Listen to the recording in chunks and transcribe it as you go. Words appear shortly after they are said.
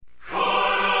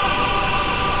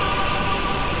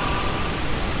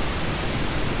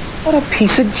What a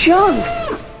piece of junk!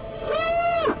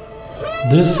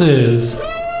 This is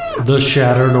the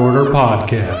Shattered Order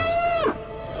Podcast.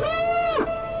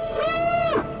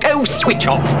 Go switch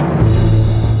off!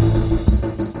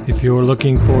 If you're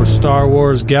looking for Star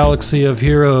Wars Galaxy of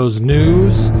Heroes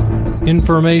news,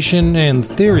 information, and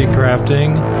theory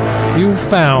crafting, you've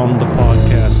found the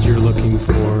podcast you're looking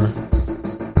for.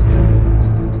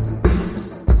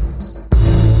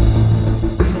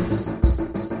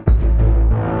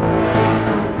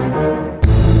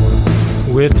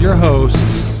 With your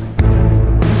hosts,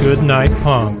 Goodnight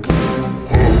Punk and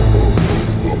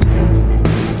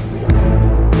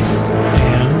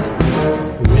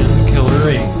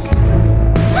Windkiller Inc.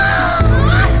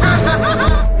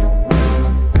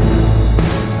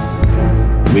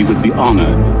 We would be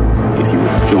honored if you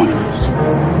would join us.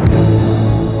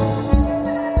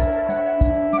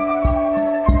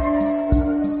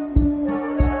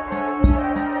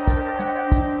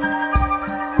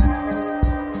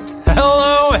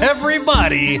 Hello,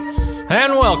 everybody,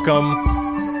 and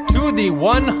welcome to the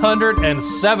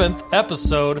 107th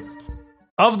episode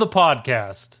of the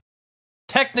podcast.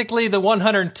 Technically the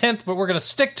 110th, but we're going to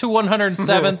stick to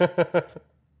 107th.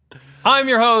 I'm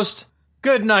your host,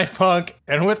 Goodnight Punk,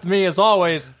 and with me, as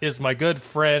always, is my good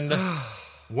friend,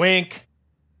 Wink.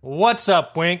 What's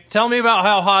up, Wink? Tell me about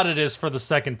how hot it is for the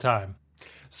second time.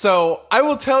 So, I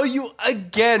will tell you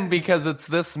again, because it's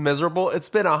this miserable. It's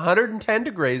been 110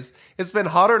 degrees. It's been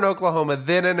hotter in Oklahoma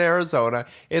than in Arizona.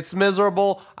 It's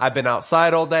miserable. I've been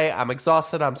outside all day. I'm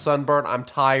exhausted. I'm sunburned. I'm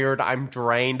tired. I'm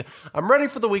drained. I'm ready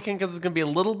for the weekend because it's going to be a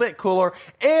little bit cooler.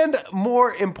 And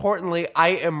more importantly,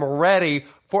 I am ready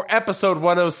for episode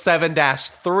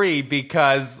 107-3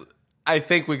 because I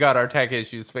think we got our tech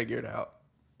issues figured out.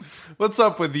 What's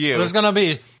up with you? There's gonna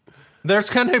be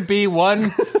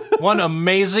one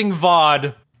amazing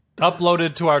VOD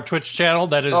uploaded to our Twitch channel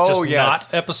that is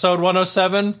not episode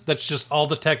 107. That's just all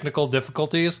the technical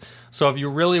difficulties. So if you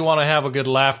really want to have a good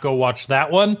laugh, go watch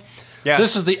that one. Yes.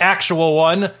 This is the actual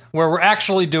one where we're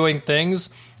actually doing things.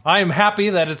 I am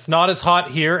happy that it's not as hot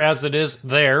here as it is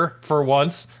there for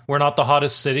once. We're not the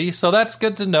hottest city, so that's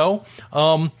good to know.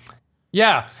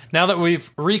 Yeah, now that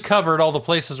we've recovered all the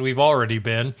places we've already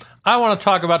been, I want to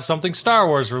talk about something Star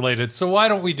Wars related, so why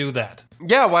don't we do that?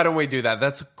 Yeah, why don't we do that?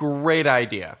 That's a great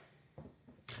idea.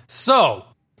 So,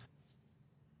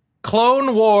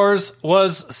 Clone Wars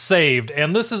was saved,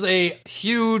 and this is a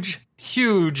huge,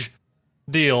 huge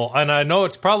deal, and I know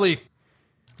it's probably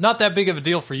not that big of a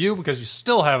deal for you because you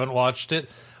still haven't watched it,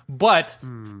 but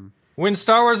when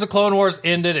Star Wars The Clone Wars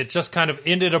ended, it just kind of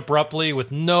ended abruptly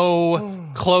with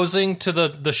no closing to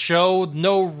the show,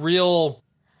 no real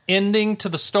ending to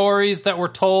the stories that were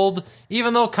told,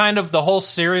 even though kind of the whole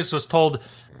series was told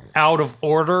out of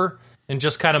order in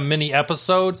just kind of mini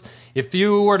episodes. If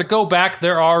you were to go back,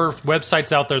 there are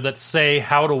websites out there that say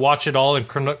how to watch it all in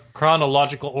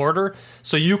chronological order,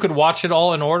 so you could watch it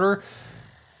all in order.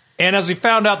 And as we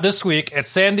found out this week at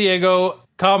San Diego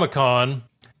Comic-Con,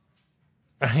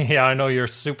 yeah, I know you're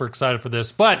super excited for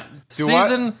this, but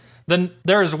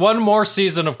there is one more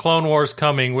season of Clone Wars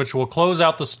coming, which will close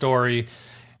out the story.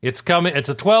 It's coming. It's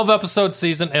a 12-episode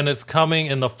season, and it's coming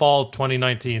in the fall of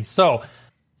 2019. So,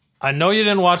 I know you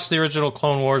didn't watch the original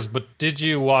Clone Wars, but did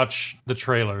you watch the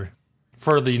trailer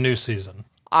for the new season?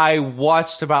 I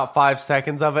watched about 5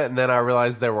 seconds of it, and then I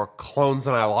realized there were clones,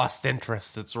 and I lost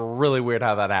interest. It's really weird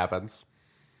how that happens.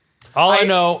 All I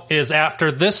know is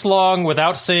after this long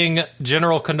without seeing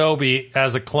General Kenobi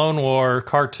as a Clone War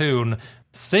cartoon,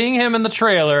 seeing him in the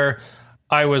trailer,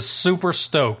 I was super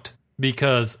stoked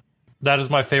because that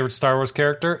is my favorite Star Wars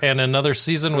character, and another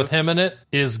season with him in it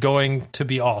is going to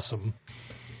be awesome.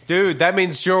 Dude, that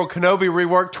means General Kenobi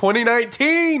reworked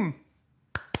 2019!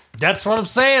 That's what I'm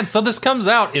saying. So this comes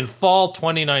out in fall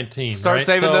 2019. Start right?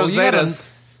 saving those Zetas.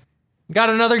 Got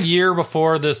another year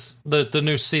before the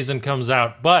new season comes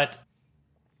out, but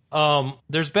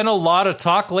there's been a lot of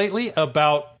talk lately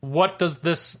about what does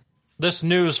this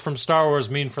news from Star Wars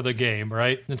mean for the game,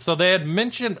 right? And so they had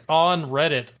mentioned on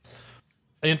Reddit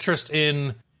interest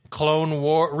in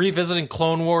revisiting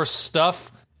Clone Wars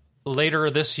stuff later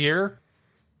this year.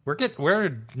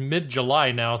 We're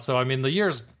mid-July now, so I mean the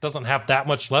year doesn't have that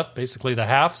much left, basically the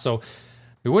half, so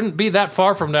it wouldn't be that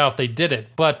far from now if they did it.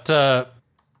 But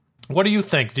what do you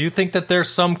think? Do you think that there's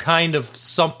some kind of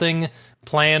something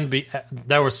planned?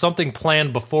 There was something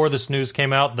planned before this news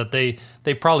came out that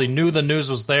they probably knew the news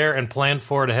was there and planned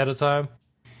for it ahead of time?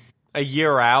 A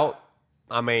year out?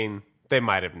 I mean, they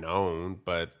might have known,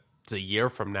 but it's a year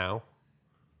from now.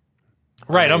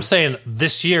 Right, I'm saying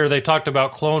this year they talked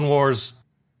about Clone Wars,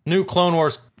 new Clone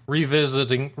Wars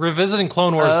revisiting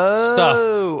Clone Wars Oh, stuff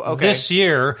okay. this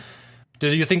year.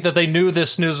 Did you think that they knew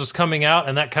this news was coming out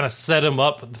and that kind of set them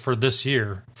up for this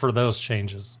year for those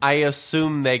changes? I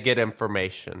assume they get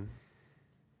information.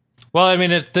 Well, I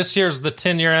mean, this year's the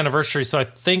 10-year anniversary, so I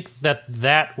think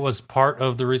that was part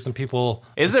of the reason people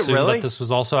Is it assumed really? that this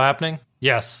was also happening.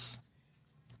 Yes.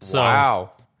 So,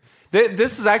 Wow.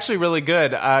 This is actually really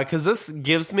good because this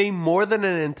gives me more than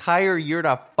an entire year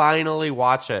to finally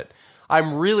watch it.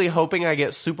 I'm really hoping I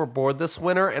get super bored this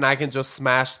winter and I can just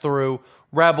smash through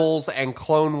Rebels and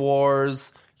Clone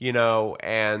Wars,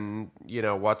 and,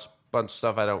 watch a bunch of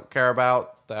stuff I don't care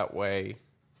about. That way,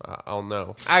 I'll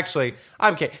know. Actually,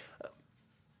 I'm kidding.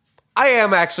 I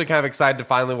am actually kind of excited to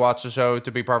finally watch the show,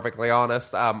 to be perfectly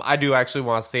honest. I do actually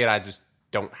want to see it. I just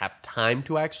don't have time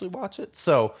to actually watch it.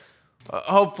 So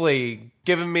hopefully,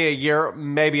 given me a year,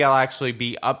 maybe I'll actually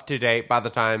be up to date by the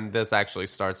time this actually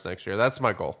starts next year. That's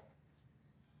my goal.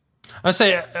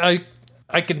 I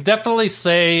can definitely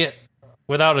say,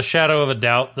 without a shadow of a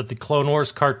doubt, that the Clone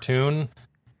Wars cartoon,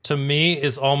 to me,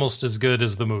 is almost as good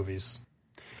as the movies.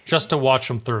 Just to watch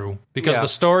them through. Because the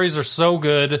stories are so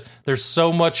good. There's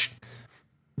so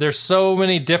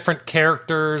many different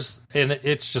characters, and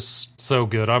it's just so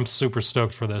good. I'm super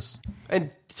stoked for this.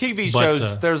 And TV But,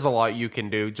 shows, there's a lot you can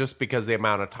do just because the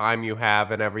amount of time you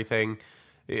have and everything.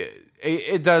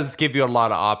 It does give you a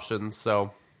lot of options,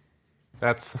 so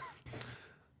that's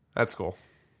cool.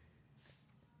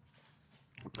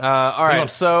 All right,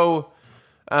 so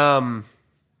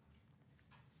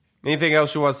anything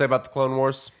else you want to say about the Clone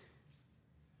Wars?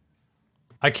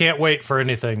 I can't wait for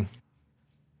anything.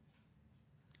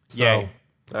 So, Yay.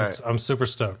 All right. I'm super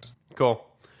stoked. Cool.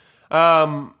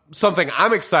 Something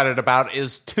I'm excited about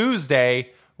is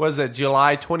Tuesday, was it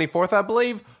July 24th, I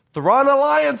believe? Thrawn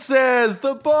Alliances,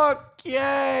 the book,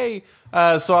 yay!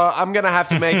 So I'm going to have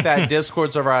to make that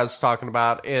Discord server I was talking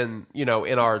about in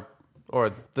our,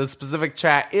 or the specific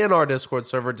chat in our Discord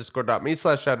server,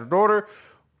 discord.me/Shattered Order.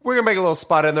 We're going to make a little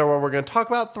spot in there where we're going to talk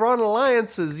about Thrawn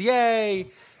Alliances, yay!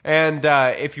 And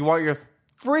if you want your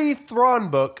free Thrawn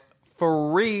book,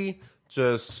 free,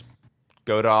 just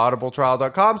go to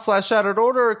audibletrial.com/Shattered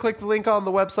Order or click the link on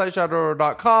the website,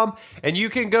 shatteredorder.com, and you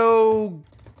can go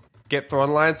get Thrawn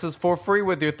Alliances for free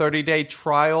with your 30-day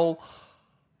trial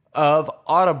of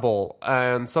Audible.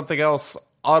 And something else,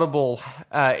 Audible,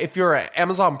 if you're an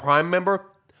Amazon Prime member,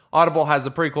 Audible has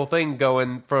a pretty cool thing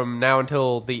going from now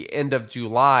until the end of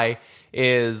July,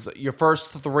 is your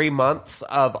first 3 months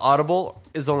of Audible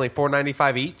is only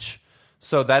 $4.95 each.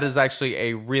 So that is actually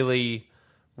a really,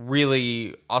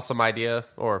 really awesome idea,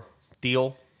 or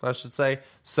deal, I should say.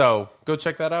 So go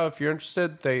check that out if you're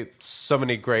interested. So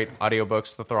many great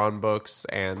audiobooks, the Thrawn books,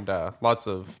 and lots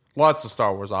of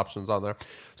Star Wars options on there.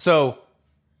 So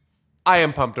I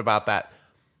am pumped about that.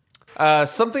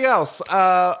 Something else,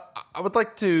 I would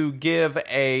like to give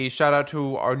a shout out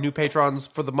to our new patrons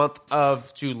for the month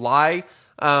of July.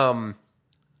 Ben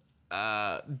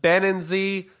and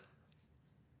Z,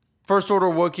 First Order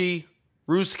Wookiee,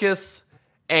 Ruskis,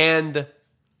 and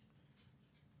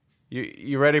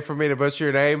you ready for me to butcher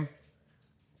your name?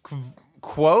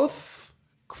 Kavoth?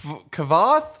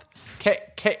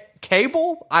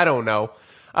 Cable? I don't know.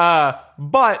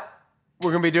 But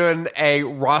we're going to be doing a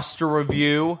roster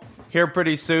review here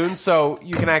pretty soon, so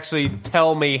you can actually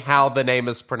tell me how the name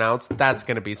is pronounced. That's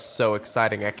going to be so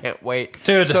exciting. I can't wait.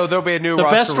 Dude, so there'll be a new the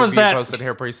roster best was review that- posted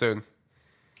here pretty soon.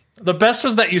 The best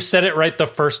was that you said it right the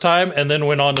first time and then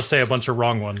went on to say a bunch of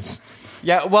wrong ones.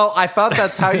 Yeah, well, I thought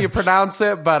that's how you pronounce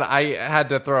it, but I had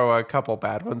to throw a couple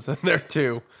bad ones in there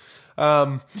too.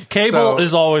 Cable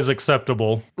is always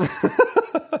acceptable.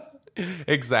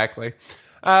 Exactly.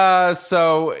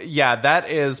 So, yeah,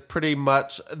 that is pretty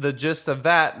much the gist of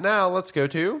that. Now, let's go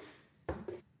to...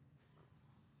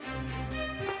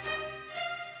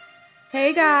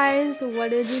 Hey guys, what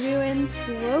did you do in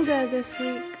Swoga this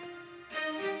week?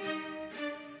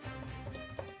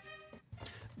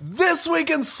 This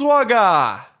Week in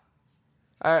Swagga!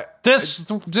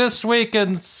 This week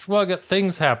in Swugga,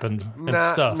 things happened and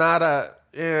stuff. Not a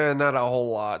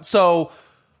whole lot. So...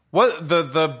 What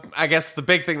I guess the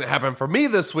big thing that happened for me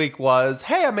this week was,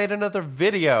 hey, I made another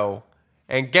video,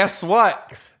 and guess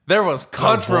what? There was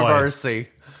controversy.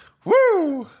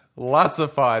 Woo! Lots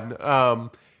of fun.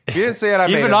 If you didn't see it,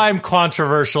 I'm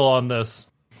controversial on this.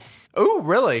 Oh,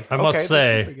 really? I must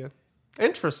say. that should be good.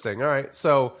 Interesting. All right.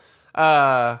 So,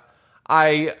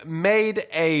 I made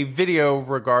a video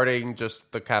regarding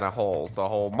just the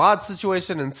whole mod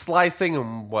situation and slicing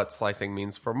and what slicing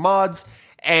means for mods,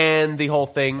 and the whole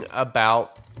thing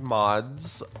about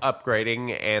mods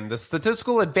upgrading and the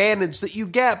statistical advantage that you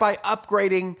get by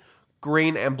upgrading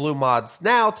green, and blue mods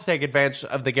now to take advantage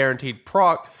of the guaranteed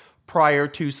proc prior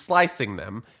to slicing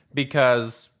them,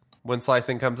 because when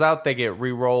slicing comes out, they get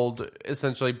re-rolled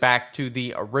essentially back to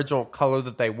the original color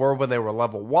that they were when they were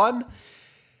level 1,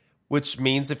 which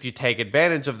means if you take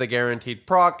advantage of the guaranteed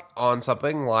proc on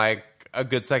something like a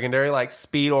good secondary like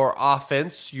speed or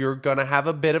offense, you're going to have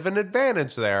a bit of an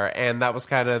advantage there. And that was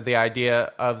kind of the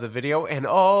idea of the video. And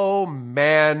oh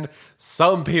man,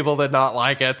 some people did not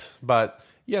like it. But,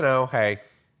 you know, hey,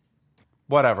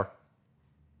 whatever.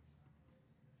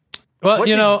 Well,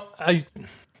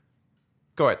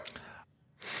 Go ahead.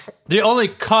 The only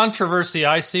controversy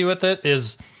I see with it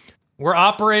is we're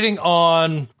operating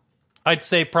on, I'd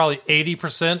say, probably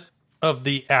 80% of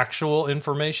the actual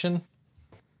information.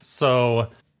 So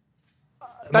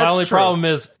my only problem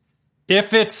is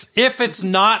if it's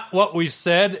not what we've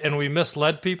said and we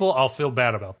misled people, I'll feel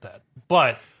bad about that.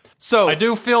 But so I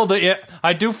do feel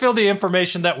the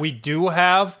information that we do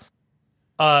have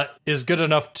is good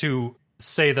enough to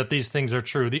say that these things are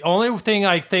true. The only thing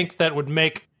I think that would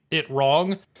make it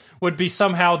wrong would be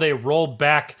somehow they rolled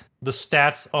back the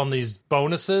stats on these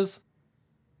bonuses,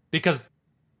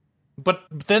 but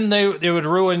then it would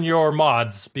ruin your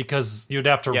mods because you'd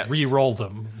have to re-roll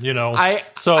them, I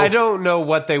don't know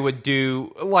what they would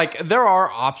do. Like, there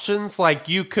are options. Like,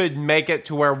 you could make it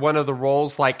to where one of the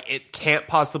rolls, like, it can't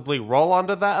possibly roll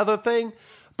onto that other thing.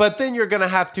 But then you're going to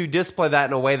have to display that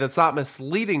in a way that's not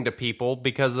misleading to people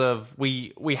because of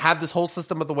we have this whole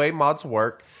system of the way mods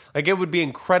work. Like, it would be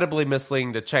incredibly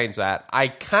misleading to change that.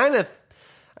 I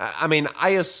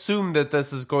assume that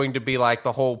this is going to be like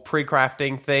the whole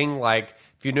pre-crafting thing. Like,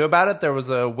 if you knew about it, there was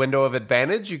a window of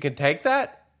advantage. You can take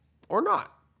that or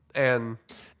not. And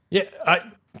yeah, I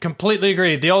completely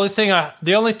agree. The only thing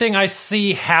I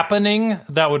see happening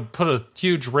that would put a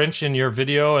huge wrench in your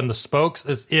video and the spokes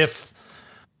is if,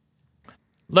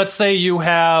 let's say you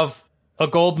have a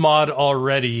gold mod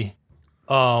already,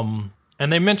 and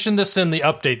they mentioned this in the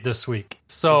update this week.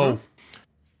 So. Mm-hmm.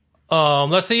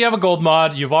 Let's say you have a gold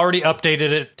mod. You've already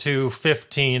updated it to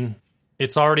 15.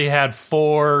 It's already had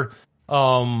 4.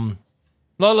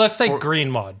 Let's say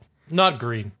green mod, not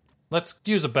green. Let's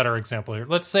use a better example here.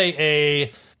 Let's say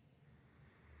a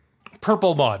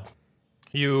purple mod.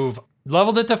 You've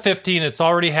leveled it to 15. It's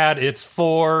already had its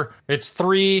 3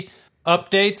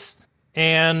 updates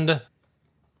and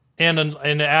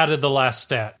added the last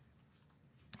stat.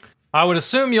 I would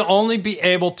assume you'll only be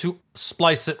able to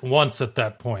splice it once at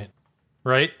that point.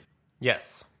 Right?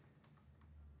 Yes.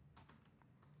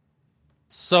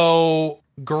 So,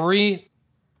 green...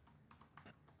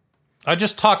 I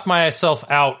just talked myself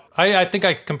out. I think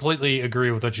I completely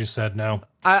agree with what you said now.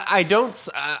 I don't...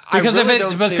 Because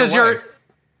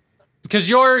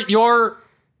you're...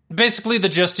 Basically, the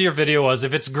gist of your video was,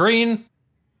 if it's green,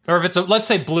 or if it's, let's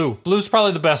say blue. Blue's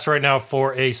probably the best right now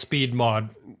for a speed mod.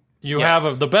 You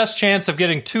have the best chance of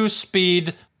getting 2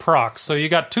 speed procs. So you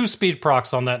got 2 speed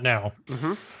procs on that now.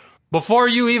 Mm-hmm. Before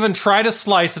you even try to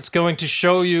slice, it's going to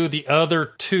show you the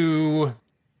other 2.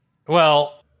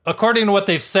 Well, according to what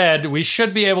they've said, we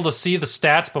should be able to see the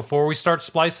stats before we start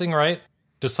splicing, right?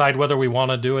 Decide whether we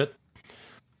want to do it.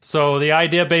 So the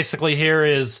idea basically here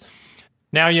is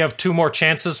now you have 2 more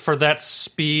chances for that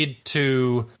speed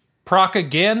to proc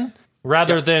again,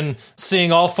 rather than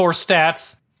seeing all 4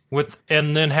 stats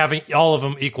and then having all of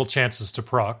them equal chances to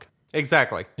proc.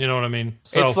 Exactly. You know what I mean?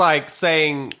 So it's like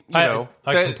saying, I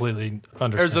completely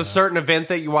understand. There's a certain event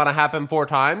that you want to happen 4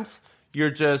 times. You're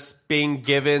just being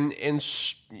given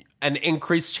an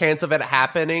increased chance of it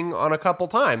happening on a couple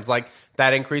times. Like,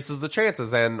 that increases the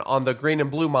chances. And on the green and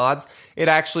blue mods, it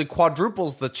actually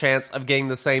quadruples the chance of getting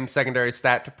the same secondary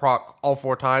stat to proc all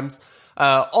 4 times.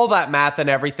 All that math and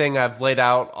everything I've laid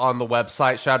out on the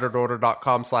website,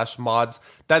 shatteredorder.com/mods.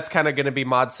 That's kind of going to be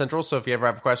Mod Central, so if you ever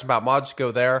have a question about mods,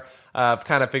 go there. I've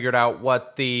kind of figured out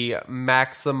what the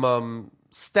maximum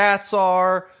stats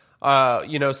are.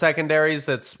 Secondaries,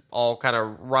 it's all kind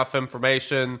of rough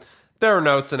information. There are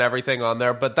notes and everything on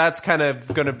there, but that's kind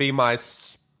of going to be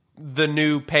the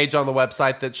new page on the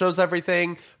website that shows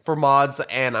everything for mods,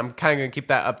 and I'm kind of going to keep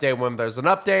that updated. When there's an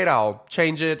update, I'll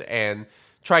change it and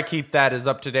try keep that as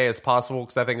up to date as possible,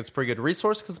 because I think it's a pretty good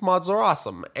resource, because mods are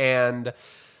awesome. And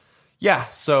yeah,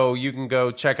 so you can go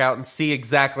check out and see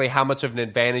exactly how much of an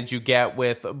advantage you get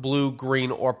with blue, green,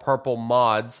 or purple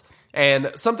mods.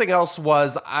 And something else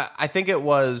was, I think it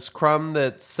was Crumb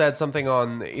that said something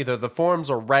on either the forums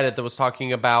or Reddit that was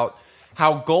talking about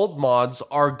how gold mods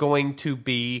are going to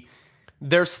be,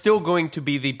 they're still going to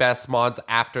be the best mods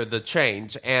after the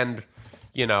change. And,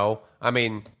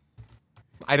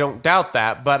 I don't doubt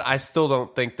that, but I still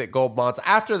don't think that gold mods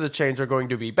after the change are going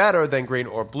to be better than green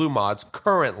or blue mods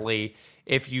currently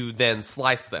if you then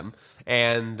slice them.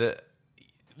 And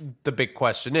the big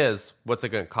question is, what's it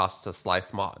going to cost to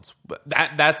slice mods?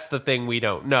 That's the thing we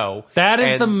don't know. That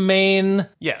is the main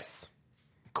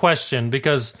question,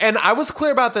 because... And I was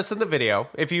clear about this in the video.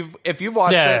 If you've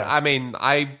watched it, I mean,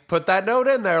 I put that note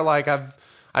in there. Like,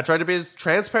 I tried to be as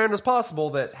transparent as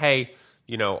possible that, hey,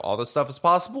 you know, all this stuff is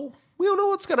possible. We don't know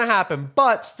what's going to happen.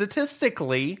 But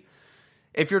statistically,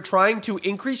 if you're trying to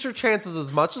increase your chances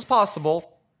as much as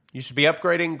possible, you should be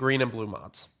upgrading green and blue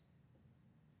mods.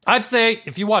 I'd say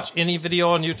if you watch any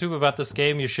video on YouTube about this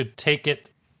game, you should take it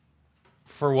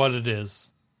for what it is.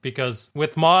 Because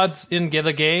with mods in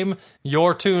the game,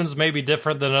 your tunes may be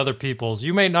different than other people's.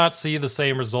 You may not see the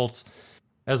same results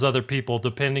as other people,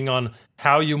 depending on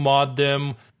how you mod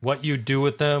them, what you do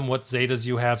with them, what Zetas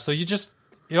you have. So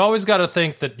you always got to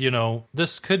think that, you know,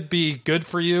 this could be good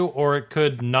for you or it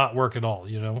could not work at all,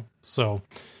 you know? So,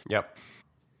 yep.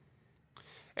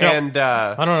 And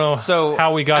I don't know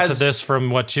how we got to this from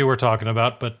what you were talking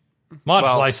about, but mod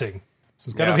slicing. So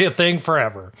it's going to be a thing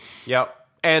forever. Yep.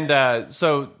 And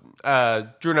so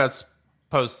Drew Nuts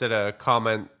posted a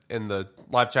comment in the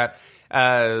live chat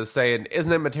saying,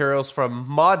 isn't it materials from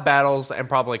mod battles and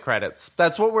probably credits?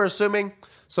 That's what we're assuming.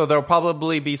 So there'll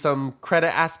probably be some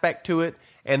credit aspect to it,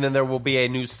 and then there will be a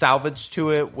new salvage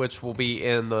to it, which will be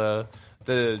in the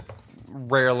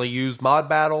rarely used mod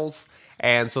battles.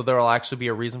 And so there will actually be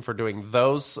a reason for doing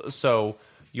those. So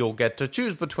you'll get to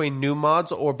choose between new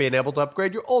mods or being able to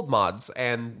upgrade your old mods,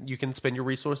 and you can spend your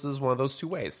resources one of those two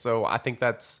ways. So I think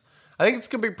it's going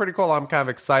to be pretty cool. I'm kind of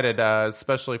excited,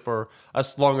 especially for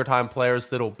us longer time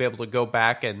players that'll be able to go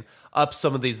back and up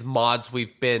some of these mods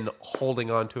we've been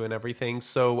holding on to and everything.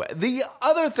 So the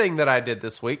other thing that I did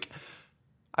this week,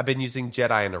 I've been using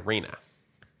Jedi in Arena.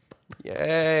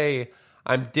 Yay.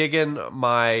 I'm digging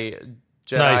my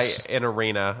Jedi in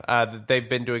Arena. They've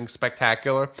been doing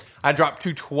spectacular. I dropped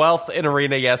to 12th in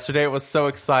Arena yesterday. It was so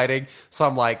exciting. So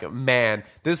I'm like, man,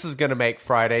 this is going to make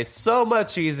Friday so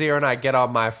much easier. And I get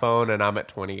on my phone and I'm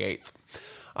at 28th.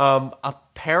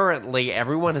 Apparently,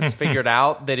 everyone has figured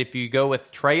out that if you go with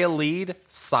Traya lead,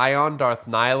 Scion, Darth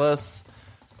Nihilus,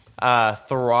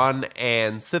 Thrawn,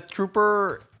 and Sith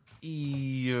Trooper,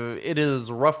 it is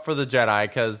rough for the Jedi,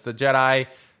 because the Jedi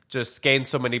just gain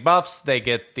so many buffs. They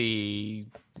get the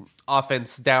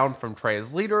offense down from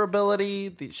Traya's leader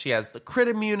ability. She has the crit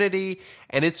immunity,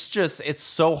 and it's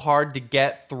so hard to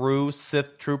get through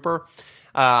Sith Trooper.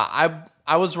 I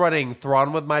was running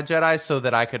Thrawn with my Jedi so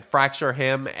that I could fracture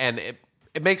him, and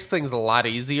it makes things a lot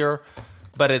easier,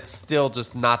 but it's still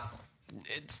just not...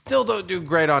 It still don't do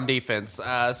great on defense.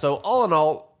 So all in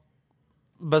all,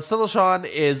 Basilishan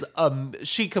is...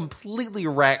 she completely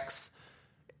wrecks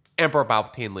Emperor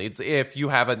Palpatine leads. If you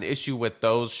have an issue with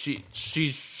those,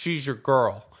 she's your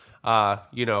girl.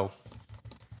 You know,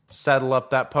 saddle up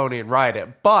that pony and ride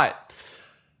it. But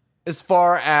as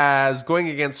far as going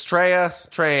against Traya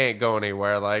ain't going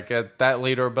anywhere. Like, that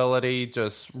leader ability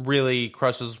just really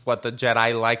crushes what the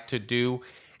Jedi like to do.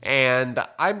 And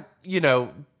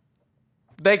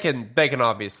they can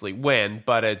obviously win,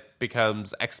 but it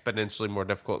becomes exponentially more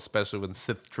difficult, especially when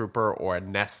Sith Trooper or a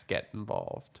Nest get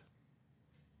involved.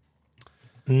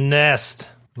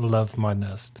 Nest. Love my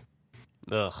Nest.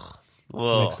 Ugh.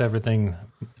 Makes everything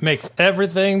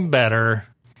better.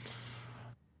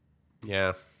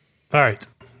 Yeah. All right.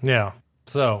 Yeah.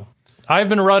 So I've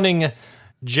been running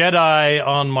Jedi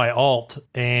on my alt,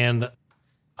 and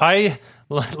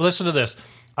listen to this.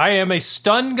 I am a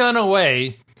stun gun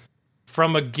away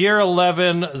from a Gear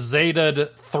 11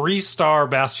 Zetaed 3-star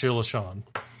Bastila.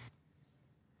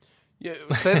 Yeah,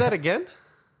 say that again?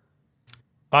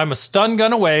 I'm a stun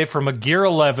gun away from a Gear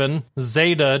 11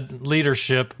 Zetaed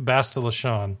leadership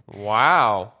Bastila.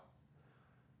 Wow.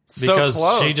 Because so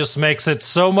close. She just makes it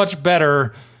so much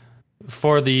better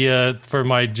for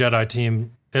my Jedi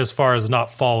team as far as not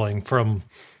falling from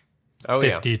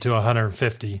 50 to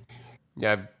 150.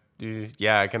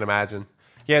 Yeah, I can imagine.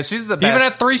 Yeah, she's the best. Even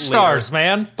at 3 stars, leader.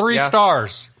 Man. 3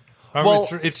 stars. Well,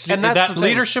 it's and that's that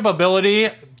leadership ability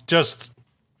just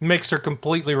makes her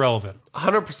completely relevant.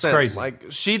 100%. Crazy.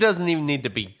 Like, she doesn't even need to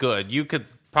be good. You could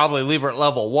probably leave her at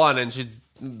level 1 and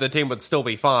the team would still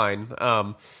be fine.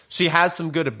 She has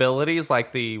some good abilities,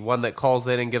 like the one that calls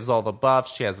in and gives all the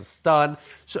buffs. She has a stun.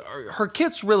 Her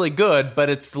kit's really good, but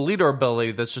it's the leader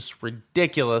ability that's just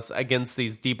ridiculous against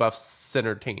these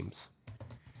debuff-centered teams.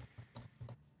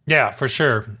 Yeah, for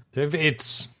sure.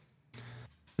 It's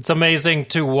amazing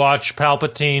to watch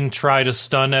Palpatine try to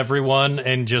stun everyone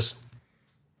and just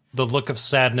the look of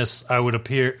sadness I would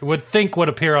think would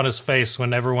appear on his face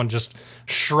when everyone just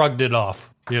shrugged it off,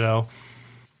 you know?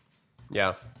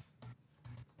 Yeah.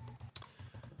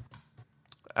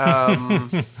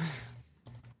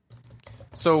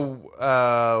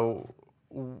 So,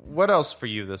 what else for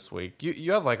you this week?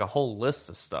 You have like a whole list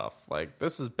of stuff. Like,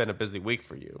 this has been a busy week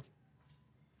for you.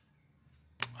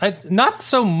 Not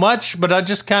so much, but I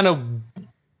just kind of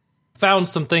found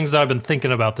some things that I've been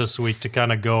thinking about this week to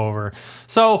kind of go over.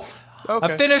 So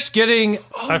Okay. I finished getting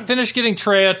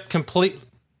Treya complete.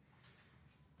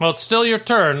 Well, it's still your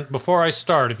turn before I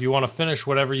start. If you want to finish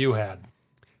whatever you had,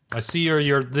 I see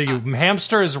the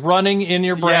hamster is running in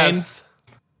your brain. Yes.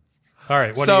 All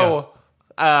right. What do you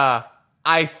got?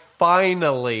 I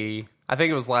finally, I think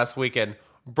it was last weekend,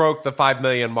 broke the 5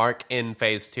 million mark in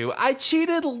phase 2. I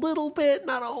cheated a little bit,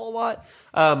 not a whole lot.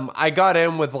 I got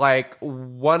in with like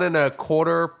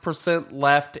 1.25%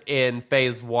 left in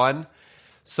phase 1.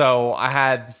 So I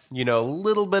had, a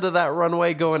little bit of that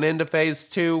runway going into phase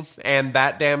 2 and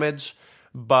that damage,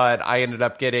 but I ended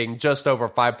up getting just over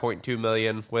 5.2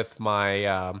 million with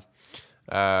my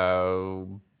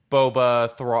Boba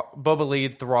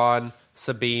lead, Thrawn,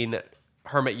 Sabine,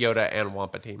 Hermit Yoda, and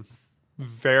Wampa team.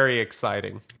 Very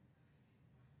exciting.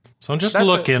 So I'm just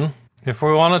looking. If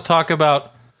we want to talk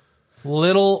about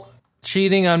little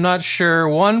cheating, I'm not sure.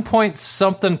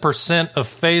 1-point-something% of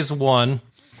phase 1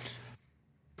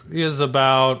 is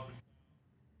about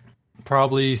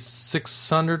probably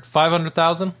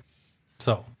 500,000.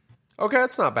 So Okay,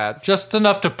 that's not bad. just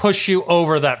enough to push you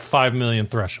over that 5 million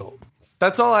threshold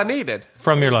That's all I needed.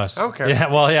 from your last. Okay. Yeah,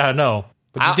 well, yeah, I know.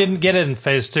 But you didn't get it in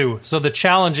phase 2. So the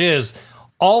challenge is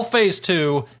all phase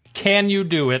 2, can you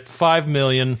do it? 5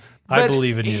 million. I But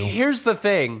believe in you. Here's the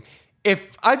thing.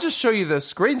 If I just show you the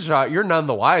screenshot, you're none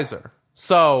the wiser.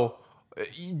 So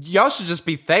y'all should just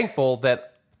be thankful that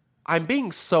I'm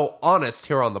being so honest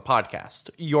here on the podcast.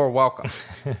 You're welcome.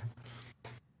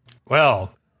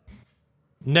 Well,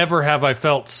 never have I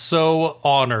felt so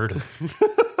honored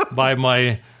by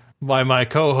my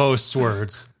co-host's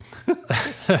words. All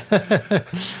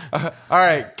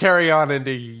right, carry on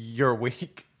into your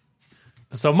week.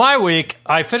 So my week,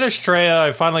 I finished Treya.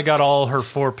 I finally got all her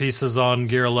 4 pieces on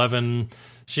Gear 11.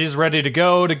 She's ready to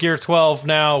go to Gear 12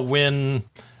 now when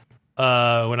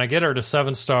I get her to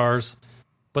 7 stars.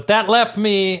 But that left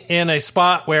me in a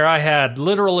spot where I had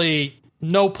literally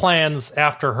no plans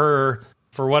after her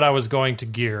for what I was going to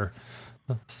gear.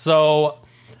 So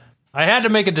I had to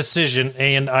make a decision,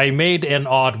 and I made an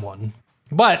odd one.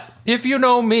 But if you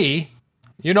know me,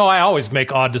 you know I always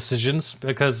make odd decisions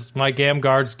because my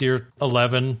Gamguard's Gear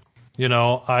 11.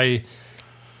 When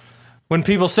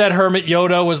people said Hermit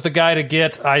Yoda was the guy to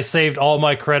get, I saved all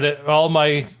my credit, all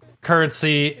my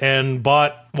currency, and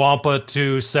bought Wampa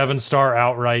to 7-star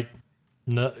outright.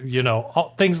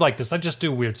 Things like this. I just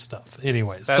do weird stuff.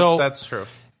 Anyways, That's true.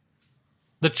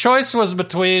 the choice was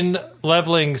between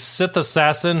leveling Sith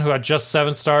Assassin, who I just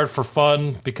 7-starred for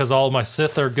fun because all my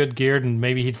Sith are good geared and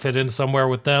maybe he'd fit in somewhere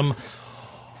with them,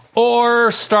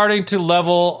 or starting to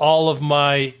level all of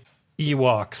my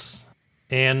Ewoks.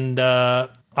 And I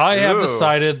have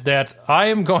decided that I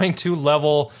am going to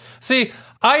level... See,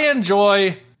 I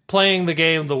enjoy playing the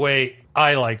game the way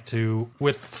I like to,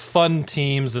 with fun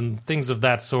teams and things of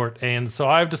that sort. And so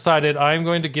I've decided I'm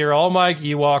going to gear all my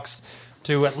Ewoks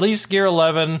to at least Gear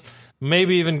 11,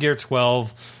 maybe even Gear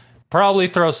 12. Probably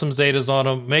throw some Zetas on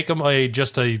them, make them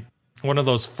one of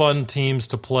those fun teams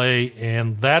to play.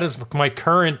 And that is my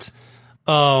current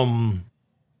focus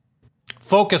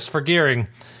for gearing.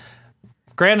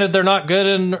 Granted, they're not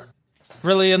good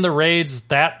really in the raids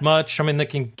that much. I mean, they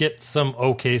can get some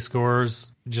okay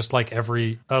scores, just like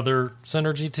every other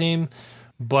Synergy team.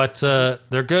 But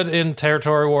they're good in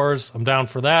Territory Wars. I'm down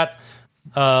for that.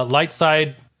 Light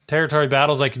side territory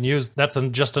battles I can use. That's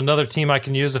just another team I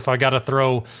can use if I got to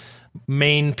throw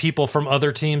main people from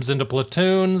other teams into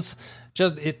platoons.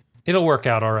 It'll work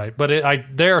out all right. But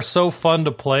they are so fun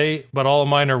to play, but all of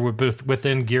mine are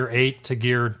within Gear 8 to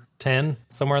Gear 10,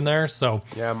 somewhere in there. So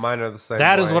Yeah, mine are the same.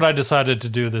 that is what I decided to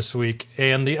do this week.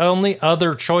 And the only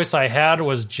other choice I had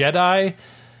was Jedi.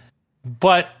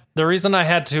 But the reason I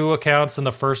had 2 accounts in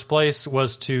the first place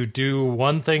was to do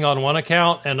one thing on one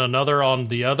account and another on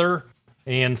the other.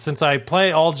 And since I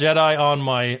play all Jedi on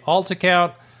my alt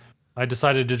account, I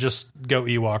decided to just go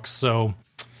Ewoks. So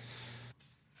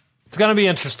it's going to be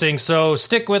interesting. So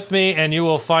stick with me and you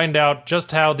will find out just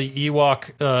how the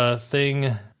Ewok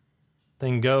thing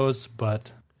goes.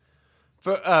 But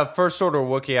First Order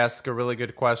Wookiee asked a really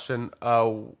good question.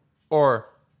 It's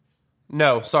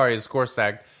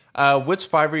Gorstag. Which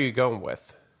 5 are you going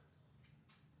with?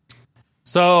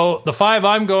 So the 5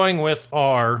 I'm going with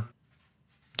are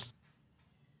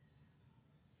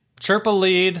Chirpa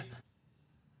Lead,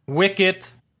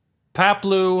 Wicket,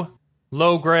 Paplu,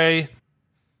 Logray,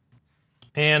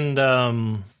 and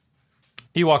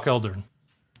Ewok Elder.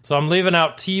 So I'm leaving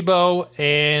out Tebow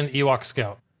and Ewok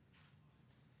Scout.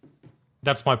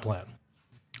 That's my plan.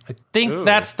 I think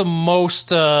that's the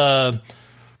most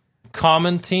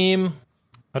common team.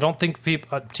 I don't think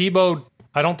Tebow.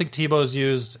 I don't think Tebow's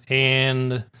used,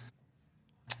 and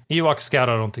Ewok Scout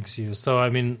I don't think is used. So I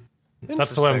mean,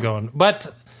 that's the way I'm going. But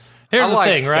here's the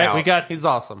thing, Scout. right? He's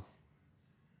awesome.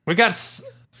 We got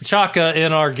Chaka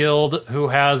in our guild who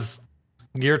has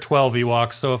Gear 12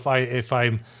 Ewoks. So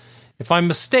if I'm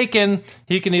mistaken,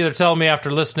 he can either tell me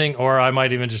after listening, or I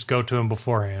might even just go to him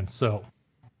beforehand. So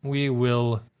we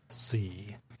will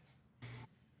see.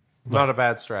 Not a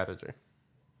bad strategy.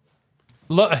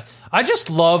 Look, I just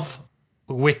love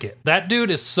Wicket. That dude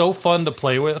is so fun to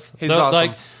play with. He's awesome.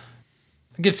 Like,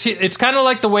 it's kind of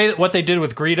like the way what they did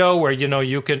with Greedo, where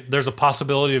there's a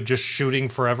possibility of just shooting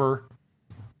forever.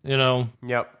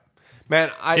 Yep.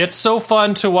 Man, it's so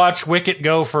fun to watch Wicket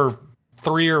go for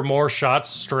 3 or more shots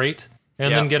straight,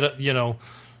 and then get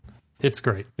it's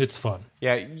great. It's fun.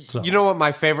 Yeah. So. You know what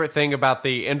my favorite thing about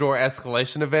the indoor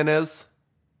escalation event is?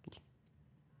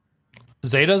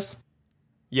 Zetas?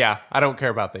 Yeah, I don't care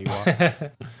about the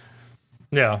Ewoks.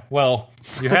 Yeah, well,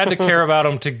 you had to care about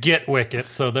them to get Wicket,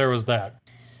 so there was that.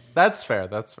 That's fair.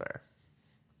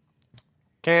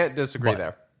 Can't disagree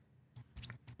there.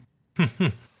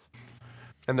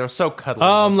 And they're so cuddly.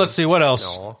 Let's see, what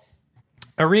else? No.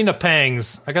 Arena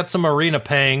pangs. I got some arena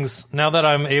pangs. Now that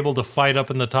I'm able to fight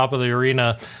up in the top of the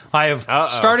arena, I have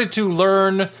started to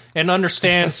learn and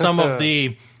understand some of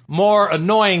the more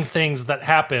annoying things that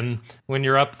happen when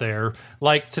you're up there.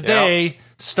 Like today,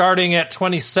 starting at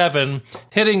 27,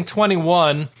 hitting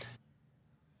 21,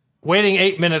 waiting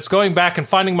 8 minutes, going back and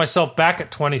finding myself back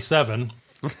at 27.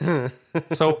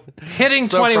 So hitting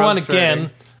So 21 frustrating.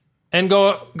 again and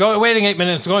go waiting 8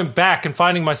 minutes, going back and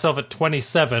finding myself at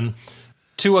 27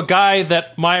 to a guy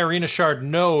that my arena shard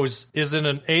knows is in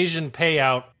an Asian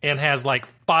payout and has like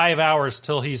 5 hours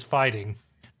till he's fighting.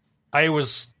 I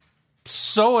was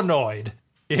so annoyed.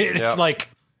 It's like...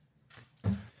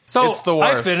 So It's the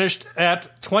worst. I finished at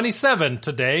 27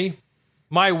 today.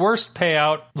 My worst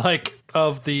payout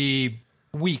of the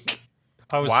week.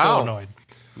 I was so annoyed.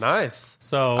 Nice.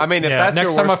 So I mean, if that's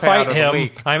next your time I worst payout fight of the him,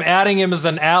 week. I'm adding him as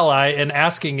an ally and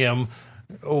asking him,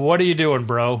 "What are you doing,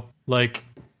 bro? Like,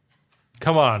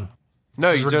 come on."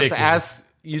 No, This is ridiculous.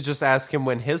 you just ask him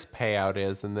when his payout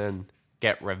is, and then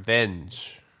get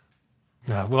revenge.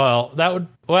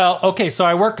 Okay, so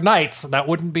I work nights. That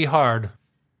wouldn't be hard.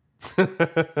 You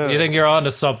think you're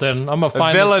onto something? I'm gonna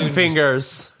find Villain this dude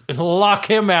fingers. and lock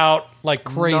him out like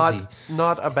crazy.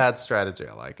 Not a bad strategy.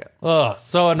 I like it. Ugh,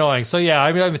 so annoying. So yeah,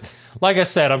 I mean, like I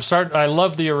said, I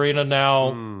love the arena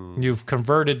now. You've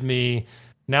converted me.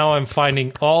 Now I'm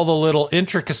finding all the little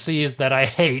intricacies that I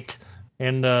hate,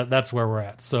 and that's where we're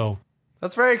at. So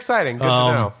That's very exciting. Good to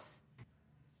know.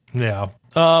 yeah.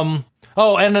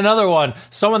 Oh, and another one.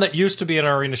 Someone that used to be an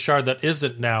arena shard that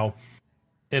isn't now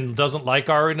and doesn't like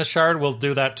our arena shard will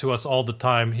do that to us all the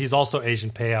time. He's also Asian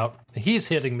payout. He's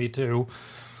hitting me too.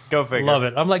 Go figure. Love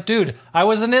it. I'm like, dude, I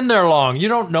wasn't in there long. You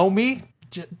don't know me?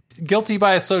 Guilty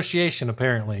by association,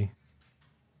 apparently.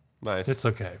 Nice. It's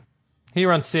okay. He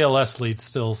runs CLS lead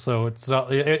still, so it's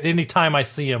not. Anytime I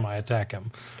see him, I attack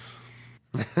him.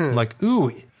 I'm like,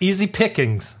 ooh, easy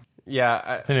pickings.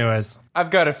 Yeah. Anyways, I've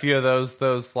got a few of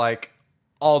those like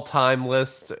all-time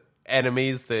list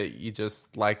enemies that you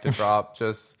just like to drop,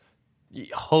 just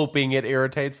hoping it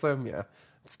irritates them. Yeah,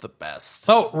 it's the best.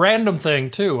 so random thing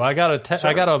too. I got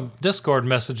a Discord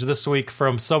message this week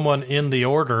from someone in the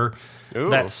order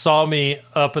Ooh. that saw me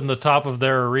up in the top of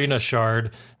their arena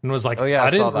shard and was like, Oh, yeah, I I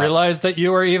saw didn't that. realize that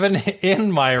you were even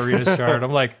in my arena shard.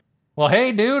 I'm like, well,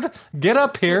 hey, dude, get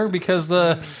up here because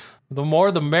the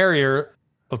more the merrier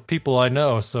of people I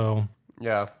know. So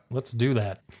Yeah, let's do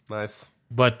that. nice.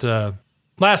 But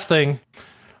last thing,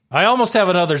 I almost have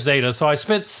another Zeta. So I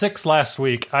spent 6 last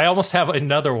week. I almost have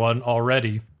another one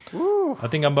already. I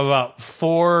think I'm about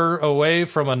 4 away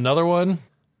from another one.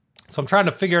 So I'm trying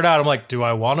to figure it out. I'm like, do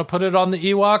I want to put it on the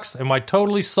Ewoks? Am I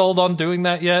totally sold on doing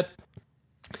that yet?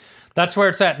 That's where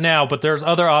it's at now, but there's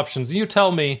other options. You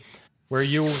tell me where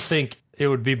you think it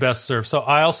would be best served. So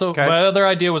I also, my other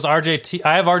idea was RJT.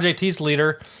 I have RJT's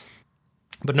leader,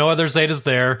 but no other Zetas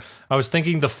there. I was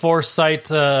thinking the Foresight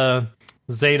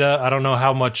Zeta. I don't know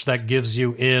how much that gives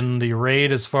you in the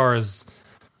raid as far as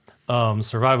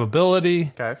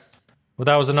survivability. Okay.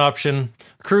 that was an option.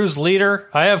 Crew's leader.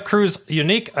 I have Crew's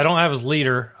unique. I don't have his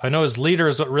leader. I know his leader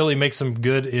is what really makes him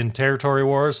good in territory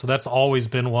wars, so that's always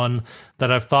been one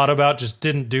that I've thought about, just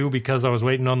didn't do because I was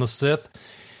waiting on the Sith.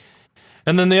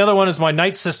 And then the other one is my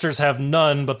Night Sisters have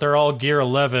none, but they're all gear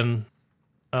 11.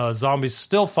 Zombie's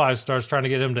still 5 stars, trying to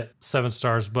get him to 7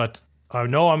 stars, but I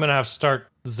know I'm going to have to start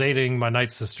Zetaing my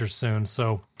Night Sisters soon,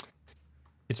 so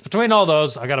it's between all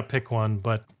those. I got to pick one,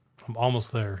 but I'm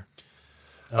almost there.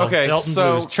 Okay, Elton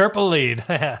so Blues, chirp a lead.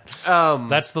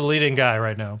 That's the leading guy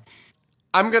right now.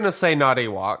 I'm going to say not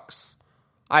Ewoks.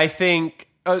 I think,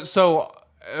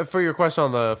 for your question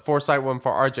on the Foresight one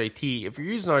for RJT, if you're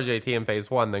using RJT in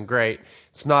Phase 1, then great.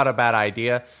 It's not a bad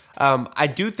idea. I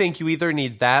do think you either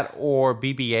need that or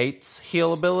BB-8's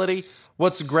heal ability.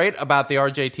 What's great about the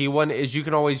RJT one is you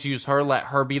can always use her, let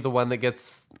her be the one that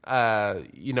gets,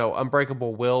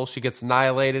 Unbreakable Will. She gets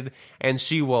annihilated, and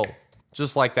she will,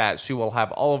 just like that, she will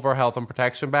have all of her health and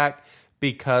protection back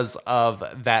because of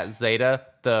that Zeta.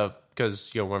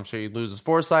 Because, when she loses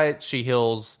Foresight, she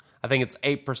heals, I think it's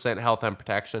 8% health and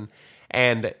protection.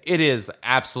 And it is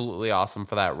absolutely awesome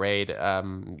for that raid.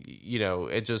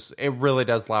 It really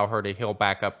does allow her to heal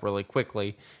back up really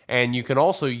quickly. And you can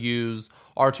also use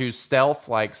R2's stealth,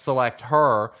 like select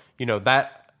her,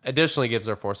 that additionally gives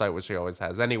her Foresight, which she always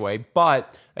has anyway,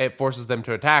 but it forces them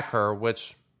to attack her,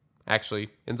 which actually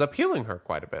ends up healing her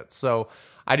quite a bit. So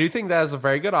I do think that is a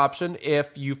very good option if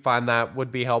you find that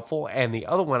would be helpful. And the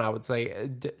other one I would say,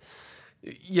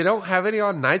 you don't have any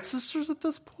on Night Sisters at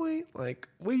this point? Like,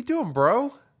 what are you doing,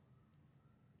 bro?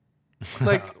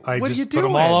 Like, I what are just you put doing?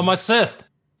 them all on my Sith.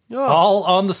 Oh. All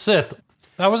on the Sith.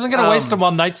 I wasn't going to waste them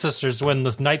on Night Sisters when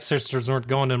the Night Sisters weren't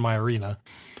going in my arena.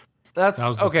 That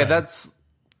was the okay. thing. That's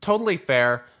totally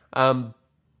fair.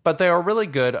 But they are really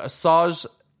good. Asajj.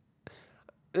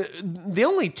 The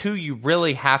only two you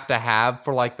really have to have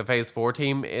for like the Phase 4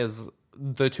 team is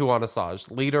the two on Asajj,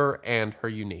 leader and her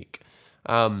unique.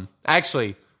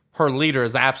 Actually, her leader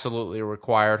is absolutely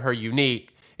required. Her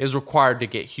unique is required to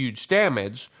get huge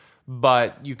damage,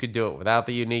 but you could do it without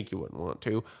the unique. You wouldn't want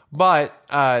to. But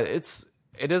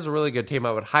it is a really good team.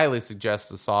 I would highly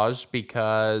suggest Asajj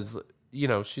because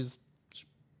she's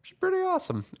pretty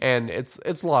awesome, and it's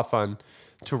a lot of fun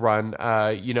to run.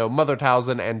 Mother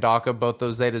Talzin and Daka, both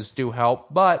those Zetas do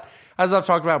help, but as I've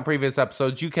talked about in previous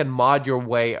episodes, you can mod your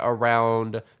way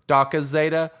around Daka's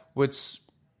Zeta, which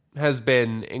has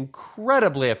been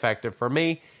incredibly effective for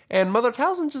me, and Mother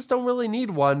Talzin just don't really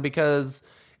need one because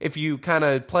if you kind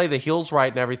of play the heals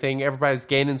right and everything, everybody's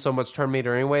gaining so much turn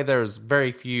meter anyway, there's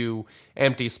very few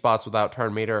empty spots without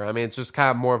turn meter. I mean, it's just kind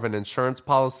of more of an insurance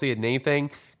policy than anything.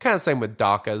 Kind of same with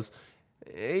Daka's.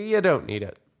 You don't need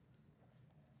it.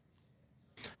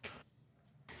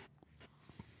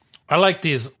 I like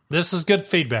these. This is good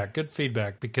feedback. Good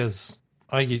feedback because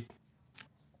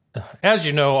as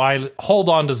you know, I hold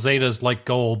on to Zetas like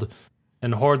gold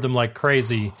and hoard them like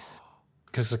crazy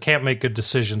because I can't make good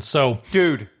decisions. So,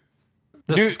 dude,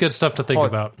 this is good stuff to think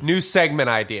about. New segment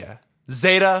idea: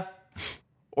 Zeta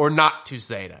or not to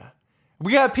Zeta.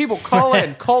 We got people call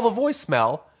in, call the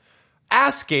voicemail,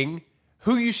 asking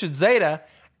who you should Zeta,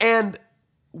 and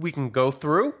we can go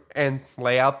through and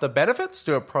lay out the benefits,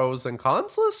 do a pros and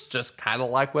cons list, just kind of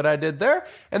like what I did there.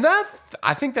 And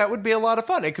I think that would be a lot of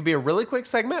fun. It could be a really quick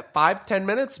segment, 5-10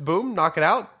 minutes, boom, knock it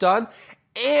out, done.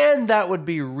 And that would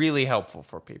be really helpful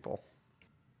for people.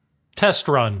 Test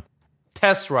run.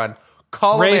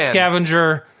 Call Ray in.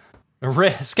 Scavenger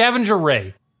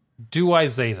Ray. Do I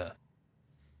Zeta?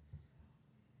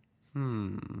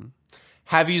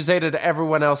 Have you Zeta'd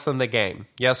everyone else in the game?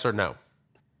 Yes or no?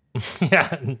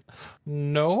 Yeah.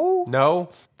 No? No?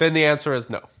 Then the answer is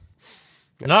no.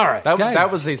 All right.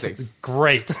 That was easy.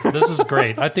 Great. This is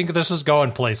great. I think this is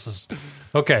going places.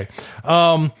 Okay.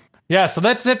 Yeah, so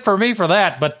that's it for me for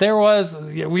that. But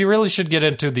we really should get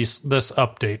into this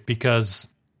update because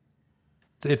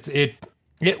it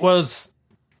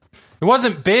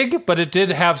wasn't big, but it did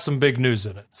have some big news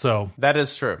in it. So that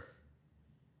is true.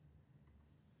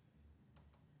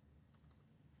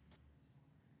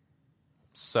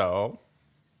 So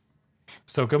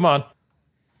come on.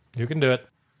 You can do it.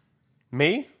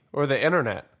 Me? Or the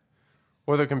internet?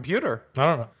 Or the computer? I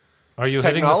don't know. Are you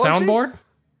hitting the soundboard?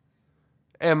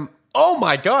 Oh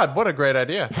my god, what a great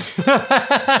idea.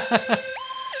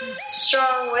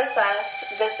 Strong with us,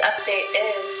 this update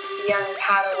is Young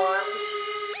Padawans.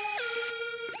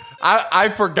 I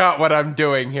forgot what I'm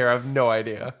doing here. I have no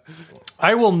idea.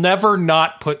 I will never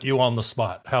not put you on the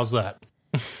spot. How's that?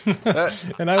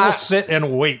 And I will sit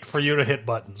and wait for you to hit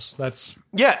buttons. That's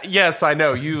Yes, I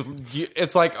know. You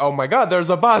it's like, oh my god, there's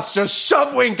a bus. Just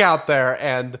shove Wink out there,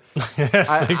 and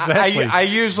yes, exactly. I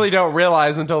usually don't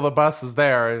realize until the bus is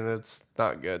there, and it's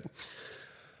not good.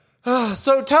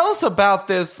 So tell us about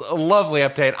this lovely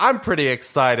update. I'm pretty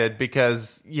excited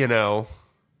because,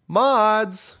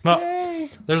 mods. Well, Yay.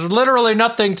 there's nothing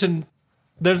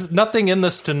in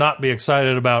this to not be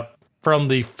excited about from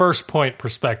the first point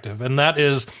perspective, and that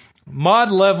is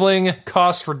mod leveling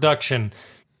cost reduction.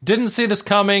 Didn't see this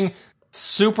coming.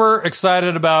 Super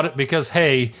excited about it because,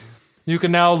 hey, you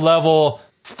can now level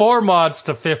 4 mods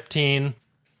to 15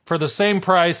 for the same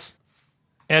price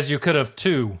as you could have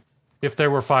 2 if there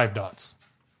were 5 dots.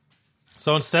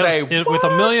 So instead with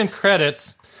 1 million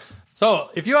credits,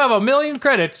 so if you have 1 million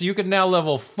credits, you can now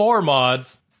level 4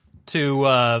 mods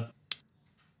to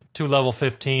level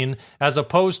 15 as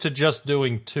opposed to just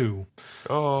doing 2.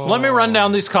 So let me run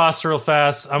down these costs real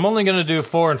fast. I'm only going to do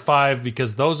 4 and 5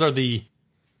 because those are the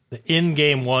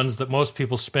in-game ones that most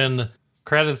people spend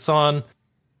credits on.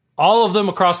 All of them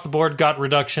across the board got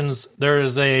reductions. There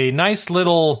is a nice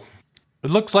little,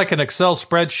 it looks like an Excel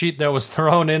spreadsheet that was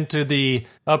thrown into the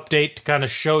update to kind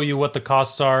of show you what the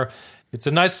costs are. It's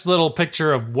a nice little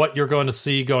picture of what you're going to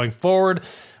see going forward.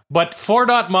 But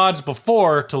 4-dot mods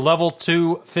before to level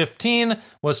 215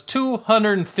 was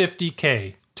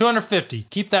 250K. 250.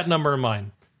 Keep that number in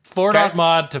mind. 4-dot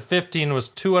mod to 15 was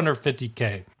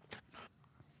 250K.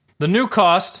 The new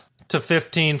cost to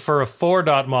 15 for a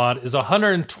 4-dot mod is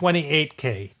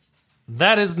 128K.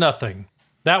 That is nothing.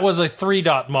 That was a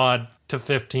 3-dot mod to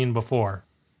 15 before.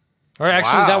 Or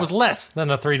actually, that was less than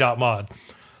a 3-dot mod.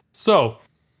 So,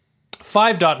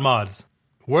 5-dot mods.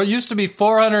 What used to be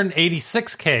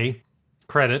 486K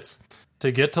credits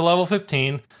to get to level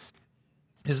 15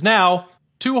 is now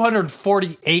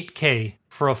 248K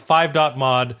for a 5-dot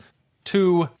mod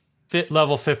to fit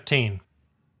level 15.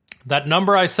 That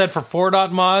number I said for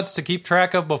 4-dot mods to keep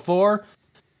track of before,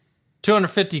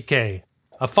 250K.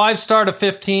 A 5-star to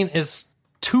 15 is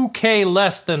 2K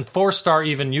less than 4-star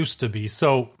even used to be.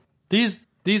 So these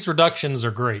reductions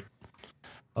are great.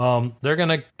 They're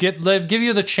gonna give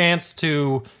you the chance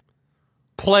to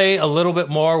play a little bit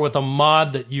more with a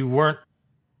mod that you weren't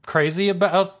crazy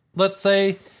about. Let's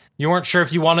say you weren't sure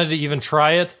if you wanted to even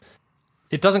try it.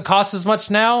 It doesn't cost as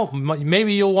much now.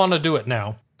 Maybe you'll want to do it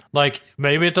now. Like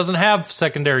maybe it doesn't have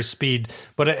secondary speed,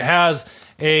 but it has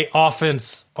a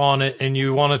offense on it, and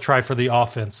you want to try for the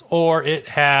offense, or it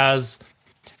has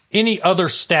any other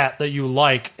stat that you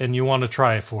like and you want to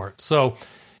try for it. So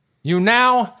you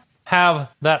now have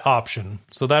that option.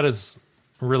 So that is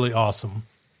really awesome.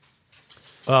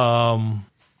 You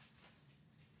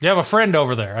have a friend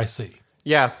over there, I see.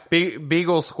 Yeah,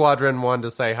 Beagle Squadron wanted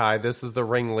to say hi. This is the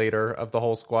ringleader of the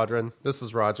whole squadron. This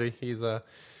is Raji. He's a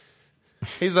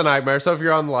nightmare. So if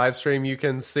you're on the live stream, you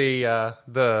can see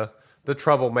the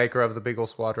troublemaker of the Beagle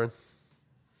Squadron.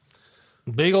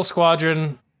 Beagle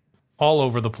Squadron all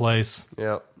over the place.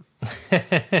 Yeah.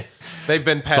 They've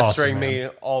been pestering me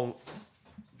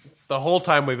the whole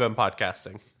time we've been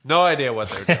podcasting. No idea what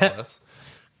they're doing us.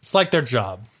 It's like their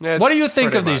job. Yeah, what do you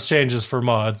think of much. these changes for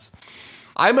mods?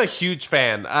 I'm a huge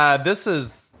fan. This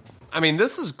is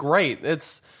great.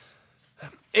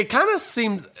 It kind of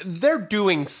seems they're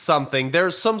doing something.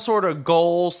 There's some sort of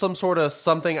goal, some sort of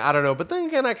something, I don't know. But then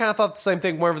again, I kind of thought the same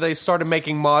thing whenever they started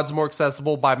making mods more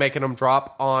accessible by making them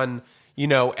drop on,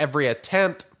 every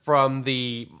attempt from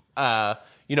the,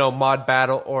 mod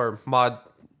battle or mod,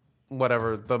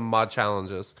 whatever, the mod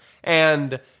challenges.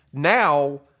 And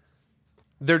now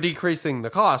they're decreasing the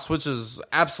cost, which is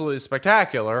absolutely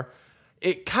spectacular.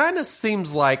 It kind of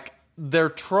seems like they're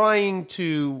trying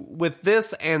to, with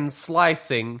this and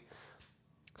slicing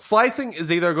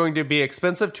is either going to be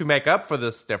expensive to make up for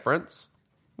this difference,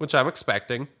 which I'm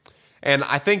expecting. And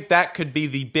I think that could be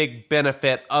the big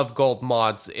benefit of gold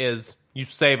mods is you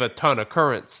save a ton of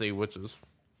currency, which is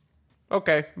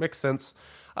okay, makes sense.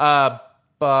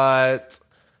 But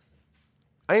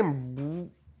I don't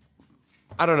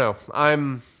know.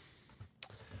 I'm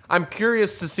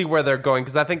curious to see where they're going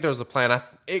because I think there's a plan.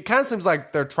 It kind of seems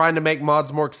like they're trying to make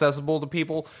mods more accessible to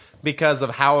people because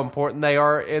of how important they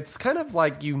are. It's kind of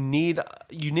like you need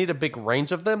a big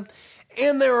range of them,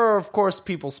 and there are of course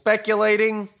people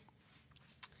speculating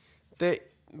that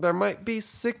there might be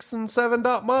 6 and 7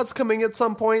 dot mods coming at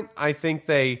some point. I think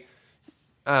that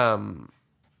I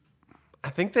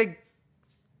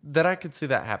could see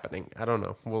that happening. I don't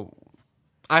know. Well,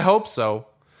 I hope so.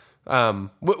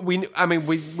 We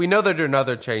know they're doing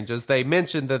other changes. They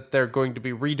mentioned that they're going to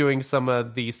be redoing some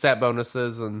of the stat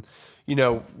bonuses and,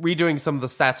 redoing some of the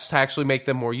stats to actually make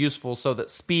them more useful so that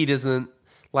speed isn't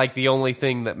like the only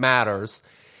thing that matters.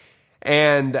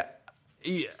 And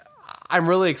I'm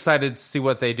really excited to see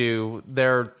what they do.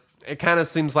 It kind of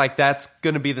seems like that's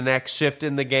going to be the next shift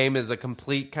in the game, is a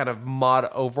complete kind of mod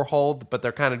overhaul, but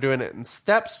they're kind of doing it in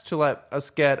steps to let us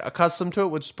get accustomed to it,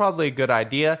 which is probably a good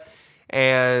idea.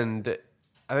 And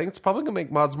I think it's probably going to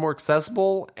make mods more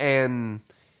accessible, and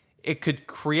it could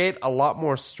create a lot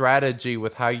more strategy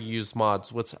with how you use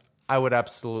mods, which I would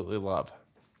absolutely love.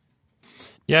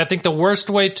 Yeah, I think the worst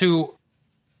way to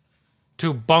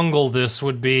bungle this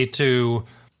would be to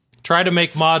try to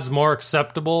make mods more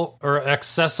acceptable or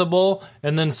accessible,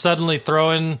 and then suddenly throw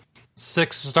in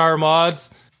 6-star mods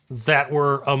that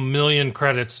were 1,000,000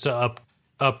 credits to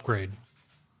upgrade.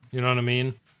 You know what I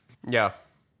mean? Yeah.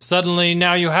 Suddenly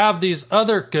now you have these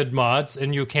other good mods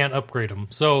and you can't upgrade them.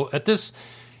 So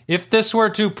if this were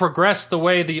to progress the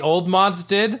way the old mods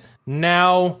did,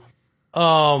 now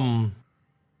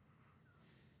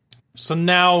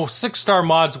 6-star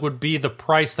mods would be the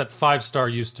price that 5-star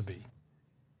used to be.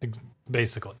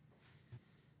 Basically.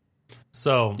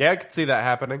 So yeah, I could see that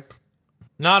happening.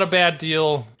 Not a bad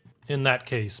deal in that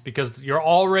case, because you're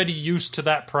already used to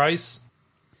that price.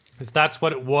 If that's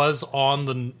what it was on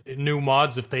the new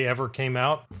mods, if they ever came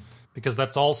out, because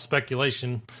that's all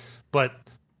speculation. But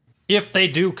if they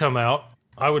do come out,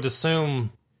 I would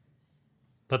assume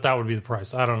that would be the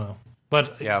price. I don't know.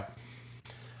 But yeah,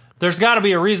 there's got to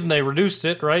be a reason they reduced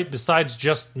it, right? Besides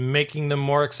just making them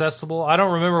more accessible. I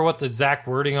don't remember what the exact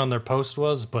wording on their post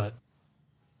was, but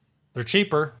they're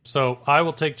cheaper, so I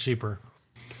will take cheaper.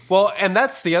 Well, and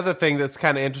that's the other thing that's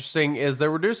kind of interesting, is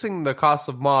they're reducing the cost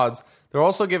of mods. They're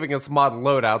also giving us mod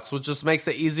loadouts, which just makes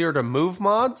it easier to move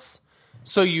mods,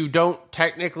 so you don't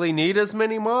technically need as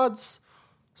many mods.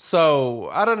 So,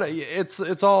 I don't know.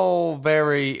 It's all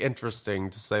very interesting,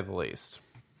 to say the least.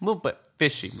 A little bit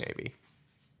fishy, maybe.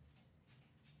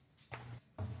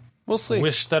 We'll see.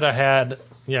 Wish that I had.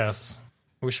 Yes.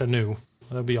 Wish I knew.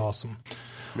 That'd be awesome.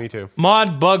 Me too.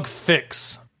 Mod bug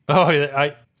fix.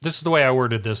 This is the way I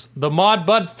worded this. The mod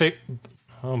bug fix.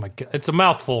 Oh my god. It's a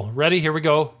mouthful. Ready? Here we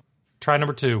go. Try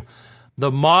number 2.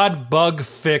 The mod bug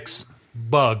fix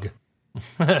bug.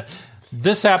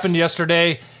 This happened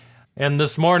yesterday, and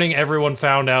this morning everyone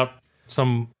found out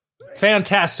some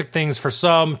fantastic things for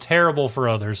some, terrible for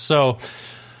others. So,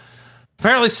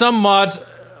 apparently some mods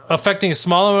affecting a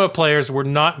small amount of players were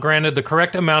not granted the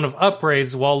correct amount of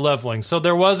upgrades while leveling. So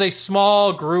there was a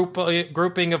small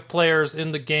grouping of players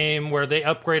in the game where they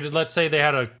upgraded. Let's say they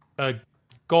had a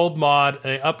gold mod,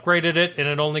 they upgraded it, and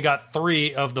it only got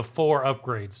 3 of the 4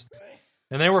 upgrades.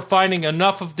 And they were finding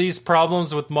enough of these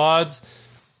problems with mods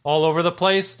all over the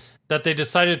place that they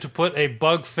decided to put a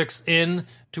bug fix in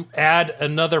to add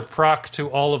another proc to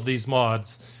all of these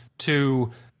mods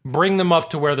to bring them up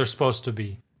to where they're supposed to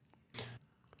be.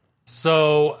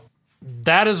 So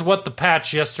that is what the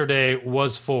patch yesterday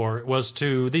was for. It was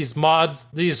to these mods,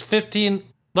 these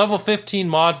level 15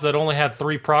 mods that only had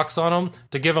 3 procs on them,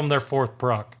 to give them their 4th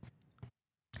proc.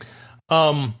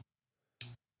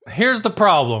 Here's the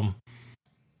problem.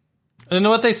 And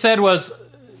what they said was,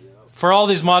 for all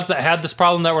these mods that had this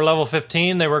problem that were level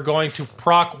 15, they were going to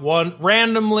proc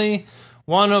randomly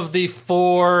one of the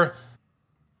 4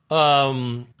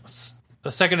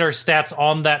 secondary stats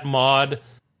on that mod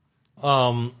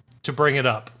to bring it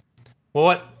up.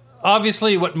 Well,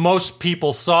 what most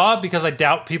people saw, because I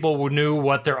doubt people knew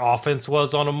what their offense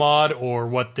was on a mod or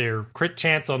what their crit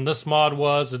chance on this mod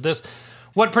was, or this.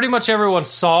 What pretty much everyone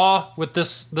saw with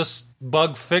this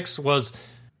bug fix was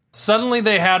suddenly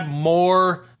they had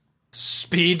more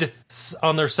speed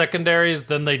on their secondaries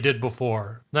than they did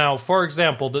before. Now, for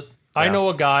example, I know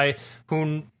a guy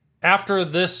who, after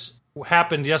this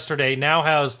happened yesterday, now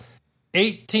has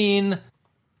 18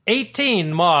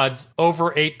 mods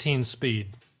over 18 speed.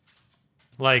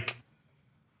 Like,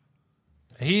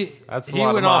 he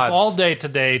went off all day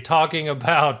today talking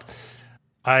about,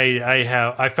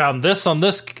 I found this on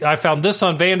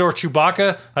Vandor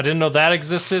Chewbacca. I didn't know that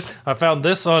existed. I found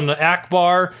this on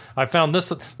Akbar. I found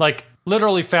this, like,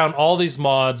 literally found all these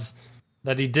mods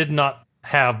that he did not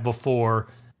have before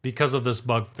because of this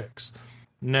bug fix.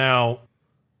 Now,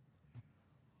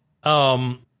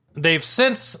 they've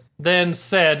since then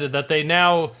said that they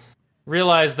now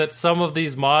realize that some of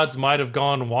these mods might have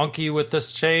gone wonky with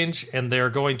this change, and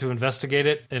they're going to investigate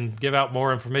it and give out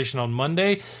more information on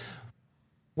Monday.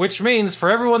 Which means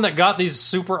for everyone that got these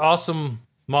super awesome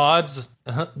mods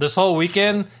this whole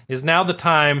weekend is now the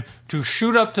time to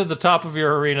shoot up to the top of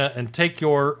your arena and take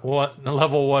your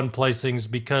level 1 placings,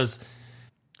 because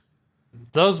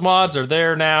those mods are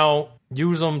there now.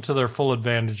 Use them to their full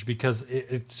advantage, because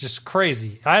it's just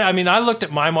crazy. I mean, I looked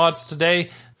at my mods today.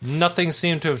 Nothing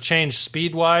seemed to have changed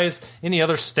speed-wise. Any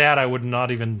other stat I would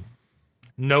not even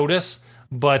notice.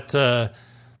 But,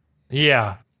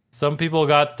 yeah, some people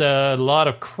got a lot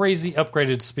of crazy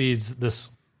upgraded speeds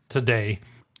today.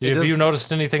 Have you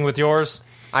noticed anything with yours?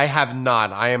 I have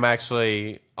not. I am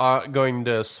actually going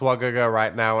to Swagaga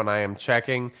right now, and I am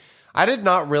checking. I did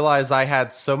not realize I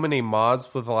had so many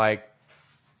mods with like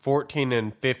 14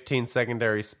 and 15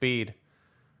 secondary speed.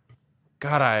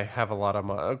 God, I have a lot of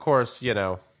mods. Of course,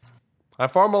 I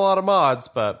farm a lot of mods,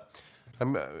 but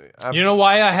I'm you know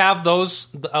why I have those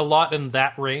a lot in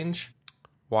that range?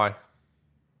 Why?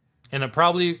 And it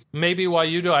probably, maybe why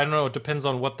you do, I don't know, it depends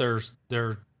on what their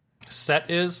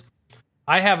set is.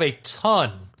 I have a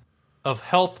ton of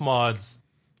health mods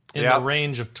in the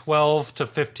range of 12 to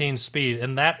 15 speed,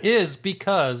 and that is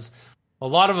because a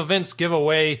lot of events give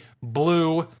away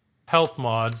blue health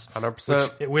mods,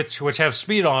 100%, which have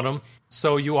speed on them,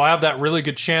 so you have that really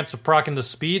good chance of proccing the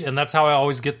speed, and that's how I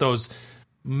always get those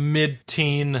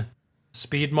mid-teen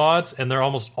speed mods, and they're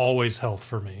almost always health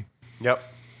for me. Yep.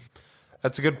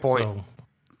 That's a good point. So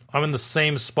I'm in the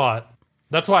same spot.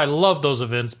 That's why I love those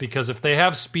events, because if they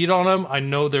have speed on them, I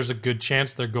know there's a good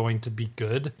chance they're going to be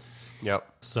good. Yep.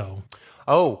 So,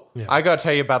 I gotta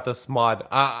tell you about this mod.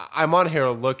 I'm on here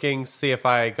looking, see if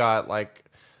I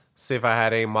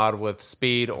had a mod with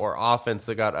speed or offense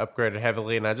that got upgraded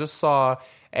heavily, and I just saw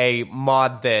a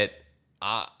mod that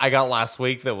I got last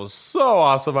week that was so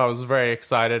awesome. I was very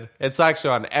excited. It's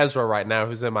actually on Ezra right now,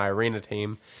 who's in my arena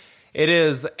team. It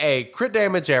is a crit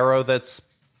damage arrow that's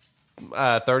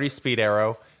 30 speed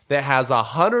arrow that has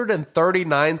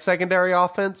 139 secondary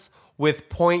offense with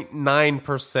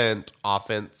 0.9%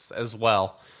 offense as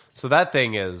well. So that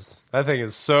thing is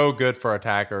so good for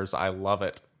attackers. I love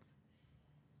it.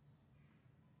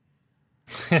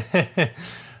 that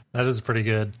is pretty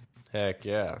good. Heck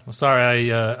yeah. I'm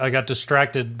sorry, I got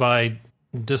distracted by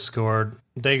Discord.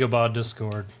 Dagobah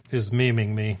Discord is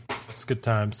memeing me. It's good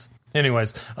times.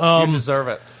 Anyways, you deserve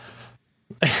it.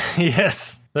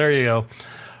 Yes, there you go.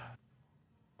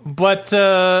 But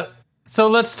so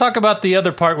let's talk about the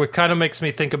other part, which kind of makes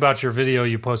me think about your video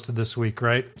you posted this week,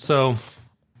 right? So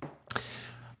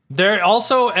there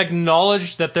also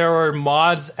acknowledged that there are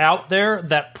mods out there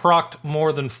that procced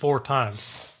more than 4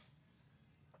 times.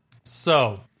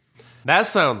 So that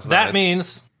sounds that nice.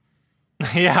 means,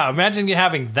 yeah, imagine you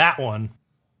having that one.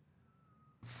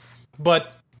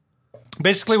 But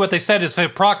basically what they said is if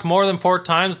it procced more than 4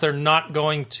 times, they're not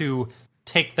going to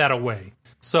take that away.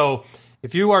 So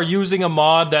if you are using a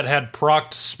mod that had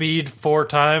procced speed 4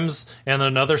 times and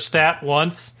another stat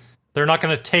once, they're not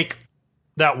going to take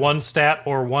that one stat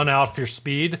or one out of your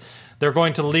speed. They're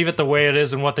going to leave it the way it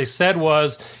is. And what they said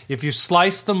was, if you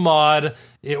slice the mod,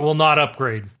 it will not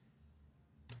upgrade.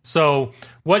 So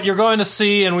what you're going to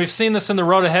see, and we've seen this in the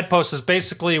Road Ahead post, is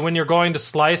basically when you're going to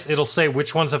slice, it'll say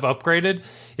which ones have upgraded.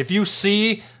 If you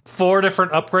see 4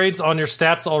 different upgrades on your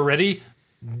stats already,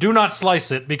 do not slice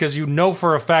it, because you know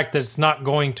for a fact that it's not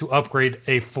going to upgrade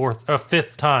a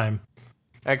 5th time.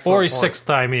 Excellent or a point. 6th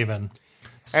time even.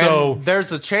 So and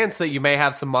there's a chance that you may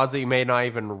have some mods that you may not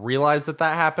even realize that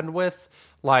happened with.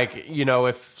 Like,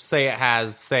 if, say, it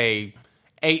has,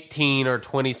 18 or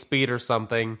 20 speed or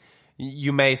something,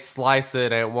 you may slice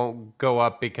it and it won't go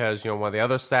up because, one of the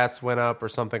other stats went up or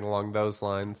something along those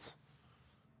lines.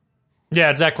 yeah,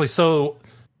 exactly. So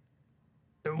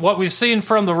what we've seen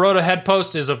from the Road Ahead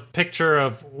post is a picture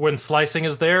of when slicing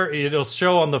is there. It'll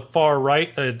show on the far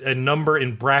right a number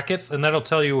in brackets, and that'll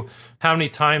tell you how many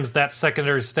times that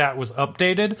secondary stat was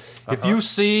updated. If you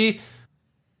see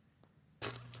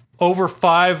over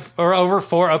 5 or over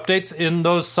 4 updates in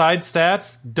those side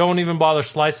stats, don't even bother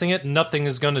slicing it. Nothing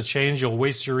is going to change. You'll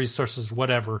waste your resources,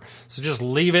 whatever. So just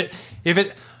leave it.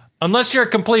 Unless you're a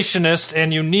completionist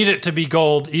and you need it to be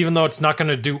gold, even though it's not going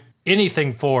to do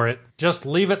anything for it, just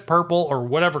leave it purple or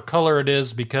whatever color it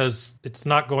is, because it's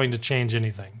not going to change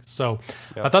anything. So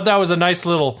I thought that was a nice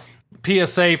little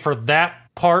PSA for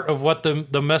that part of what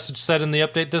the message said in the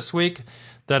update this week,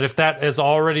 that if that has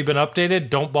already been updated,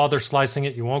 don't bother slicing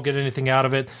it. You won't get anything out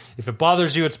of it. If it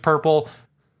bothers you, it's purple.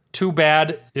 Too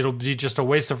bad. It'll be just a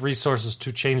waste of resources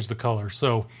to change the color.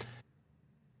 So,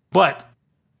 but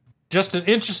just an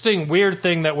interesting, weird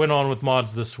thing that went on with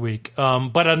mods this week.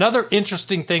 But another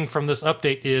interesting thing from this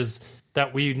update is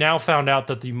that we now found out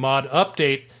that the mod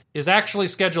update is actually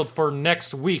scheduled for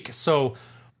next week. So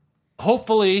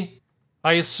hopefully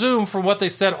I assume from what they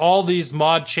said, all these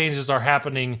mod changes are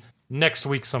happening next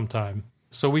week sometime.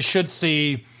 So we should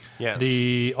see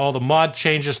all the mod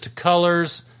changes to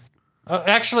colors.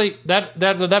 Actually,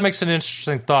 that makes an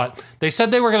interesting thought. They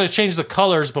said they were going to change the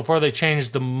colors before they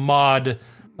changed the mod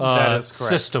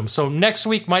system. So next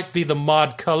week might be the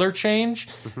mod color change,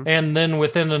 and then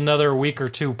within another week or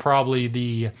two, probably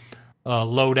the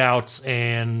loadouts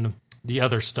and the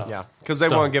other stuff. Yeah, because they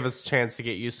won't give us a chance to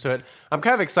get used to it. I'm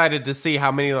kind of excited to see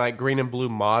how many like green and blue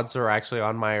mods are actually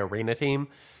on my arena team,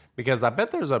 because I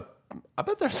bet there's a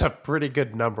pretty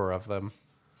good number of them.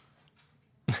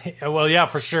 Well, yeah,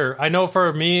 for sure. I know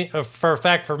for me, for a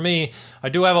fact, for me, I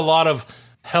do have a lot of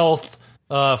health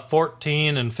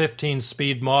 14 and 15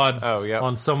 speed mods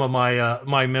on some of my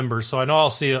my members, so I know I'll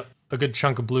see a good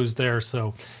chunk of blues there.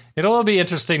 So it'll be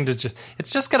interesting to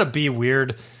it's just gonna be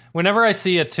weird. Whenever I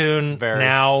see a tune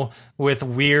now with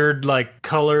weird like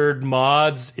colored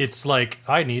mods, it's like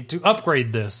I need to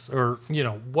upgrade this or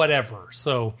whatever.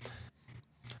 So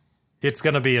it's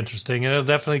going to be interesting, and it'll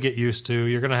definitely get used to.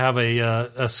 You're going to have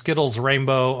a Skittles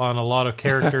rainbow on a lot of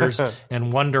characters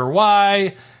and wonder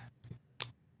why.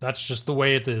 That's just the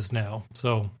way it is now.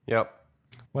 So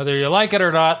whether you like it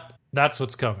or not, that's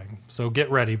what's coming. So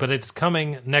get ready. But it's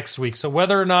coming next week. So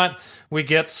whether or not we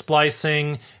get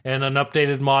splicing and an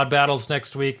updated mod battles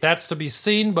next week, that's to be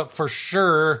seen. But for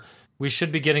sure, we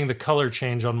should be getting the color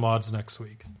change on mods next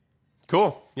week.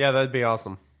 Cool. Yeah, that'd be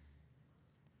awesome.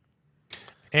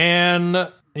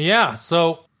 And yeah,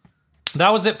 so that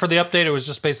was it for the update. It was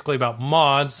just basically about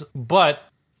mods, but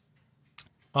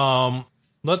I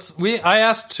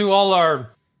asked to all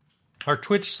our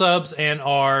Twitch subs and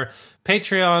our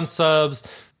Patreon subs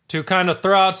to kind of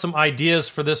throw out some ideas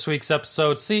for this week's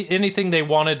episode, see anything they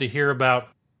wanted to hear about.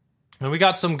 And we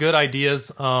got some good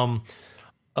ideas.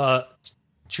 Chewbacca,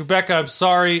 I'm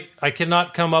sorry, I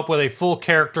cannot come up with a full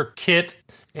character kit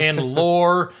and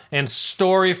lore and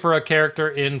story for a character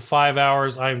in 5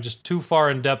 hours. I'm just too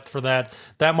far in depth for that.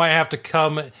 That might have to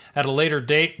come at a later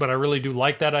date, but I really do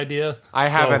like that idea. I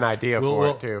have an idea for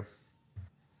it too.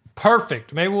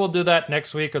 Perfect. Maybe we'll do that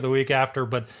next week or the week after,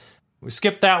 but we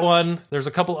skipped that one. There's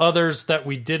a couple others that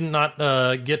we did not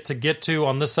get to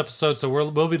on this episode, so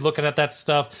we'll be looking at that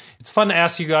stuff. It's fun to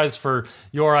ask you guys for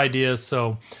your ideas,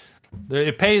 so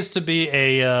it pays to be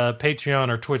a Patreon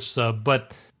or Twitch sub,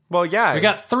 but well, yeah. We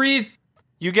got 3.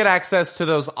 You get access to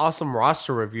those awesome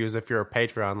roster reviews if you're a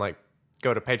Patreon. Like,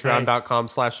 go to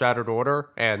patreon.com/shatteredorder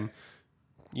and,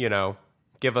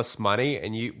 give us money,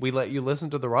 and we let you listen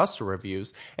to the roster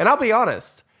reviews. And I'll be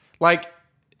honest, like,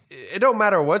 it don't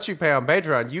matter what you pay on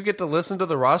Patreon. You get to listen to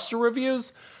the roster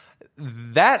reviews.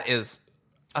 That is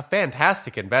a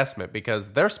fantastic investment because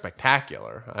they're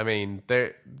spectacular. I mean,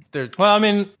 they're well, I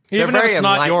mean, even if it's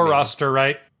not your roster,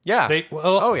 right? Yeah.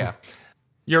 Oh, yeah.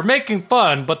 You're making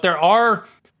fun, but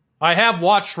I have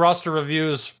watched roster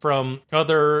reviews from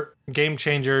other game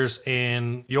changers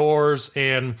and yours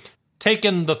and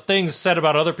taken the things said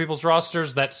about other people's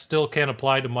rosters that still can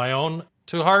apply to my own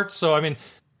to heart. So, I mean,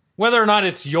 whether or not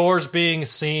it's yours being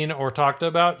seen or talked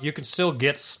about, you can still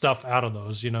get stuff out of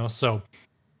those, so.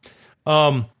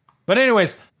 But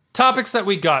anyways, topics that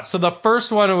we got. So the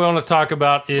first one we want to talk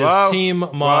about is team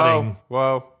modding.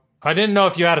 Whoa. I didn't know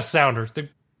if you had a sounder.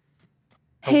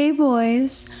 Hey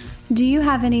boys, do you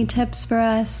have any tips for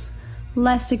us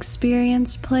less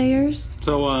experienced players?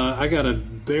 So I got a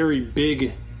very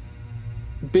big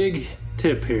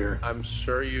tip here. I'm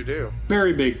sure you do.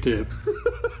 Very big tip.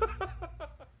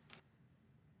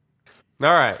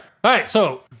 All right.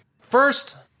 So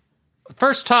first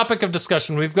topic of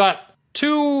discussion. We've got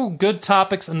 2 good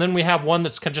topics, and then we have one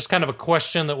that's just kind of a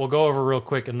question that we'll go over real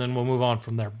quick, and then we'll move on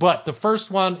from there. But the first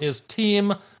one is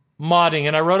team modding,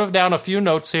 and I wrote down a few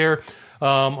notes here.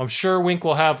 I'm sure Wink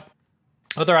will have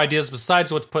other ideas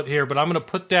besides what's put here, but I'm going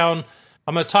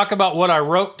to talk about what I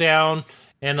wrote down,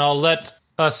 and I'll let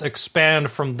us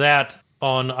expand from that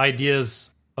on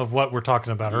ideas of what we're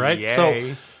talking about, all right? Yay.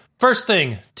 So, first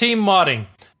thing, team modding.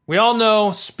 We all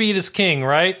know speed is king,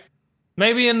 right?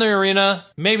 Maybe in the arena,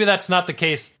 maybe that's not the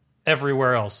case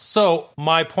everywhere else. So,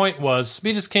 my point was,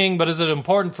 speed is king, but is it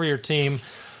important for your team?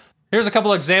 Here's a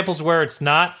couple examples where it's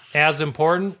not as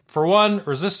important. For one,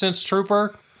 Resistance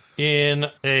Trooper in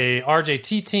a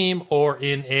RJT team or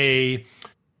in a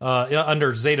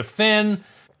under Zeta Finn,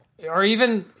 or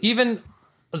even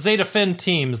Zeta Finn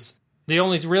teams. The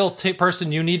only real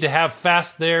person you need to have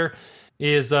fast there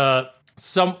is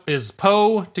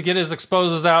Poe to get his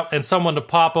exposes out and someone to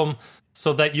pop them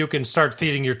so that you can start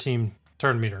feeding your team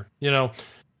turn meter.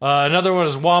 Another one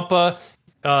is Wampa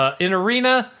in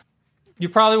arena. you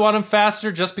probably want him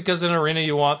faster just because in arena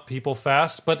you want people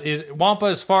fast. But Wampa,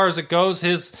 as far as it goes,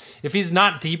 if he's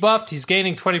not debuffed, he's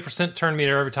gaining 20% turn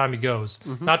meter every time he goes.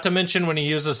 Not to mention when he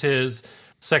uses his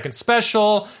second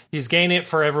special, he's gaining it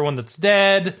for everyone that's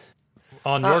dead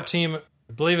on your team.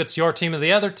 I believe it's your team and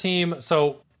the other team.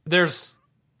 So there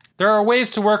are ways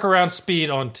to work around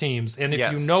speed on teams. And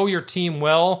if you know your team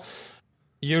well,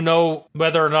 you know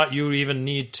whether or not you even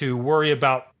need to worry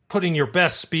about putting your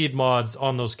best speed mods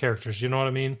on those characters. You know what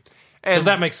I mean? Does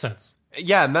that make sense?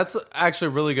 Yeah, and that's actually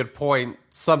a really good point.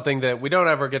 Something that we don't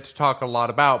ever get to talk a lot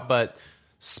about, but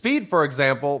speed, for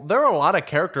example, there are a lot of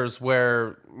characters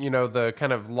where, the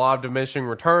kind of law of diminishing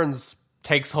returns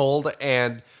takes hold,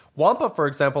 and Wampa, for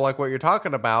example, like what you're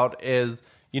talking about, is,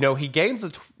 he gains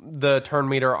the turn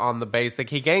meter on the basic.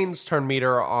 He gains turn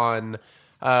meter on,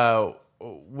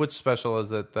 which special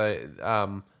is it?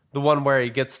 The one where he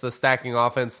gets the stacking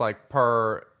offense, like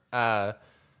per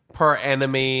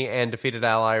enemy and defeated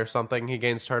ally or something. He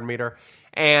gains turn meter,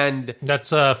 and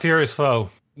that's Furious Foe.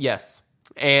 Yes,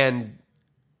 and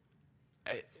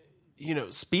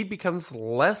speed becomes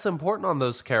less important on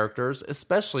those characters,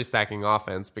 especially stacking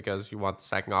offense, because you want the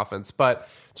stacking offense. But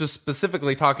just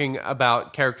specifically talking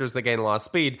about characters that gain a lot of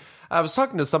speed, I was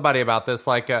talking to somebody about this,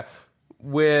 like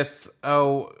with,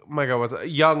 oh my god, what's it?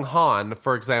 Young Han,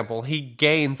 for example. He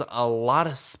gains a lot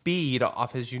of speed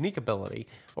off his unique ability,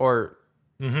 or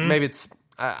maybe it's,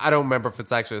 I don't remember if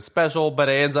it's actually a special, but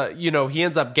it ends up, he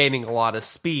ends up gaining a lot of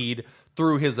speed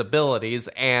through his abilities,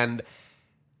 and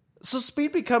so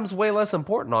speed becomes way less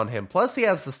important on him. Plus, he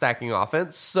has the stacking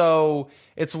offense, so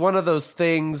it's one of those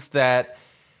things that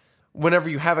whenever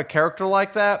you have a character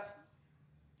like that,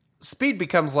 speed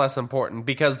becomes less important,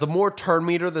 because the more turn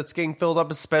meter that's getting filled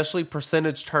up, especially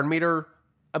percentage turn meter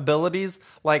abilities,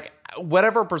 like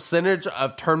whatever percentage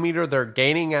of turn meter they're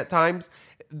gaining at times,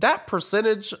 that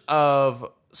percentage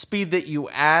of speed that you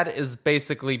add is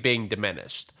basically being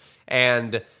diminished.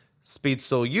 And speed's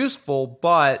still useful,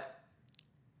 but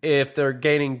if they're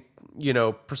gaining,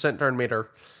 percent turn meter,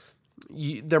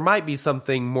 there might be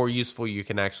something more useful you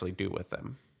can actually do with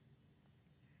them.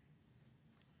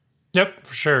 Yep,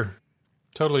 for sure.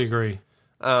 Totally agree.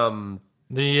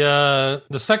 The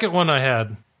second one I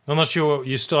had, unless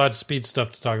you still had speed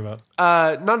stuff to talk about.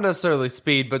 Not necessarily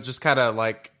speed, but just kind of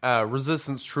like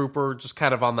Resistance Trooper, just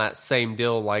kind of on that same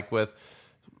deal, like with,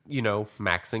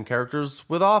 maxing characters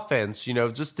with offense,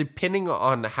 just depending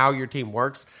on how your team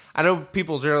works. I know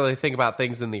people generally think about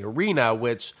things in the arena,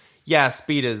 which,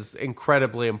 speed is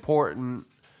incredibly important,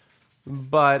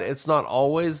 but it's not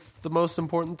always the most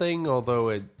important thing, although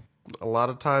it a lot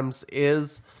of times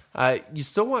is. You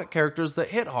still want characters that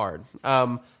hit hard.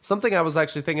 Something I was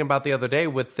actually thinking about the other day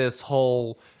with this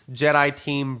whole Jedi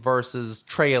team versus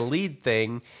Trey Elite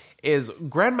thing is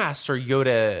Grandmaster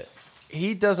Yoda.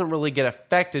 He doesn't really get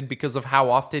affected because of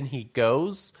how often he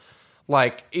goes.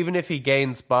 Like, even if he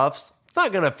gains buffs, it's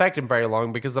not going to affect him very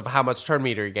long because of how much turn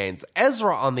meter he gains.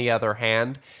 Ezra, on the other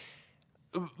hand,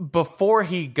 before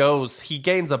he goes, he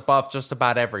gains a buff just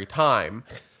about every time.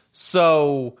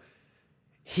 So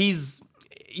he's,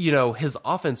 his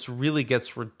offense really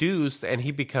gets reduced and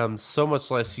he becomes so much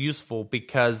less useful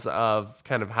because of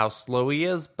kind of how slow he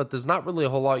is. But there's not really a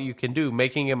whole lot you can do.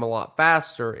 Making him a lot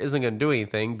faster isn't going to do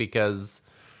anything because,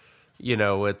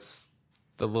 it's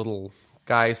the little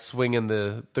guy swinging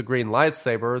the green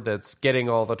lightsaber that's getting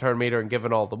all the turn meter and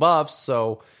giving all the buffs.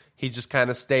 So he just kind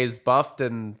of stays buffed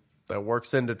and that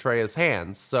works into Trey's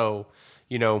hands. So,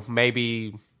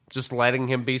 maybe just letting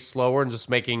him be slower and just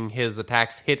making his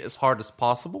attacks hit as hard as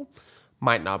possible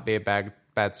might not be a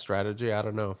bad strategy. I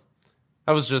don't know.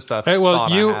 That was just a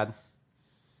thought I had.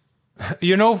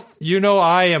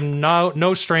 I am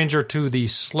no stranger to the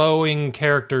slowing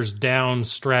characters down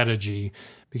strategy,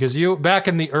 because back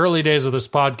in the early days of this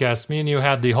podcast, me and you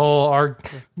had the whole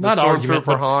argument,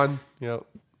 but Han. Yep.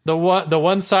 The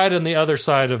one side and the other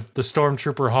side of the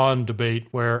Stormtrooper Han debate,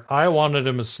 where I wanted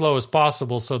him as slow as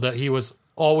possible so that he was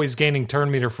always gaining turn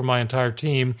meter for my entire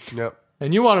team. Yep.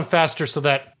 And you want him faster so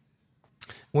that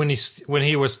when he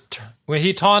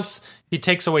taunts, he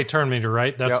takes away turn meter,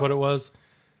 right? That's what it was.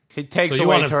 He takes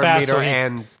away turn meter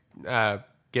and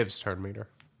gives turn meter.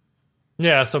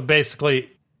 Yeah, so basically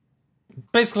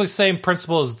same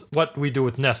principle as what we do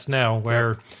with Nest now,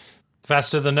 where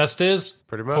faster the Nest is,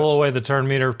 pretty much pull away the turn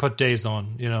meter, put days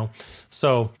on,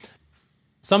 So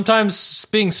sometimes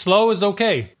being slow is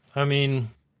okay. I mean,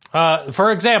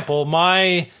 for example,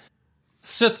 my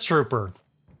Sith Trooper,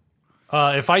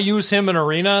 if I use him in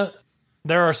arena,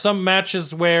 there are some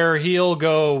matches where he'll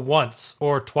go once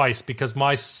or twice because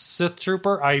my Sith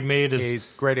Trooper I made as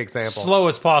great example. slow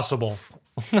as possible.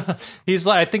 He's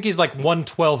like, I think he's like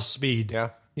 112 speed. Yeah.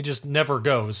 He just never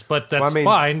goes. But that's Well, I mean-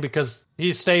 fine because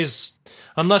he stays,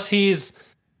 unless he's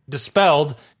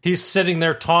dispelled, he's sitting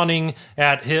there taunting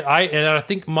at his, and I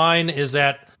think mine is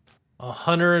at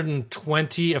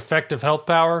 120 effective health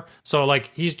power. So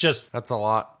like he's just That's a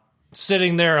lot.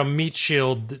 sitting there a meat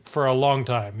shield for a long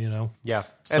time, you know? Yeah.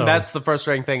 So- And that's the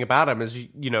frustrating thing about him is,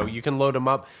 you know, you can load him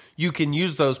up. You can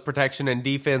use those protection and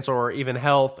defense or even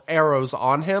health arrows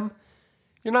on him.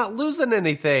 You're not losing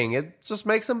anything. It just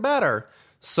makes him better.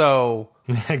 So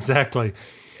Exactly.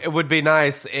 it would be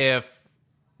nice if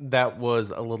that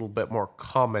was a little bit more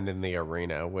common in the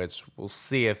arena, which we'll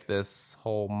see if this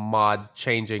whole mod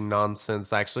changing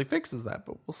nonsense actually fixes that,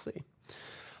 but we'll see.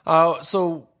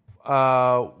 So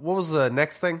what was the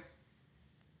next thing?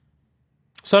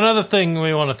 So another thing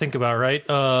we want to think about,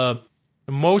 right?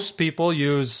 Most people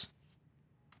use,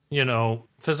 you know,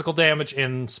 physical damage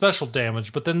and special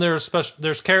damage, but then there's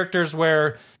characters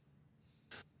where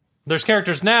there's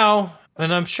characters now,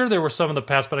 and I'm sure there were some in the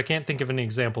past, but I can't think of any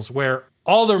examples where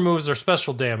all their moves are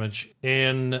special damage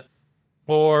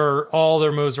or all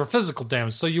their moves are physical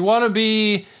damage. So you want to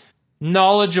be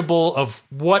knowledgeable of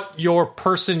what your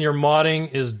person you're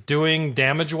modding is doing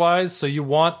damage-wise. So you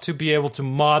want to be able to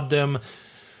mod them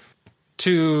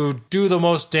to do the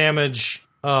most damage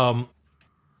the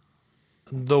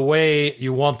way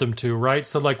you want them to, right?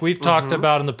 So like we've talked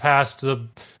about in the past, the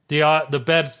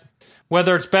bed,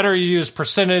 whether it's better you use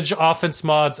percentage offense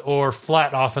mods or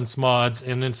flat offense mods,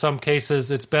 and in some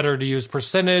cases it's better to use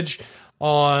percentage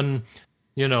on,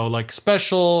 you know, like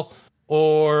special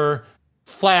or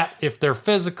flat if they're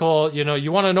physical. You know,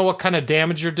 you want to know what kind of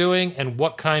damage you're doing and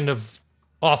what kind of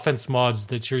offense mods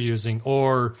that you're using,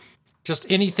 or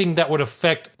just anything that would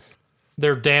affect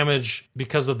their damage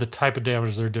because of the type of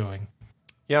damage they're doing.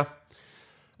 Yeah.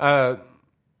 That's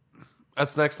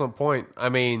an excellent point. I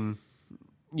mean,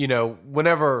 you know,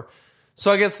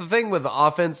 so I guess the thing with the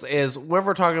offense is whenever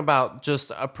we're talking about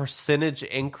just a percentage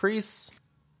increase,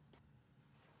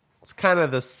 it's kind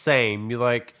of the same. You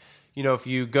like, you know, if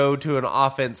you go to an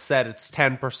offense set, it's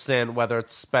 10%, whether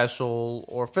it's special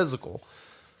or physical.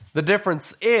 The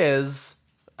difference is,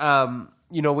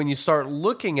 you know, when you start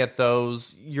looking at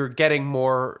those, you're getting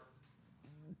more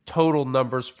total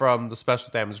numbers from the special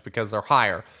damage because they're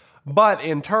higher. But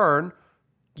in turn,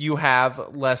 you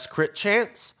have less crit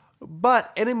chance,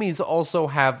 but enemies also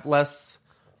have less,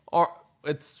 or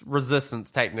it's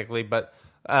resistance technically, but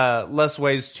less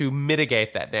ways to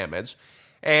mitigate that damage.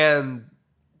 And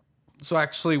so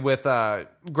actually with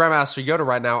Grandmaster Yoda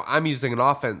right now, I'm using an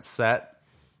offense set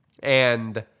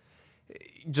and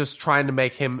just trying to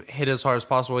make him hit as hard as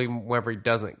possible even whenever he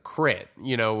doesn't crit.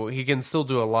 You know, he can still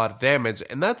do a lot of damage,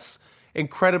 and that's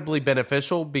incredibly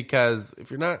beneficial because if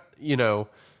you're not, you know,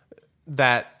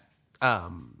 that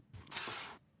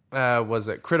was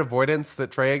it crit avoidance that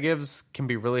Traya gives can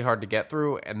be really hard to get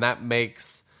through, and that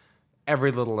makes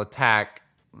every little attack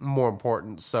more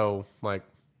important. So like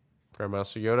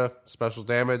Grandmaster Yoda, special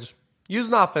damage, use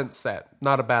an offense set,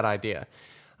 not a bad idea.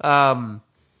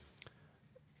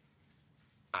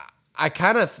 I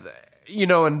kind of, you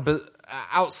know, and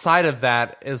outside of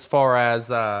that, as far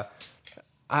as I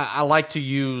like to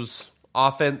use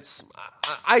offense,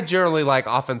 I generally like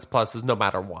offense pluses no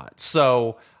matter what.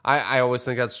 So I always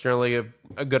think that's generally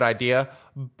a good idea.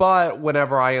 But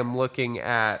whenever I am looking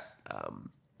at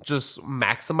just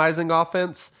maximizing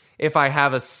offense, if I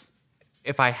have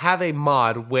a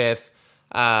mod with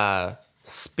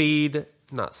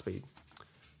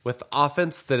with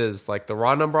offense that is like the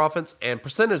raw number offense and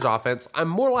percentage offense, I'm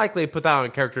more likely to put that on a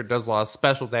character that does a lot of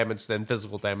special damage than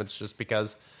physical damage, just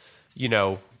because, you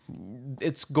know,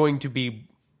 it's going to be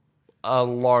a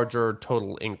larger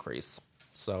total increase.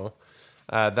 So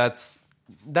that's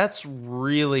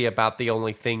really about the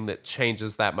only thing that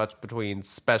changes that much between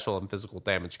special and physical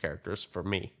damage characters for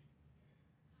me.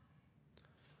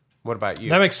 What about you?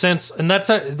 That makes sense, and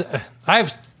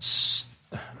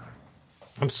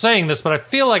I'm saying this, but I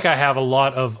feel like I have a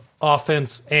lot of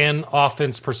offense and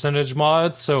offense percentage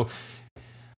mods, so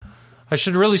I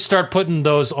should really start putting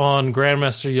those on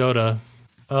Grandmaster Yoda.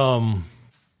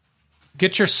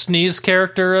 Get your sneeze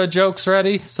character jokes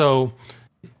ready. So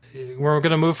we're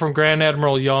going to move from Grand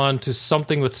Admiral Yawn to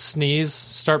something with sneeze.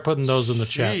 Start putting those in the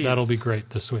chat. Jeez. That'll be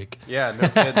great this week. Yeah, no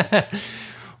kidding.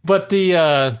 But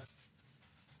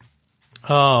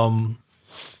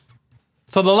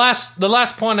so the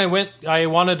last point I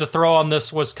wanted to throw on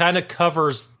this was kind of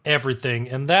covers everything,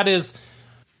 and that is,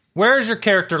 where is your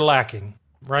character lacking,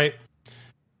 right?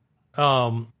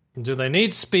 Do they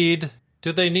need speed?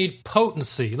 Do they need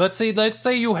potency? Let's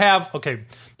say you have, okay,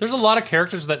 there's a lot of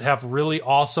characters that have really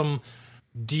awesome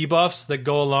debuffs that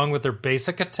go along with their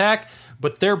basic attack,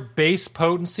 but their base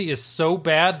potency is so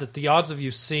bad that the odds of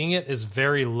you seeing it is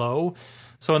very low.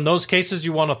 So in those cases,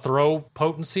 you want to throw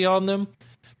potency on them.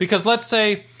 Because let's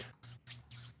say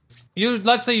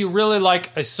you really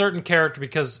like a certain character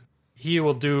because he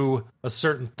will do a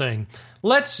certain thing.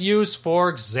 Let's use, for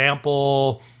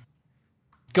example,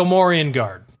 Gamorrean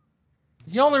Guard.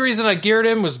 The only reason I geared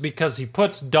him was because he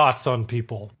puts dots on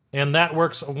people, and that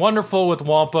works wonderful with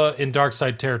Wampa in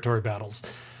Darkside territory battles.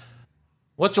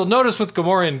 What you'll notice with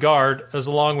Gamorrean Guard, as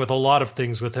along with a lot of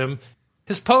things with him,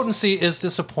 his potency is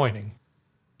disappointing.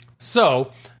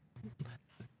 So,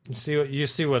 you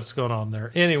see what's going on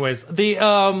there. Anyways,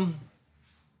 I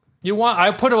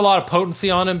put a lot of potency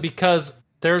on him because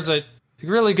there's a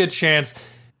really good chance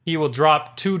he will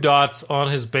drop 2 dots on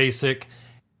his basic.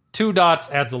 2 dots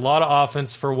adds a lot of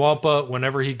offense for Wampa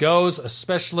whenever he goes,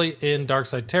 especially in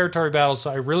Darkside territory battles.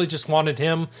 So I really just wanted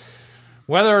him.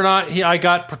 Whether or not I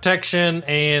got protection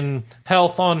and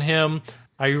health on him,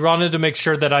 I wanted to make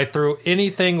sure that I threw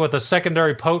anything with a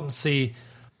secondary potency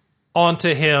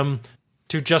onto him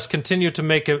to just continue to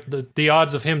make the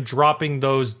odds of him dropping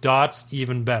those dots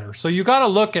even better. So you got to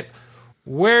look at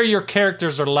where your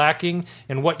characters are lacking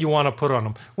and what you want to put on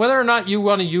them. Whether or not you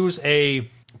want to use a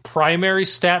primary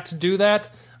stat to do that,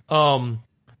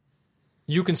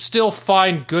 you can still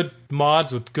find good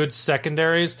mods with good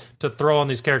secondaries to throw on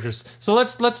these characters. So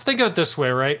let's think of it this way,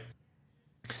 right?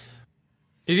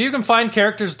 If you can find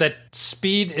characters that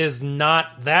speed is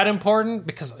not that important,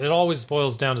 because it always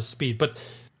boils down to speed, but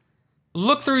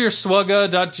look through your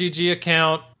swugga.gg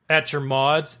account at your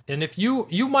mods, and if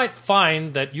you might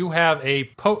find that you have a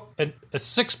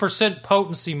 6%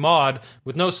 potency mod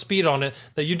with no speed on it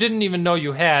that you didn't even know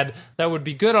you had, that would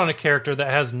be good on a character that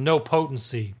has no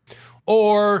potency.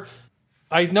 Or,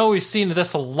 I know we've seen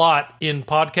this a lot in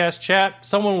podcast chat,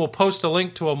 someone will post a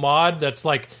link to a mod that's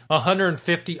like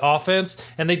 150 offense,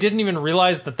 and they didn't even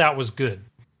realize that was good.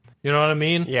 You know what I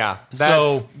mean? Yeah.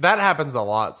 So that happens a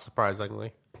lot,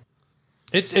 surprisingly.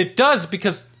 It does,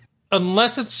 because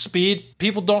unless it's speed,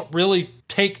 people don't really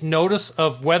take notice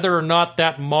of whether or not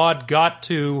that mod got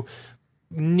to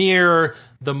near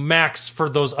the max for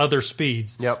those other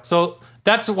speeds. Yep. So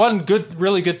that's one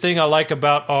really good thing I like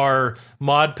about our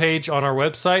mod page on our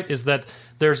website, is that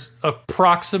there's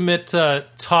approximate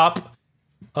top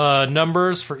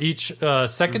numbers for each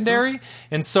secondary. Mm-hmm.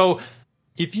 And so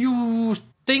if you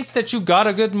think that you got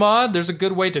a good mod, there's a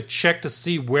good way to check to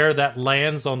see where that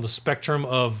lands on the spectrum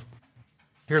of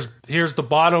here's the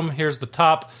bottom, here's the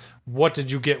top, what did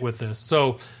you get with this?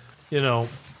 So,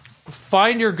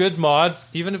 find your good mods,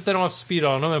 even if they don't have speed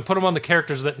on them, and put them on the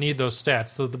characters that need those stats.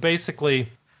 So basically,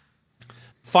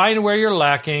 find where you're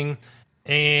lacking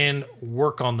and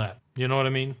work on that. You know what I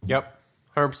mean? Yep.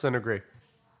 100% agree.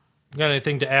 Got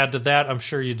anything to add to that? I'm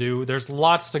sure you do. There's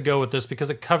lots to go with this because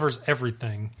it covers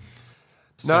everything.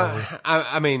 So. No,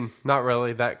 I mean, not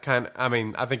really.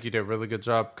 I think you did a really good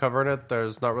job covering it.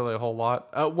 There's not really a whole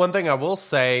lot. One thing I will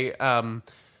say,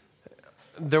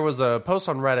 there was a post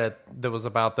on Reddit that was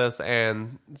about this,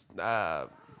 and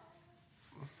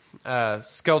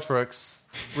Skeltrix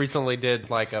recently did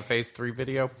like a phase 3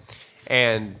 video,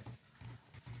 and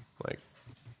like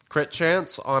crit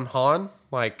chance on Han,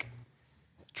 like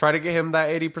try to get him that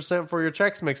 80% for your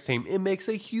Chex Mix team. It makes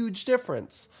a huge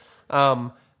difference.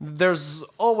 There's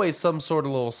always some sort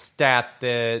of little stat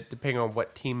that, depending on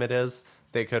what team it is,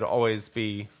 that could always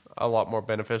be a lot more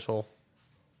beneficial.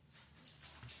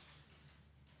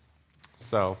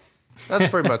 So, that's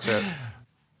pretty much it.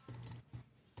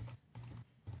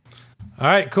 All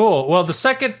right, cool. Well, the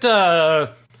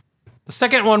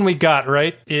second one we got,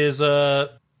 right, is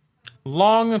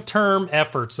long-term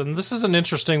efforts. And this is an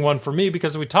interesting one for me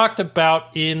because we talked about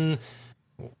in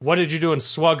What Did You Do in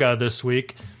Swugga this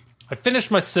week. I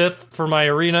finished my Sith for my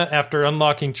arena after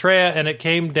unlocking Traya, and it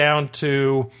came down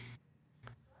to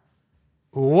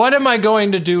what am I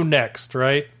going to do next,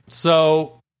 right?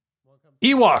 So,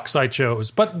 Ewoks I chose.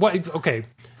 But,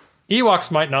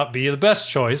 Ewoks might not be the best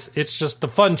choice. It's just the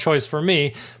fun choice for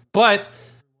me. But,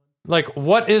 like,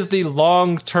 what is the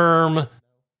long-term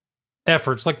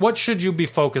efforts? Like, what should you be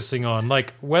focusing on?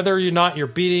 Like, whether or not you're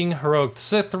beating Heroic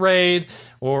Sith Raid,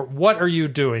 or what are you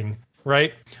doing,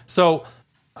 right? So,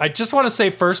 I just want to say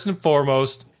first and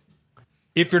foremost,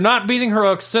 if you're not beating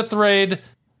Heroic Sith Raid,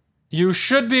 you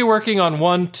should be working on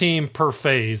one team per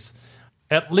phase.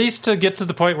 At least to get to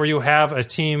the point where you have a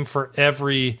team for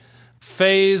every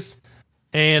phase.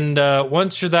 And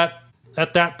once you're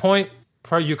at that point,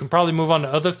 you can probably move on to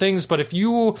other things. But if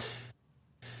you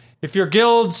if your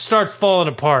guild starts falling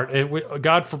apart,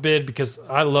 God forbid, because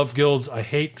I love guilds, I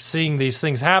hate seeing these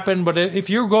things happen, but if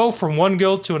you go from one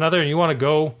guild to another and you want to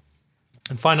go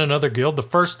and find another guild, the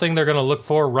first thing they're going to look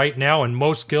for right now in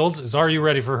most guilds is, are you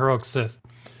ready for Heroic Sith?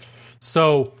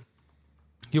 So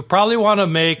you probably want to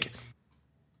make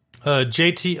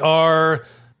JTR...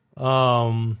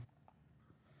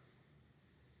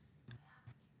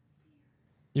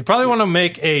 you probably want to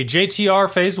make a JTR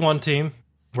Phase 1 team.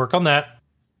 Work on that.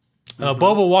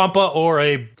 Boba Wampa or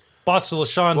a Bastila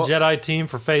Jedi team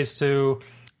for Phase 2.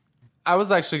 I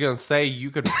was actually going to say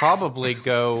you could probably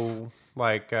go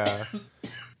like Grandmaster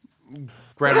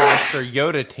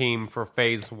Yoda team for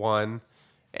Phase 1.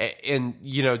 And,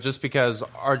 just because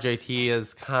RJT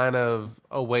is kind of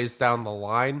a ways down the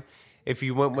line, if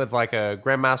you went with like a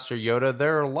Grandmaster Yoda,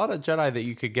 there are a lot of Jedi that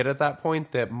you could get at that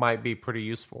point that might be pretty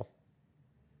useful.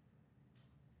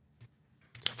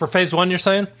 For Phase 1, you're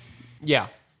saying? Yeah.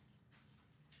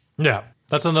 Yeah,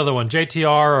 that's another one. JTR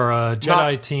or a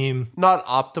Jedi team. Not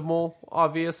optimal,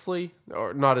 obviously,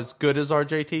 or not as good as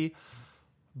RJT,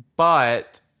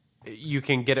 but you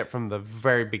can get it from the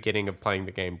very beginning of playing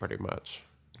the game, pretty much.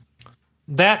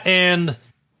 That, and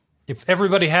if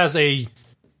everybody has a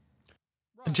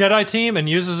Jedi team and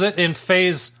uses it in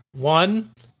Phase 1,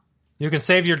 you can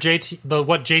save your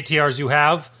what JTRs you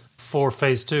have for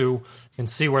Phase 2 and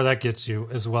see where that gets you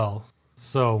as well.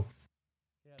 So...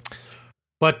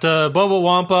 But Boba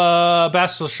Wampa,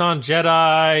 Bastila Shan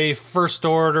Jedi, First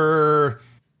Order.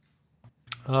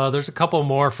 There's a couple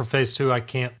more for Phase 2 I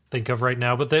can't think of right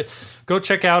now. But go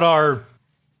check out our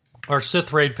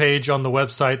Sith Raid page on the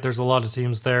website. There's a lot of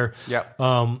teams there. Yep.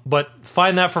 But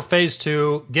find that for Phase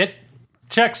 2. Get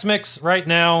Chex Mix right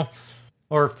now,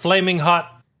 or Flaming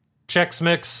Hot Chex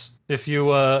Mix if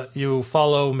you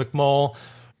follow McMull.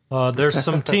 There's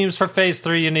some teams for Phase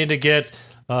 3 you need to get.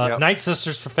 Night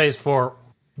Sisters for Phase 4.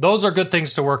 Those are good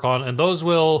things to work on, and those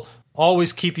will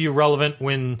always keep you relevant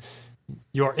when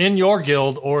you're in your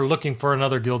guild or looking for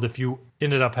another guild if you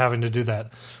ended up having to do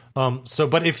that.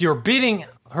 But if you're beating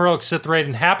Heroic Sith Raid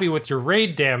and happy with your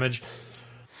raid damage,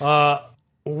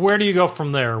 where do you go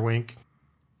from there, Wink?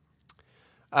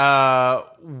 You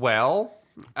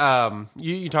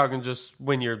talking just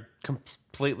when you're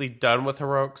completely done with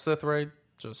Heroic Sith Raid?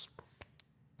 Just...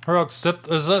 Heroic Sith,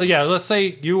 let's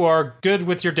say you are good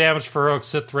with your damage for Heroic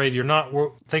Sith Raid. You're not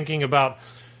thinking about...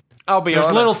 I'll be honest.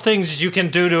 There's little things you can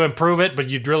do to improve it, but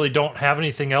you really don't have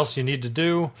anything else you need to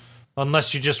do,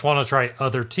 unless you just want to try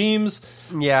other teams.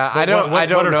 Yeah, but I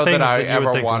don't know that I ever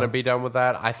ever want to be done with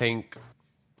that. I think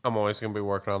I'm always going to be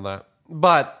working on that.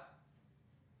 But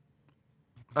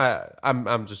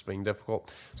I'm just being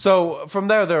difficult. So from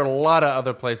there are a lot of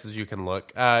other places you can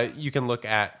look. You can look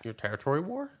at your territory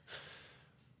war.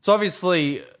 It's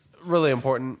obviously really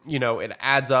important. It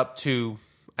adds up to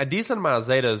a decent amount of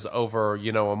Zetas over,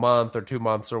 a month or 2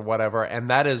 months or whatever, and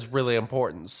that is really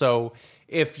important. So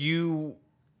if you're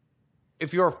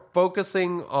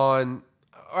focusing on,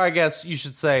 or I guess you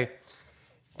should say,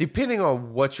 depending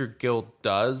on what your guild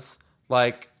does,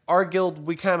 like our guild,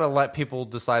 we kind of let people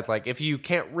decide, like, if you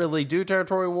can't really do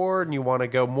territory war and you want to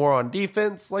go more on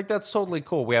defense, like, that's totally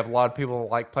cool. We have a lot of people that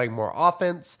like playing more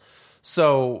offense.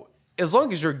 So as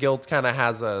long as your guild kind of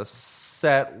has a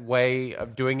set way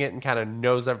of doing it and kind of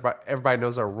knows everybody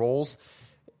knows their roles,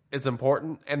 it's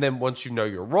important. And then once you know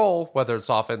your role, whether it's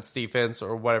offense, defense,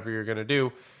 or whatever you're going to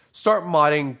do, start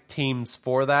modding teams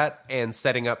for that and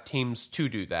setting up teams to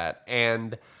do that.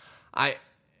 And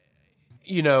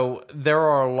there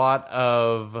are a lot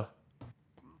of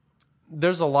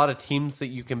teams that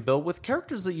you can build with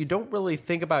characters that you don't really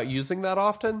think about using that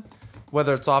often.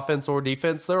 Whether it's offense or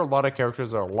defense, there are a lot of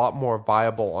characters that are a lot more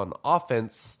viable on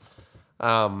offense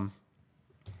than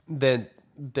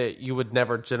that you would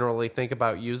never generally think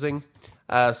about using.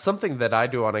 Something that I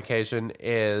do on occasion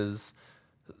is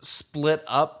split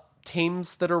up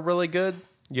teams that are really good.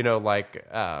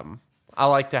 I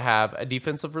like to have a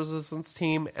defensive resistance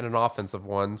team and an offensive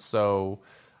one. So,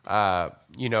 I'll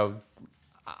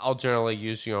generally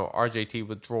use, RJT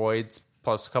with droids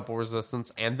plus a couple resistance,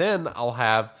 and then I'll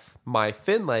have my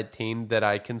Finn-led team that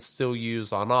I can still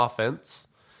use on offense,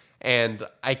 and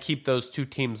I keep those two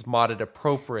teams modded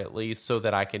appropriately so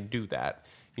that I can do that.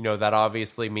 That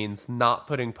obviously means not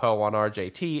putting Poe on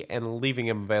RJT and leaving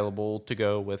him available to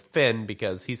go with Finn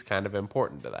because he's kind of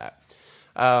important to that.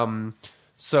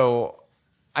 So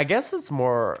I guess that's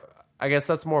more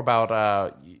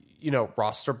about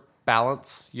roster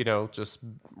balance, just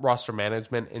roster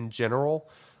management in general.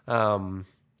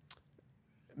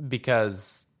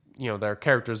 Because there are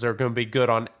characters that are going to be good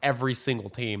on every single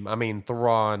team. I mean,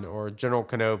 Thrawn or General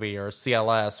Kenobi or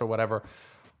CLS or whatever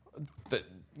that,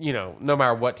 no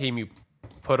matter what team you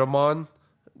put them on,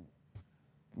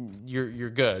 you're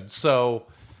good. So,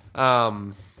 I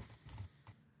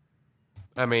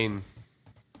mean,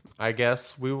 I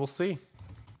guess we will see.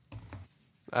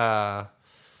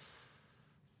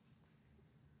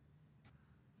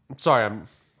 Sorry,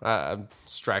 I'm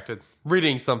distracted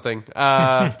reading something.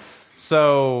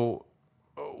 So,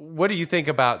 what do you think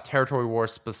about Territory War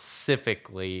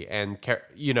specifically, and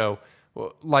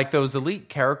like those elite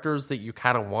characters that you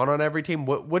kind of want on every team?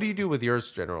 What do you do with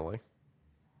yours generally?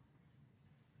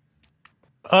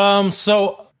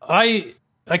 So I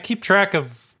keep track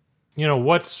of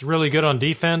what's really good on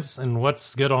defense and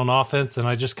what's good on offense, and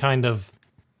I just kind of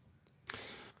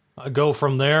go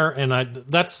from there. And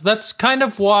that's kind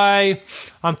of why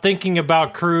I'm thinking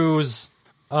about Crew's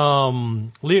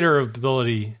leader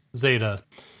ability Zeta,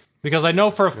 because I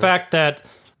know for a fact that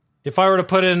if I were to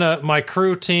put in my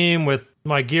Crew team with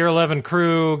my Gear 11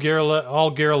 Crew,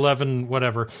 all Gear 11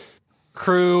 whatever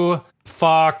Crew,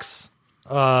 Fox,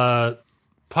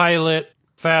 Pilot,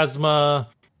 Phasma,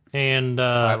 and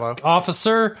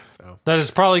Officer, that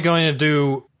is probably going to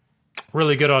do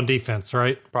really good on defense,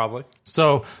 right? Probably.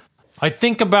 So I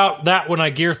think about that when I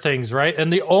gear things, right?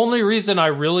 And the only reason I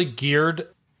really geared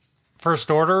First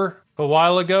Order a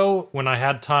while ago, when I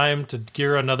had time to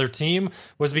gear another team,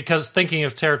 was because thinking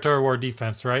of Territory War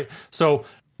defense, right? So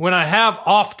when I have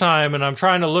off time and I'm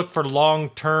trying to look for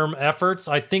long-term efforts,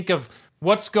 I think of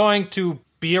what's going to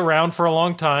be around for a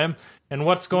long time and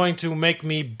what's going to make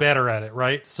me better at it,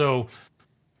 right? So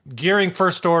gearing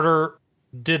First Order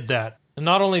did that. And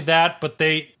not only that, but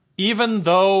they, even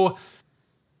though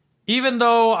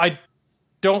I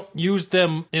don't use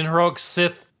them in Heroic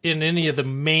Sith in any of the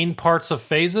main parts of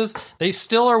phases, they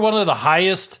still are one of the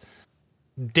highest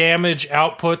damage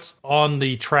outputs on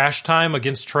the trash time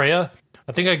against Traya.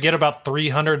 I think I get about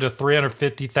 300 to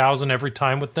 350,000 every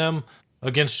time with them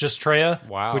against just Traya,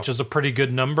 wow, which is a pretty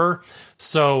good number.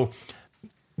 So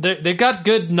they got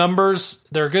good numbers.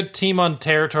 They're a good team on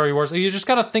Territory Wars. You just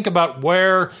got to think about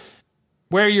where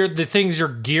the things you're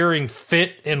gearing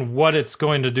fit and what it's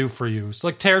going to do for you. It's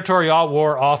like Territory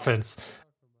War offense.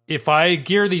 If I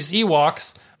gear these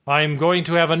Ewoks, I'm going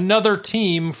to have another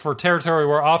team for Territory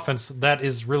War offense that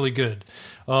is really good.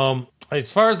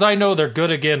 As far as I know, they're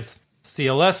good against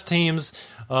CLS teams.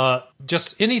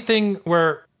 Just anything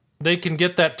where they can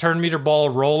get that turn meter ball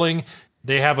rolling,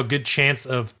 they have a good chance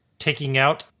of taking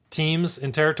out teams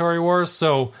in Territory Wars.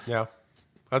 So yeah,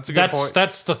 that's a good point.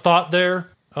 That's the thought there.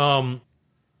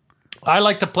 I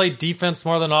like to play defense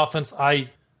more than offense. I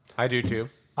do too.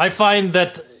 I find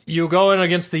that you go in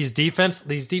against these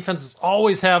defenses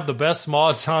always have the best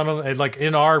mods on them, and like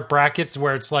in our brackets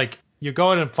where it's like you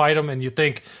go in and fight them and you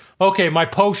think, okay, my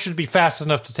post should be fast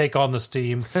enough to take on this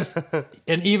team.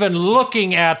 And even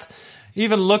looking at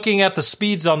the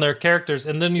speeds on their characters,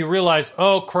 and then you realize,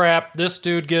 oh crap, this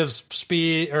dude gives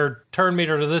speed or turn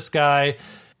meter to this guy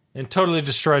and totally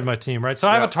destroyed my team, right? So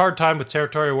I have a hard time with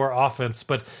Territory War offense,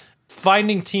 but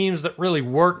finding teams that really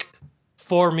work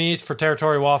for me for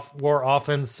Territory War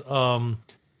offense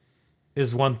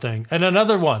is one thing. And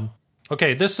another one,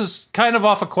 okay, this is kind of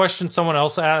off a question someone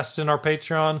else asked in our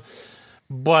Patreon,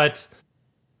 but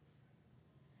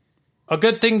a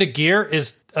good thing to gear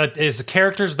is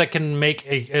characters that can make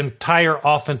an entire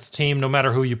offense team no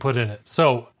matter who you put in it.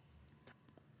 So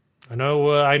I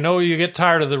know you get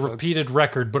tired of the repeated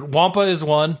record, but Wampa is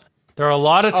one. There are a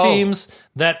lot of teams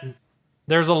that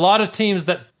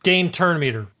gain turn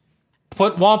meter.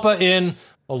 Put Wampa in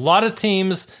a lot of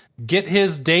teams, get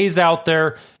his days out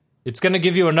there. It's going to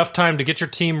give you enough time to get your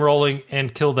team rolling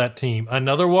and kill that team.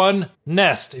 Another one,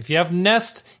 Nest. If you have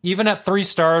Nest, even at 3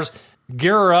 stars,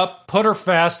 gear her up, put her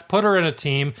fast, put her in a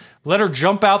team, let her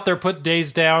jump out there, put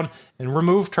days down, and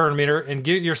remove turn meter, and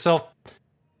give yourself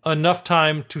enough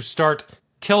time to start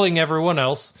killing everyone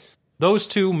else. Those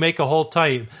two make a whole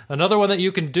team. Another one that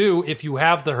you can do if you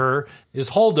have her is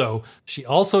Holdo. She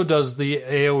also does the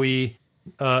AoE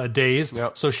days,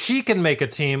 so she can make a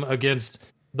team against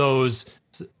those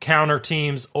counter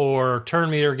teams or turn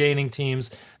meter gaining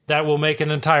teams that will make an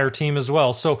entire team as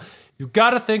well. So you got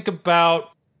to think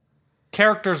about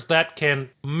characters that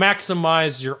can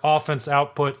maximize your offense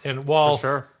output and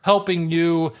while helping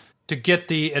you to get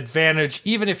the advantage,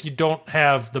 even if you don't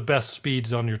have the best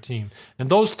speeds on your team. And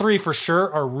those 3 for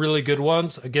sure are really good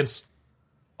ones against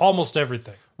almost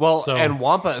everything. Well, and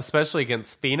Wampa, especially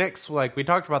against Phoenix, like we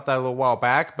talked about that a little while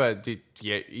back, but it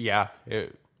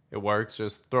works.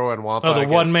 Just throw in Wampa. Oh, the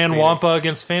one-man Wampa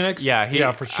against Phoenix?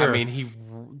 Yeah, for sure. I mean, he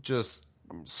just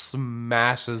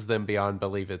smashes them beyond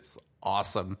belief. It's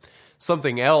awesome.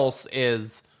 Something else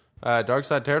is Dark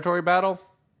Side Territory Battle.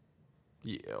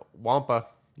 Wampa.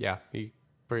 Yeah, he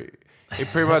pretty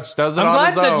much does it I'm on glad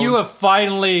his own. that you have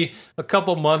finally, a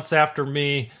couple months after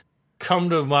me, come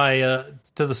to my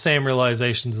to the same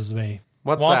realizations as me.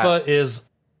 What's Wampa that? is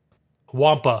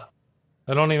Wampa.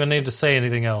 I don't even need to say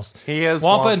anything else. He is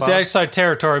Wampa and Wampa. Darkside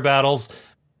territory battles,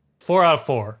 4 out of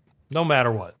 4, no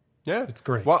matter what. Yeah, It's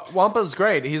great. Wampa's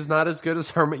great. He's not as good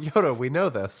as Hermit Yoda. We know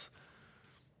this.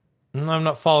 I'm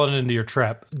not falling into your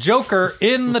trap. Joker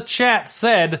in the chat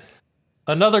said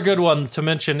another good one to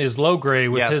mention is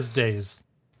Logray with Yes. his days.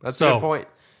 That's So- a good point.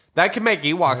 That can make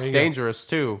There Ewoks you go. dangerous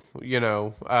too.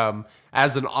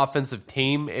 As an offensive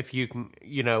team, if you can,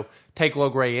 take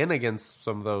Logray in against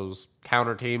some of those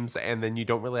counter teams, and then you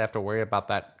don't really have to worry about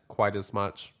that quite as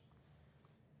much.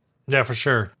 Yeah, for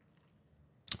sure.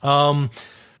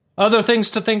 Other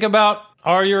things to think about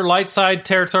are your light side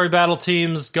territory battle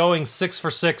teams going 6 for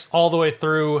 6 all the way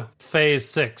through phase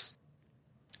 6.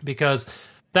 Because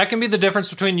that can be the difference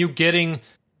between you getting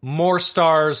more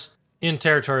stars in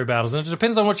territory battles. And it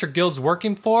depends on what your guild's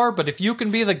working for, but if you can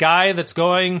be the guy that's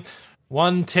going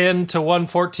 110 to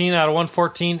 114 out of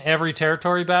 114 every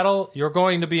territory battle, you're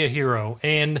going to be a hero.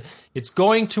 And it's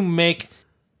going to make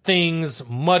things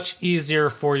much easier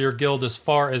for your guild as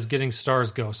far as getting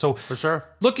stars go. So For sure.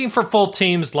 looking for full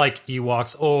teams like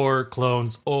Ewoks or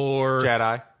clones or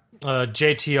Jedi.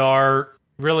 JTR,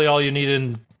 really all you need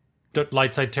in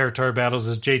light side territory battles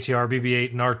is JTR,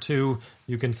 BB-8, and R2.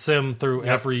 You can sim through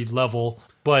every level,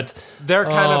 but They're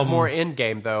kind of more in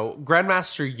game though.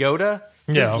 Grandmaster Yoda,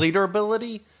 his Yeah. leader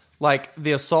ability, like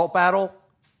the assault battle,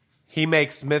 he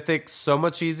makes Mythic so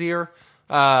much easier.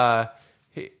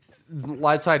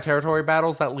 Light side territory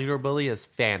battles, that leader ability is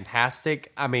fantastic.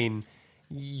 I mean,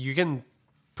 you can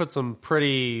put some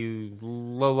pretty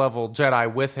low level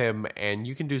Jedi with him, and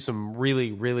you can do some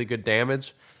really, really good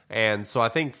damage. And so I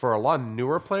think for a lot of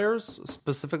newer players,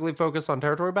 specifically focused on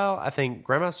territory battle, I think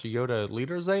Grandmaster Yoda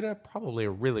Leader Zeta, probably a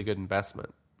really good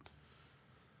investment.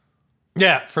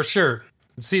 yeah, for sure.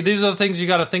 See, these are the things you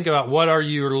got to think about. What are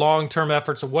your long-term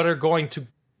efforts, and what are going to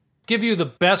give you the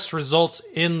best results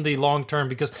in the long term?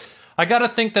 Because I got to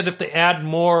think that if they add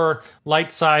more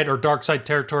light side or dark side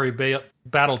territory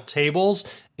battle tables,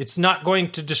 it's not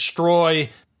going to destroy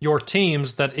your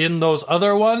teams. That in those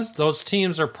other ones, those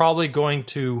teams are probably going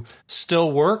to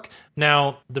still work.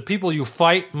 Now, the people you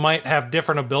fight might have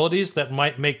different abilities that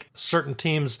might make certain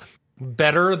teams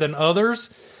better than others,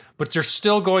 but you're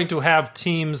still going to have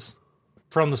teams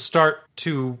from the start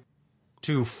to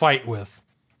fight with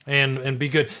and be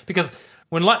good. Because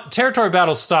when territory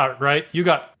battles start, right, you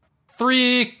got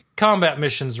 3 combat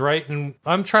missions, right? And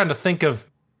I'm trying to think of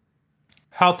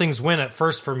how things went at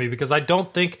first for me, because I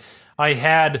don't think I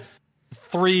had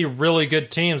 3 really good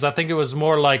teams. I think it was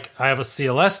more like I have a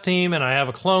CLS team and I have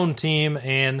a clone team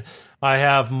and I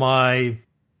have my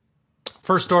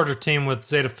first order team with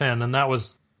Zeta Finn, and that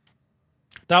was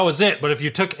it. But if you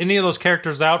took any of those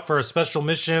characters out for a special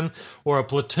mission or a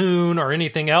platoon or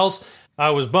anything else,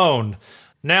 I was boned.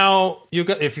 Now,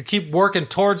 if you keep working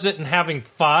towards it and having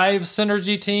 5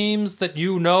 synergy teams that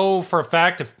you know for a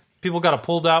fact, if people got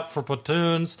pulled out for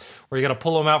platoons or you got to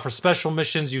pull them out for special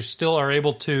missions, you still are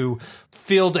able to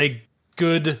field a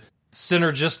good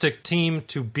synergistic team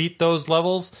to beat those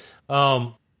levels.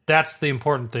 That's the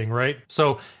important thing, right?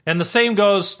 So, and the same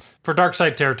goes for dark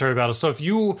side territory battles. So if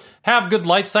you have good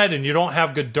light side and you don't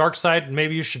have good dark side,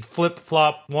 maybe you should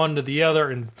flip-flop one to the other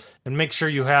and make sure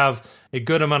you have a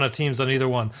good amount of teams on either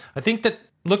one. I think that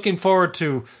looking forward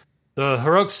to the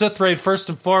Heroic Sith Raid first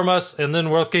and foremost, and then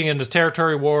working into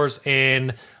territory wars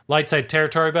and light side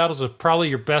territory battles is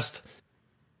probably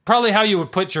how you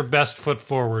would put your best foot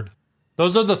forward.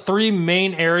 Those are the 3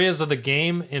 main areas of the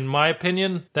game, in my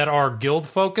opinion, that are guild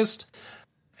focused.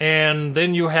 And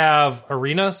then you have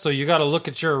arena, so you got to look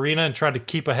at your arena and try to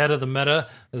keep ahead of the meta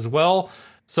as well.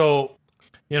 So,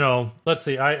 let's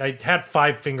see, I had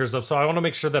 5 fingers up, so I want to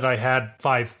make sure that I had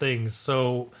 5 things.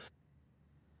 So,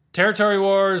 territory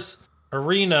wars,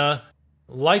 arena,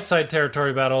 light side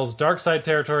territory battles, dark side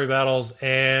territory battles,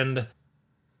 and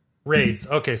raids.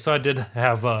 Okay, so I did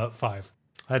have 5.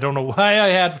 I don't know why I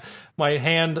had my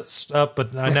hand up,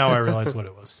 but now I realize what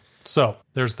it was. So,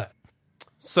 there's that.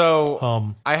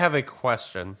 So, I have a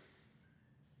question.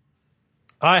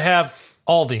 I have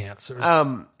all the answers.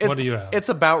 What do you have? It's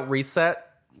about reset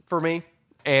for me.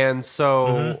 And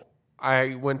so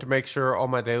I went to make sure all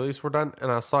my dailies were done,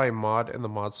 and I saw a mod in the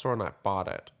mod store, and I bought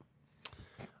it.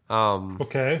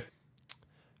 Okay.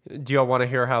 Do y'all want to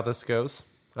hear how this goes?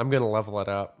 I'm going to level it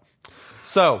up.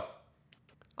 So,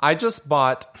 I just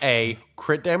bought a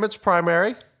crit damage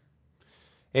primary.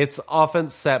 It's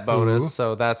offense set bonus,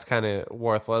 so that's kind of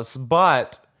worthless.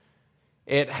 But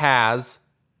it has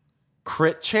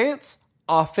crit chance,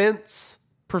 offense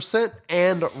percent,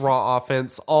 and raw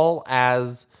offense all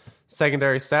as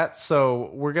secondary stats. So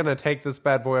we're going to take this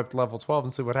bad boy up to level 12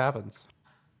 and see what happens.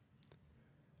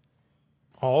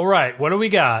 All right, what do we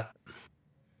got?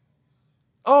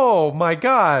 Oh my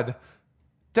god.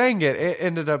 Dang it. It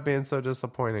ended up being so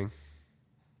disappointing.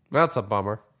 That's a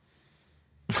bummer.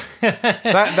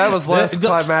 that was less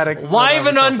climatic. Live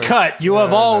and uncut, you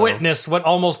have all witnessed what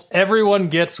almost everyone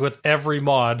gets with every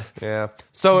mod. Yeah.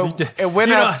 So it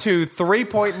went up to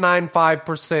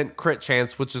 3.95% crit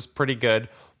chance, which is pretty good.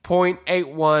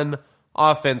 0.81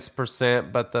 offense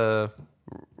percent, but the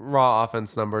raw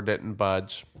offense number didn't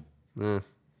budge.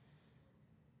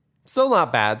 Still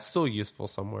not bad. Still useful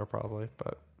somewhere probably,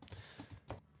 but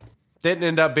didn't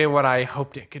end up being what I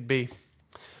hoped it could be.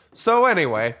 So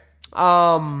anyway,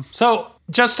 so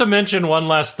just to mention one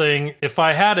last thing, if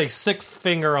I had a sixth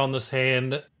finger on this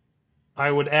hand,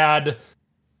 I would add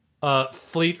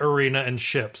fleet arena and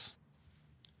ships.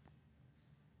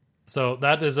 So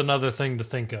that is another thing to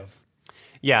think of.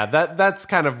 Yeah, that's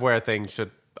kind of where things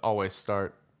should always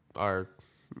start. Are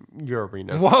your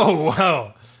arenas?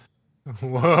 Whoa!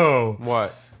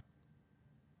 What?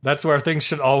 That's where things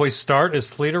should always start. Is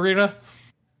fleet arena?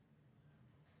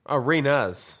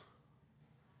 Arenas.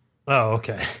 Oh,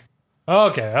 okay.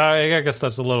 I guess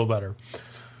that's a little better.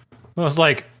 I was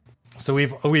like, so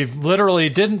we've literally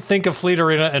didn't think of fleet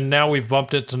arena, and now we've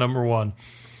bumped it to number 1.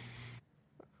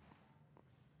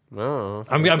 No,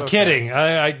 I'm kidding.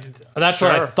 That's Sure.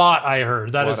 what I thought I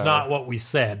heard. That is Whatever. not what we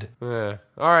said. Yeah.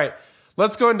 All right,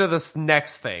 let's go into this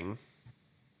next thing.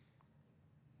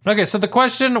 Okay, so the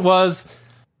question was,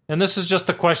 and this is just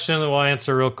the question that we'll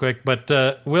answer real quick, but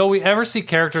will we ever see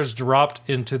characters dropped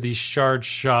into the shard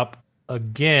shop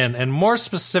again? And more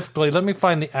specifically, let me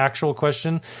find the actual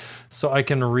question so I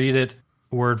can read it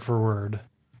word for word.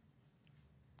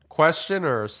 Question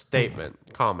or statement?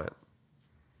 Comment.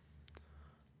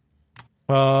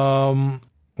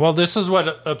 Well, this is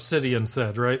what Obsidian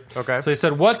said, right? Okay. So he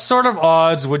said, what sort of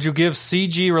odds would you give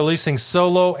CG releasing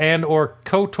solo and or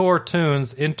KOTOR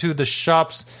tunes into the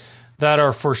shops that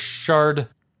are for shard...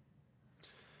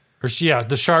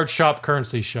 the shard shop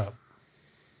currency shop.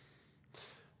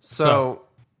 So,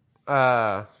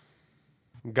 gotcha.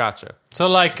 So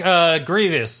like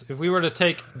Grievous, if we were to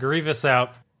take Grievous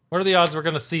out, what are the odds we're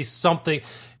going to see something...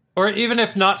 Or even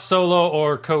if not solo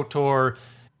or KOTOR...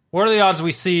 What are the odds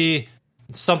we see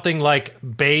something like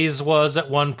Baze was at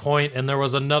one point, and there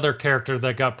was another character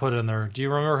that got put in there? Do you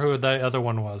remember who the other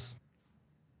one was?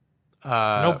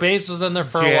 No, Baze was in there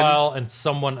for Jin, a while, and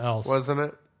someone else. Wasn't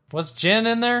it? Was Jin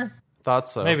in there? Thought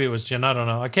so. Maybe it was Jin. I don't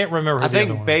know. I can't remember who I the other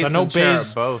think one Baze was. I know and Cherub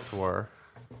Baze both were.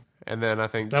 And then I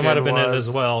think that Jin might have been it was.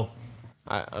 as well.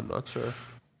 I'm not sure.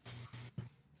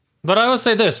 But I would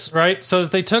say this, right? So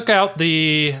if they took out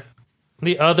the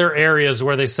other areas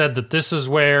where they said that this is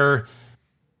where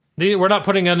we're not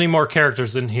putting any more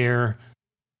characters in here.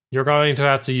 You're going to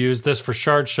have to use this for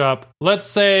Shard Shop. Let's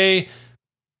say...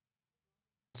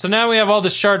 So now we have all the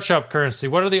Shard Shop currency.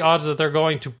 What are the odds that they're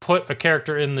going to put a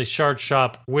character in the Shard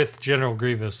Shop with General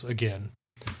Grievous again?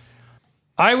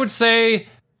 I would say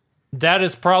that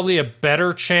is probably a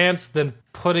better chance than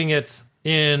putting it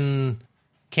in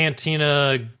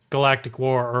Cantina, Galactic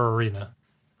War, or Arena.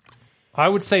 I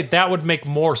would say that would make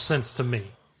more sense to me.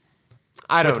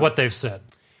 I don't with what they've said.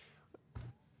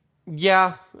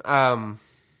 Yeah. I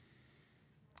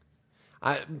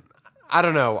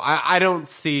don't know. I don't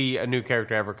see a new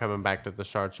character ever coming back to the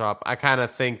Shard Shop. I kind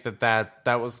of think that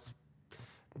was...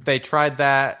 They tried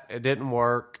that. It didn't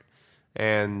work.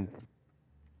 And...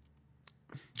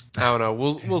 I don't know.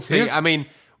 We'll see. I mean,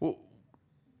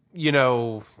 you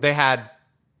know, they had...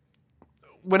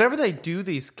 Whenever they do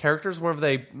these characters, whenever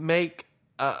they make,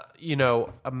 you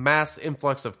know, a mass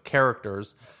influx of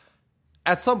characters...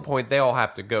 At some point, they all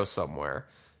have to go somewhere.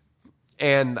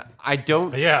 And I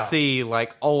don't see,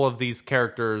 like, all of these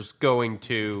characters going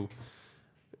to,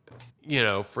 you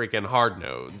know, freaking hard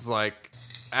nodes. Like,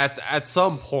 at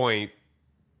some point,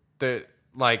 it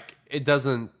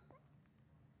doesn't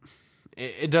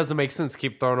make sense to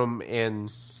keep throwing them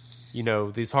in, you know,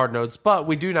 these hard nodes. But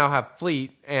we do now have Fleet,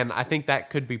 and I think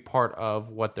that could be part of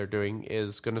what they're doing,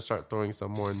 is going to start throwing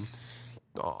someone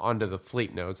onto the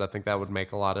Fleet nodes. I think that would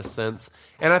make a lot of sense.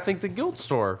 And I think the guild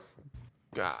store,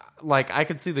 like I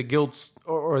could see the guild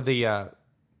or the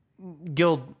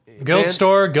guild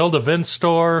store, guild event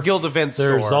store.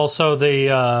 There's also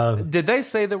the did they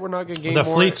say that we're not going to gain the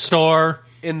more Fleet store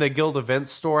in the guild event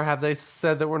store? Have they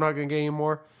said that we're not going to gain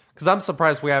more? Because I'm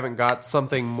surprised we haven't got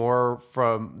something more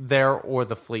from there or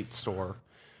the Fleet store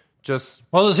Just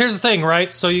Well, here's the thing,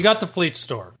 right? So you got the Fleet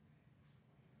Store.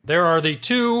 There are the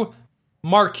two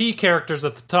marquee characters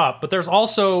at the top, but there's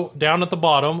also down at the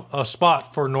bottom a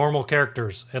spot for normal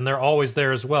characters, and they're always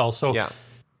there as well. So yeah.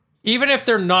 even if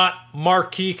they're not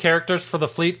marquee characters for the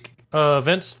Fleet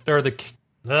events or the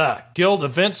Guild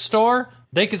event store,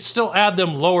 they could still add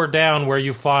them lower down where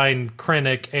you find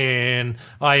Krennic and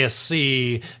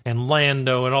ISC and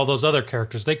Lando and all those other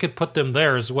characters. They could put them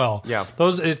there as well. Yeah.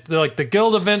 Those is like the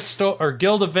Guild event store or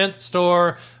Guild event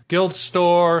store, Guild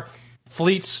store,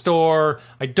 Fleet store.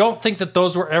 I don't think that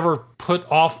those were ever put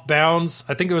off bounds.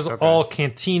 I think it was all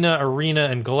Cantina, Arena,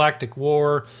 and Galactic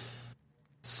War.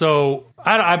 So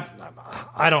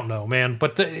I don't know, man.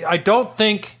 But I don't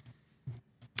think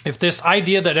if this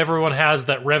idea that everyone has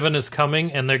that Revan is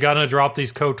coming and they're gonna drop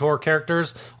these KOTOR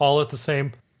characters all at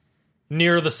the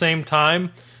near the same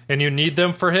time, and you need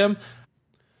them for him,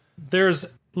 there's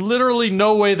literally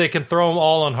no way they can throw them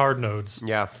all on hard nodes.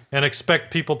 Yeah. And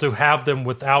expect people to have them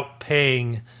without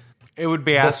paying It would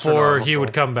be before astronomical. he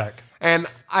would come back. And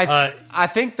I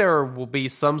think there will be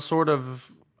some sort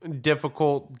of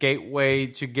difficult gateway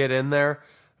to get in there.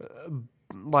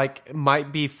 Like, it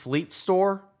might be Fleet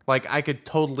Store. Like, I could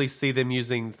totally see them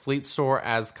using Fleet Store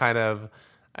as kind of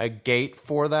a gate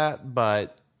for that,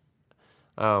 but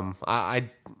I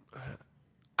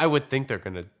would think they're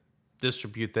going to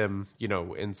distribute them,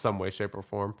 in some way, shape, or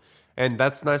form. And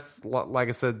that's nice. Like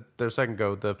I said there a second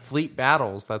ago, the fleet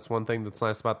battles, that's one thing that's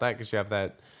nice about that, because you have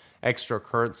that extra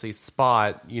currency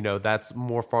spot. That's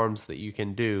more farms that you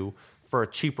can do for a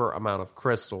cheaper amount of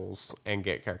crystals and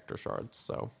get character shards.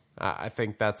 So I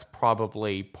think that's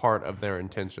probably part of their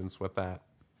intentions with that.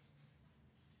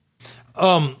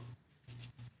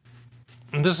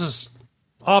 This is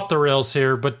off the rails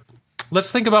here, but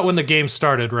let's think about when the game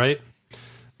started, right?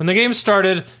 When the game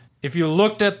started, if you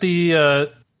looked at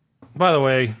the, by the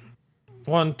way,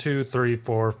 1, 2, 3,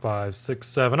 4, 5, 6,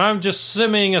 7. I'm just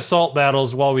simming assault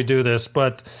battles while we do this,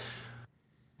 but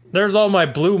there's all my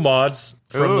blue mods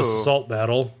from this assault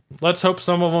battle. Let's hope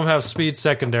some of them have speed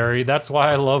secondary. That's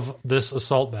why I love this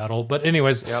assault battle. But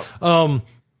anyways,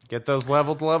 Get those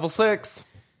leveled to level 6.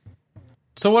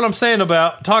 so what I'm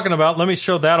talking about, let me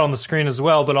show that on the screen as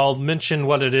well, but I'll mention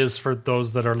what it is for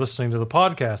those that are listening to the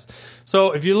podcast.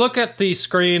 So if you look at the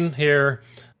screen here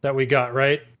that we got,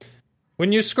 right?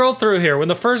 When you scroll through here, when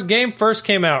the game first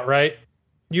came out, right?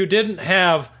 You didn't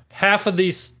have half of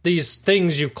these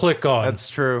things you click on. That's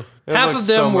true. It Half looks of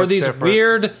them so were much these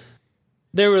different.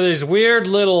 there were these weird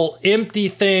little empty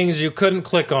things you couldn't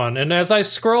click on. And as I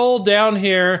scroll down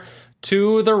here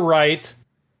to the right,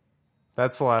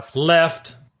 That's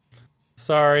left,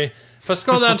 sorry. If I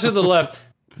scroll down to the left,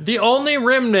 the only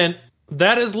remnant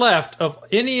that is left of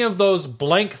any of those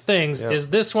blank things is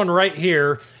this one right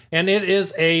here, and it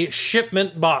is a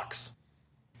shipment box.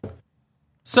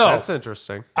 So That's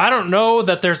interesting. I don't know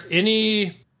that there's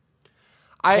any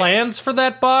plans for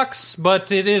that box,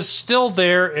 but it is still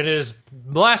there. It has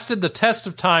lasted the test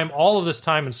of time all of this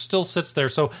time and still sits there.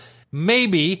 So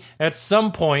maybe at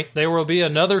some point there will be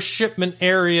another shipment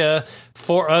area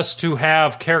for us to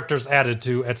have characters added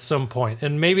to at some point.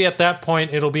 And maybe at that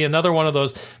point it'll be another one of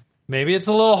those. Maybe it's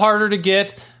a little harder to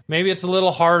get. Maybe it's a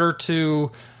little harder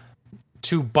to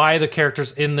buy the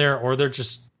characters in there, or they're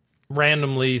just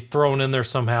randomly thrown in there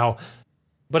somehow.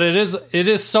 But it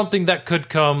is something that could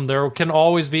come. There can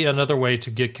always be another way to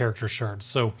get character shards.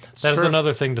 So that is true.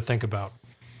 another thing to think about.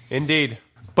 Indeed.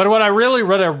 But what I really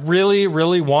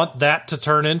want that to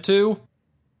turn into,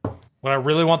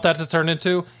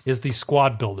 is the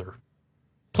squad builder.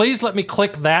 Please let me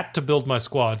click that to build my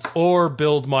squads or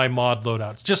build my mod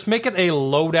loadouts. Just make it a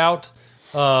loadout.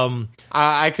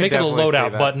 I could Make it a definitely see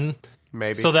loadout that. button.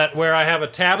 Maybe. So that where I have a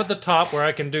tab at the top where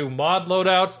I can do mod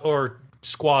loadouts or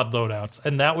squad loadouts.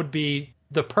 And that would be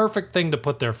the perfect thing to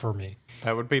put there for me.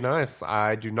 That would be nice.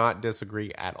 I do not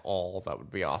disagree at all. That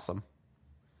would be awesome.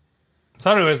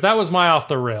 So anyways, that was my off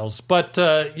the rails. But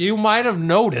you might have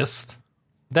noticed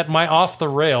that my off the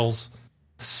rails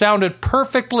sounded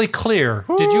perfectly clear.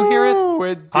 Did you hear it? Ooh,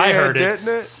 it did, I heard didn't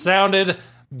it? Sounded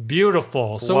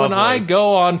beautiful. So when Lovely. I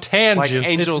go on tangents, Like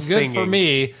angels it's good for singing.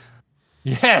 me.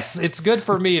 Yes, it's good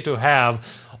for me to have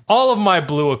all of my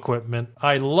blue equipment.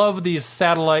 I love these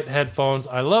satellite headphones.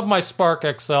 I love my Spark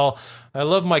XL. I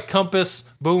love my Compass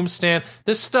boom stand.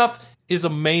 This stuff is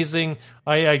amazing.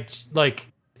 I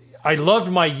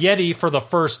loved my Yeti for the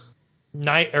first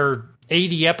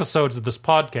 80 episodes of this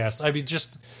podcast. I mean,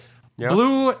 just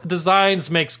Blue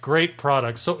Designs makes great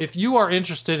products. So if you are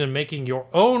interested in making your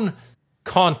own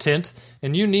content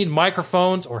and you need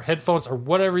microphones or headphones or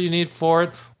whatever you need for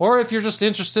it, or if you're just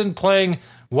interested in playing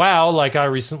WoW like I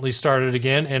recently started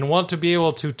again and want to be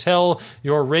able to tell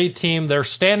your raid team they're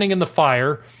standing in the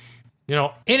fire,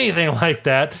 anything like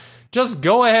that, just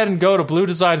go ahead and go to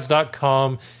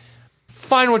bluedesigns.com,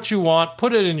 find what you want,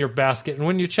 put it in your basket, and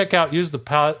when you check out, use the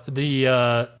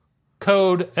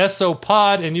code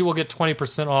SOPOD and you will get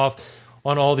 20% off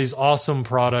on all these awesome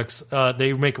products.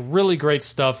 They make really great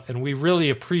stuff, and we really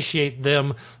appreciate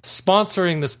them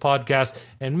sponsoring this podcast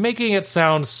and making it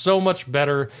sound so much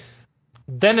better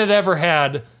than it ever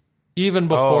had, even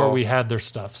before we had their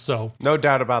stuff. So no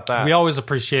doubt about that. We always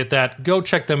appreciate that. Go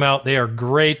check them out. They are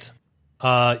great.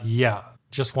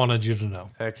 Just wanted you to know.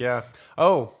 Heck yeah.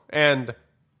 Oh, and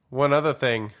one other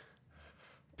thing.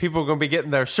 People are going to be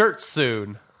getting their shirts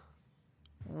soon.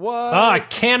 What? I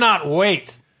cannot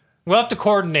wait. We'll have to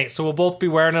coordinate, so we'll both be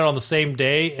wearing it on the same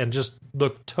day and just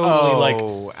look totally like...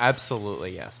 Oh,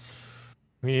 absolutely, yes.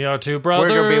 We are two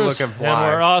brothers, we're gonna be looking fly. And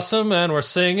we're awesome, and we're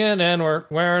singing, and we're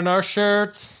wearing our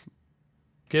shirts.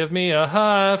 Give me a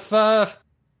high five.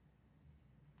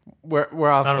 We're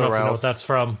off the I rails. don't know if you know what that's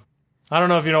from. I don't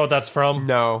know if you know what that's from.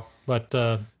 No. But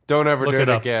don't ever look do it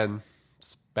up. again.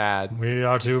 It's bad. We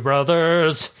are two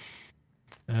brothers,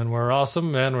 and we're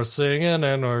awesome, and we're singing,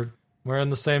 and we're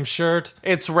wearing the same shirt.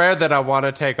 It's rare that I want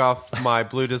to take off my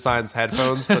Blue Designs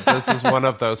headphones, but this is one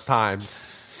of those times.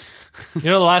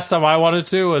 The last time I wanted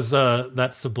to was that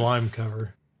Sublime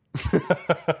cover.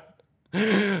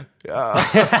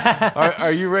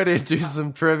 Are you ready to do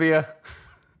some trivia?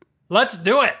 Let's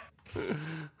do it.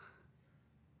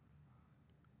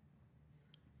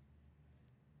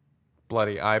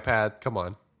 Bloody iPad. Come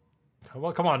on.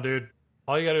 Well, come on, dude.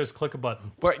 All you gotta do is click a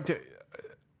button. Wait,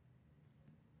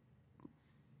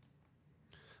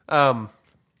 I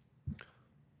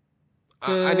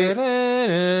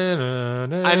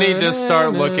need to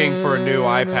start looking for a new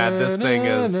iPad. This thing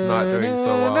is not doing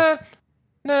so well.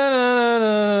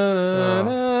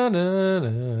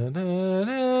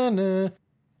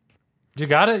 You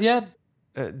got it yet?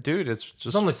 Dude, it's just...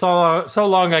 It's only so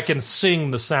long I can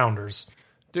sing the sounders.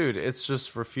 Dude, it's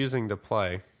just refusing to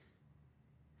play.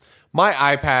 My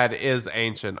iPad is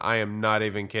ancient. I am not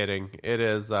even kidding. It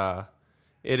is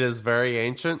very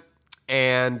ancient,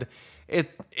 and it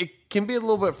can be a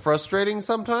little bit frustrating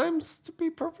sometimes, to be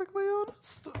perfectly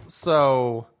honest.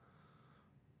 So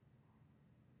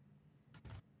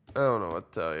I don't know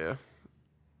what to tell you.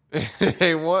 It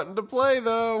ain't wanting to play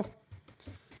though.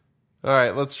 All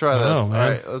right, let's try this. Man. All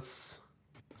right, let's.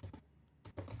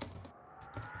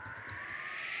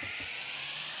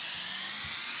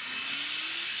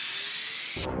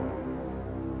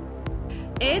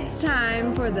 It's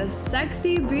time for the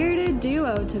sexy bearded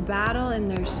duo to battle in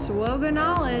their SWOGA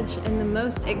knowledge in the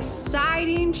most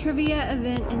exciting trivia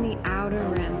event in the Outer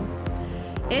Rim.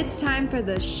 It's time for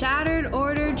the Shattered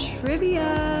Order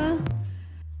Trivia.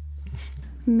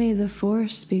 May the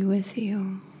Force be with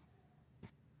you.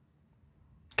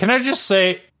 Can I just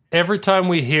say, every time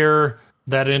we hear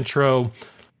that intro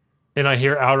and I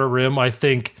hear Outer Rim, I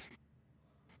think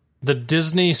the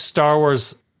Disney Star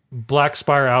Wars Black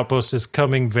Spire Outpost is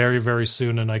coming very, very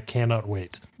soon, and I cannot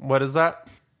wait. What is that?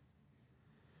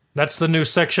 That's the new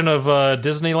section of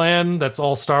Disneyland that's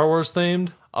all Star Wars themed.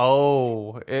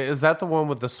 Oh, is that the one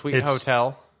with the sweet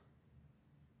hotel?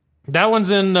 That one's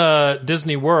in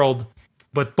Disney World,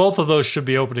 but both of those should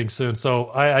be opening soon, so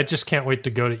I just can't wait to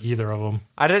go to either of them.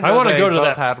 I didn't know want to they go to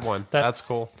both that. had one. That's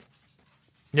cool.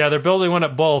 Yeah, they're building one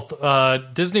at both.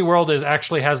 Disney World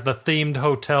actually has the themed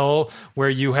hotel where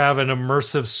you have an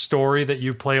immersive story that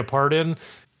you play a part in.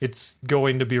 It's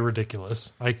going to be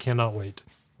ridiculous. I cannot wait.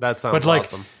 That sounds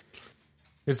awesome.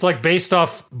 It's like based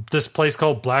off this place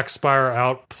called Black Spire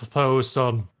Outpost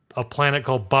on a planet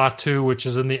called Batu, which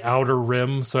is in the Outer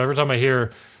Rim. So every time I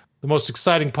hear the most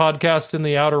exciting podcast in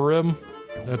the Outer Rim,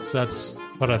 that's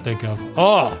what I think of.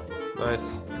 Oh,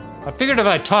 nice. I figured if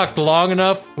I talked long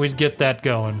enough, we'd get that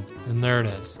going. And there it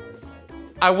is.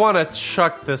 I want to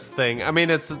chuck this thing. I mean,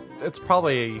 it's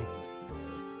probably,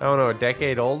 I don't know, a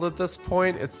decade old at this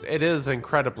point. It is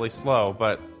incredibly slow,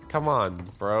 but come on,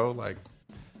 bro. Like,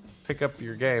 pick up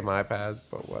your game, iPad,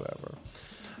 but whatever.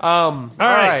 All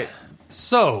right.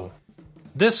 So,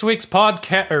 this week's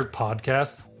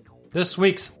podcast. This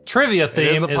week's trivia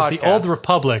theme is the Old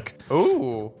Republic.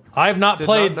 Ooh. I've not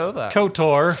played not know that.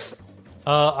 KOTOR.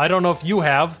 I don't know if you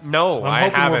have. No, I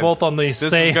hoping haven't. we're both on the same.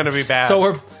 This is going to be bad.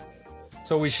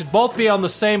 So we should both be on the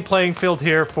same playing field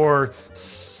here for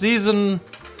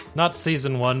not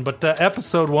season 1, but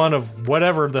episode 1 of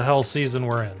whatever the hell season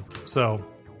we're in. So,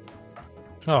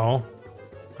 I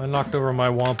knocked over my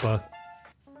Wampa.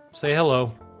 Say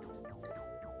hello.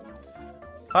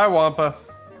 Hi, Wampa.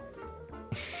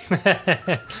 All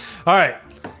right.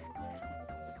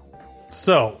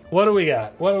 So, what do we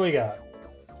got? Did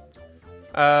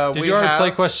you already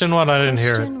play question 1? I didn't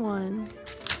hear it. Question 1.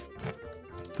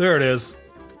 There it is.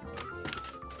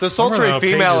 The I'm sultry running out of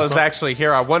female pages. is actually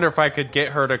here. I wonder if I could get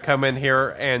her to come in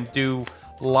here and do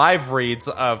live reads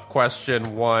of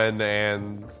question 1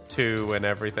 and 2 and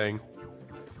everything.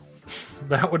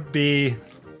 That would be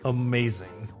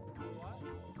amazing.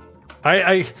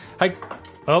 I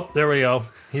oh, there we go.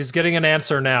 He's getting an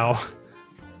answer now.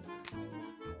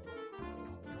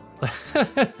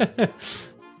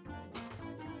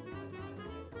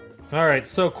 All right,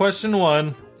 so question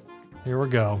 1. Here we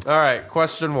go. All right,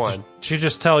 question 1. She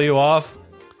just tell you off?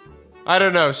 I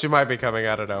don't know. She might be coming.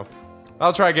 I don't know.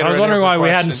 I'll try to get her I was in wondering here why for we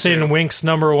hadn't question seen 2. Wink's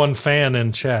 #1 fan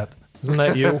in chat. Isn't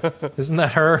that you? Isn't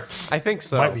that her? I think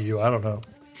so. Might be you. I don't know.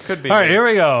 Could be. All right, me. here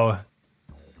we go.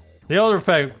 The Old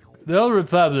Republic.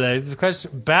 The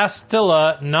question: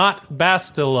 Bastilla, not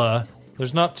Bastilla.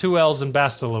 There's not 2 L's in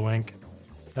Bastilla, Wink.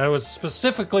 That was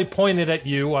specifically pointed at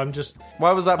you. I'm just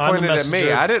Why was that I'm the pointed at me?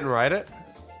 messenger. I didn't write it.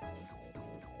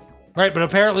 right, but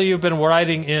apparently you've been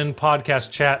writing in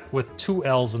podcast chat with 2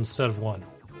 L's instead of 1.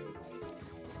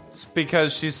 It's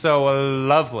because she's so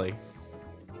lovely.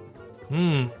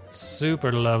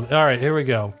 Super lovely. All right, here we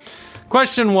go.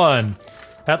 Question 1.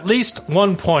 At least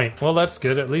 1 point. Well, that's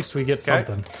good. At least we get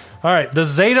something. All right. The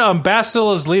Zeta on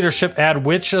Bastilla's leadership add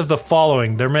which of the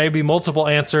following? There may be multiple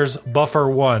answers. Buffer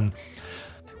 1.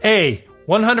 A.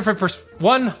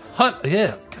 100%.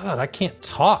 Yeah. God, I can't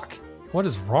talk. What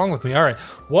is wrong with me? All right.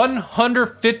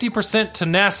 150%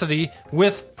 tenacity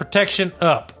with protection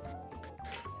up.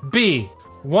 B.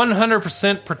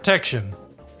 100% protection.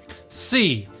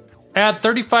 C. Add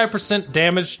 35%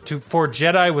 damage for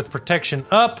Jedi with protection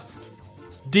up.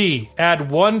 D. Add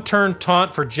 1 turn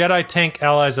taunt for Jedi tank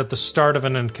allies at the start of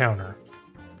an encounter.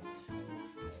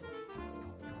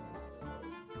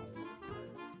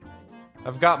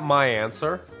 I've got my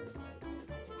answer.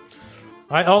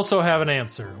 I also have an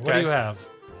answer. What do Okay. you have?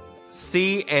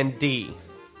 C and D.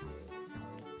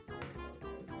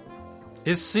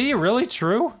 Is C really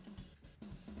true?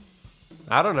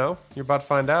 I don't know. You're about to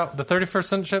find out. The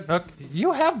 31st ship? Okay.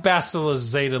 You have Bastilla's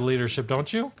Zeta leadership,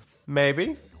 don't you?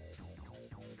 Maybe.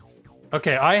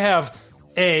 Okay, I have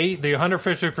A, the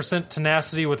 150%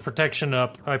 tenacity with protection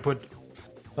up. I put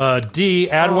D,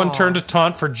 add 1 turn to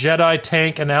taunt for Jedi,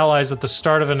 tank, and allies at the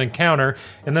start of an encounter.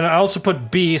 And then I also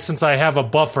put B, since I have a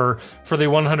buffer, for the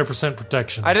 100%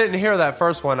 protection. I didn't hear that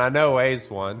first one. I know A's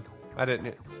one. I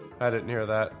didn't hear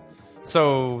that.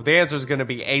 So the answer is going to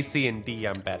be A, C, and D,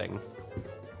 I'm betting.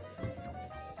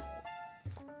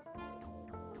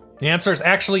 The answer is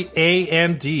actually A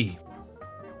and D.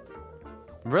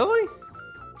 Really?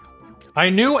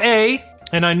 I knew A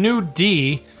and I knew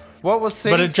D, What was C?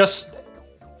 but it just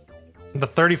the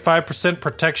 35%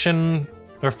 protection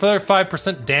or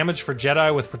 35% damage for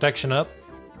Jedi with protection up.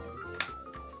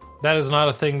 That is not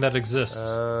a thing that exists.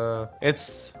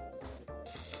 It's...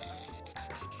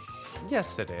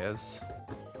 Yes, it is.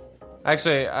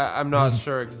 Actually, I'm not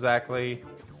sure exactly.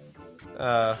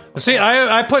 See,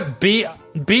 I put B.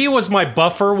 B was my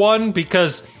buffer one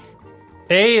because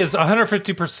A is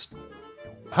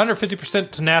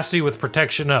 150% tenacity with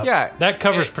protection up. Yeah, that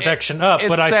covers protection up. it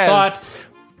But I says- thought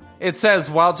It says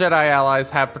while Jedi allies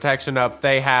have protection up,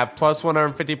 they have plus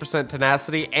 150%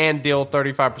 tenacity and deal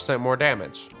 35% more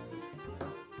damage.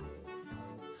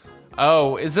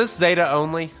 Oh, is this Zeta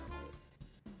only?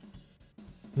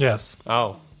 yes,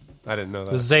 Oh, I didn't know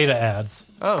the that. Zeta adds.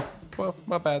 Oh, well,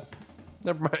 my bad.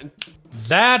 Never mind.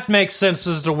 That makes sense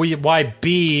as to why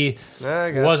B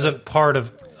I gotcha. wasn't part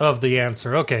of the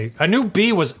answer. Okay, I knew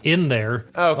B was in there.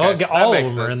 Okay, Okay, all that of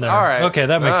makes them are in sense. there. All right. Okay,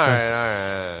 that makes All sense.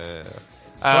 right, all right.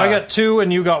 So I got 2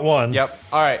 and you got 1. Yep.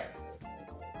 All right. All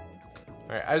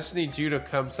right. I just need you to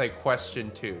come say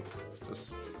question 2.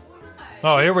 Just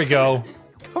Oh, here we go.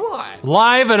 come on.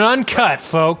 Live and uncut,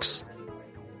 folks.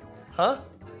 Huh?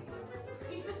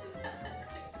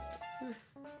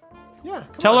 Yeah.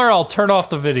 Tell her I'll turn off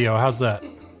the video. How's that?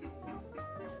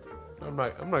 I'm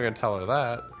not gonna tell her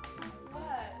that.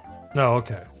 No,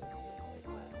 okay.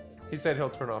 He said he'll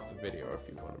turn off the video if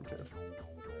you want him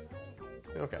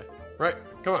to. Okay. Right.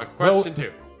 Come on. Question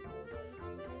 2.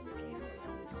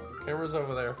 Camera's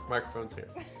over there. Microphone's here.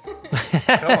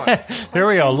 Come on. Here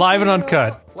we go. Live and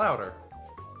uncut. Louder.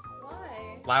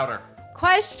 Louder.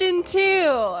 Question 2.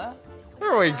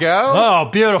 There we go. Oh,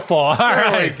 beautiful. All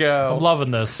right. There we go. I'm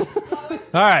loving this. All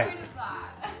right.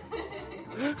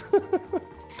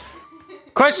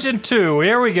 Question 2.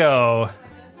 Here we go.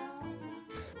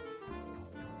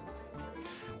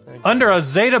 Under a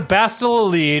Zeta Bastila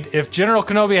lead, if General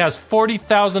Kenobi has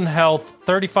 40,000 health,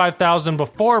 35,000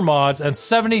 before mods, and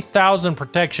 70,000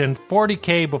 protection,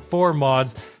 40k before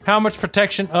mods, how much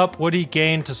protection up would he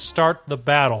gain to start the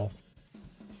battle?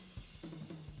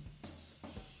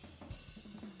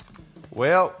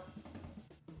 Well,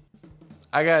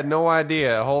 I got no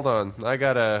idea. Hold on.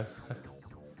 Alright,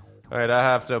 I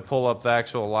have to pull up the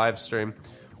actual live stream.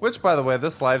 Which, by the way,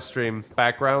 this live stream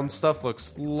background stuff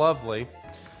looks lovely.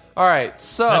 Alright,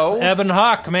 so... That's Ebon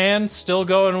Hawk, man. Still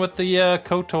going with the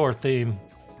KOTOR theme.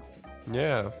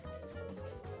 Yeah.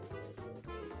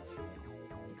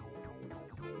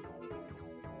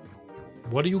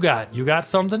 What do you got? You got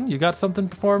something? You got something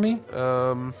for me?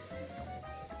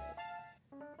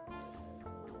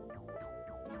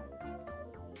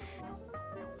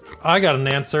 I got an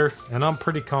answer, and I'm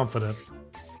pretty confident.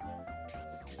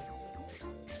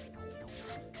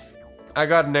 I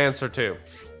got an answer, too.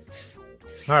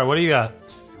 All right, what do you got?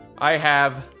 I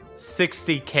have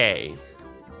 60k.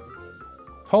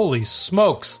 Holy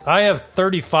smokes. I have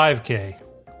 35k.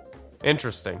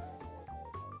 Interesting.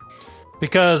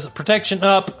 Because protection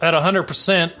up at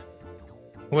 100%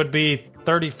 would be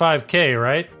 35k,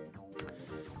 right?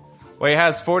 Well, he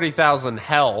has 40,000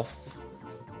 health.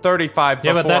 35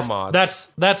 before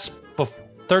mods. That's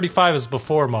 35 is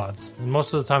before mods. And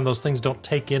most of the time those things don't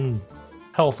take in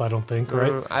health, I don't think,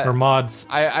 right? Or mods.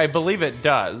 I believe it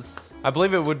does. I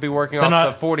believe it would be working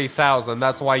off the 40,000.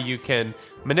 That's why you can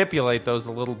manipulate those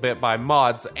a little bit by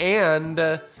mods. And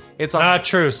it's... Not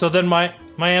true. So then my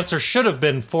answer should have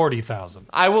been 40,000.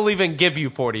 I will even give you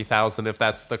 40,000 if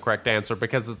that's the correct answer,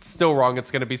 because it's still wrong.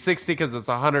 It's going to be 60 because it's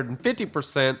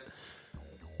 150%,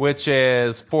 which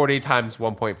is 40 times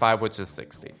 1.5, which is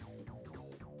 60.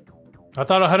 I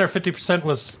thought 150%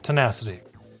 was tenacity,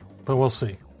 but we'll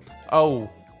see. Oh.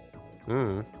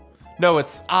 No,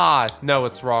 it's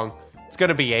wrong. It's going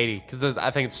to be 80 because I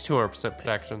think it's 200%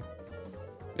 protection.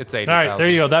 It's 80. All right, there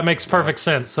you go. That makes perfect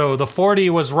sense. So the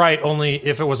 40 was right only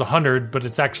if it was 100, but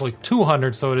it's actually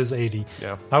 200, so it is 80.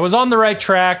 Yeah. I was on the right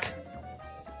track.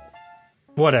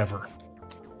 Whatever.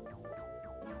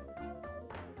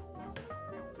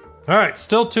 All right,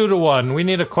 still 2-1. We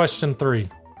need a question 3.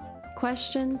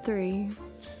 Question 3.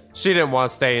 She didn't want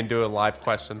to stay and do a live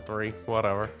question 3.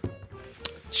 Whatever.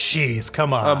 Jeez,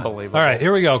 come on. Unbelievable. All right,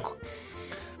 here we go.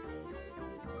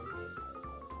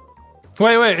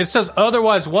 Wait. It says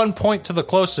otherwise 1 point to the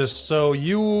closest. So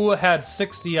you had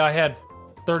 60, I had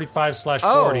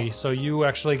 35/40. So you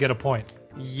actually get a point.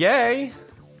 Yay.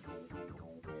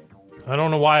 I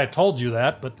don't know why I told you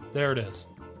that, but there it is.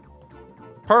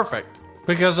 Perfect.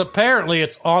 Because apparently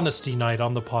it's honesty night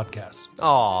on the podcast.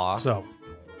 Aw. So,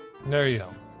 there you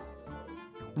go.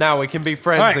 Now we can be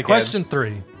friends All right, again. question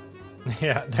 3.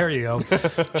 Yeah, there you go.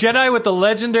 Jedi with the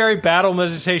legendary battle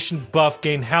meditation buff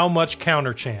gain how much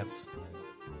counter chance?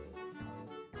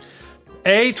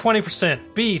 A,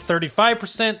 20%, B,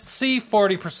 35%, C,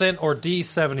 40%, or D,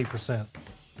 70%?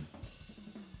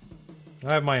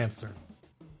 I have my answer.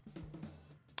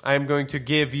 I am going to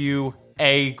give you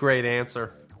a great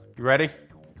answer. You ready?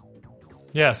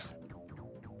 Yes.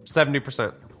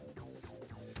 70%.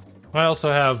 I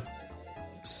also have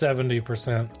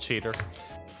 70%. Cheater.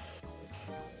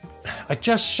 I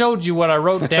just showed you what I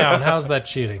wrote down. How's that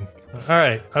cheating? All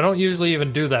right. I don't usually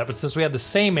even do that, but since we had the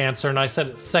same answer and I said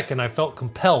it second, I felt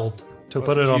compelled to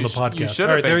put it on the podcast. You should All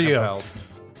have right, there been you compelled. go.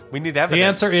 We need evidence. The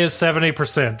answer is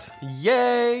 70%.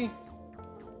 Yay!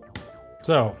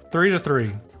 So,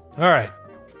 3-3. All right.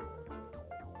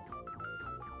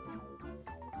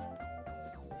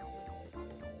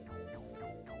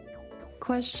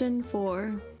 Question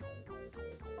 4.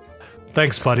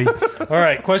 Thanks, buddy. All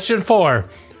right, question 4.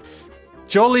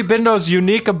 Jolie Bindo's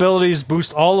unique abilities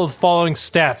boost all of the following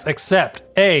stats except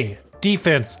A,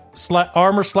 defense,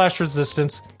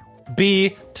 armor/resistance,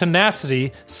 B,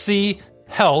 tenacity, C,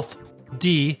 health,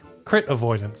 D, crit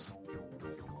avoidance.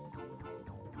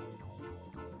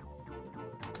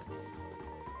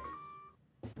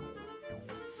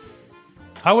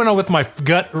 I went on with my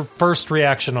gut first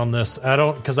reaction on this.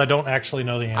 Because I don't actually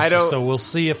know the answer. So we'll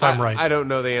see if I'm right. I don't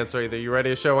know the answer either. You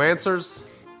ready to show answers?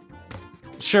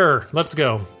 Sure, let's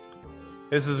go.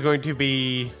 This is going to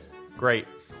be great.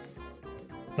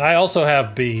 I also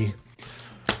have B.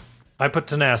 I put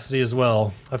tenacity as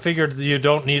well. I figured you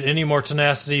don't need any more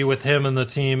tenacity with him and the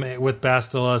team with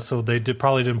Bastila, so they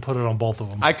probably didn't put it on both of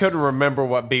them. I couldn't remember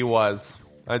what B was.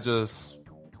 I just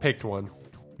picked one.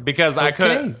 Because I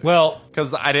couldn't. Well,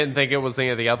 because I didn't think it was any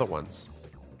of the other ones.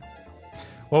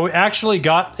 Well, we actually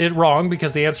got it wrong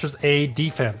because the answer is A,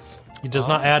 defense. He does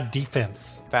not add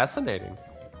defense. Fascinating.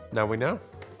 Now we know.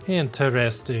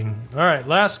 Interesting. All right,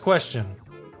 last question.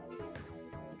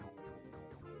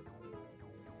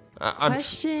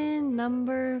 Question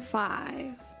number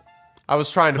 5. I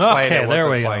was trying to play Okay, it. It there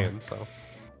wasn't we go. playing, so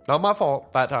not my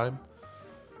fault that time.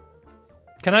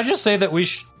 Can I just say that we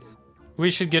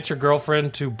should get your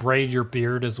girlfriend to braid your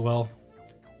beard as well?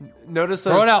 Notice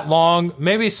Throw it out long.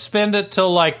 Maybe spend it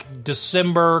till like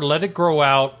December. Let it grow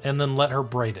out, and then let her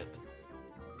braid it.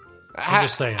 I'm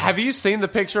just saying. Have you seen the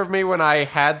picture of me when I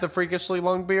had the freakishly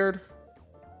long beard?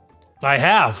 I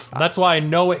have. That's why I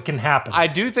know it can happen. I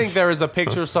do think there is a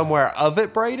picture somewhere of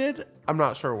it braided. I'm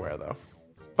not sure where though.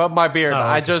 But my beard,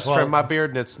 I okay. just Well- trimmed my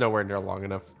beard, and it's nowhere near long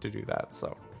enough to do that.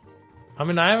 So I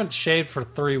mean, I haven't shaved for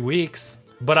 3 weeks,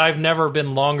 but I've never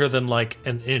been longer than like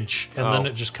an inch, and then Oh.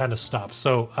 it just kind of stops.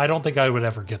 So I don't think I would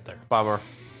ever get there. bummer.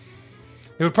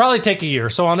 It would probably take a year.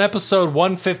 So on episode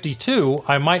 152,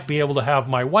 I might be able to have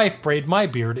my wife braid my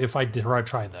beard if I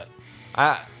tried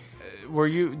that.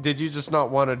 Did you just not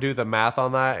want to do the math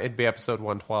on that? It'd be episode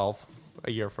 112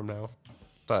 a year from now,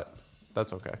 but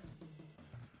that's okay.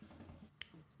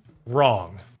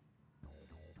 Wrong.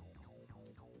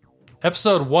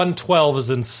 Episode 112 is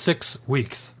in 6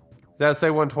 weeks. Did I say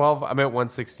 112? I meant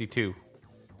 162.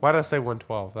 Why did I say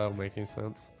 112? That don't make any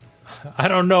sense. I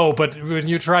don't know, but when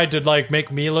you tried to like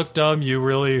make me look dumb, you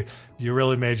really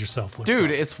made yourself look Dude,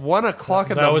 dumb. it's 1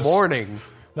 o'clock in That the was- morning.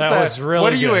 That was really What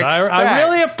do you good. expect? I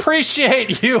really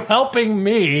appreciate you helping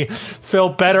me feel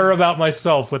better about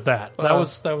myself with that. That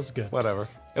was good. Whatever.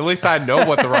 At least I know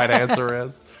what the right answer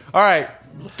is. All right,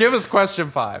 give us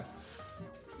question 5.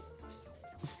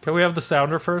 Can we have the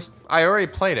sounder first? I already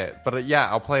played it, but yeah,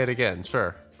 I'll play it again.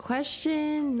 Sure.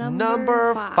 Question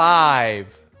Number 5.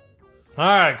 5. All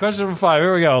right, question number 5.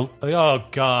 Here we go. Oh,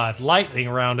 God. Lightning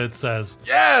round, it says.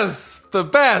 Yes, the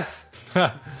best. All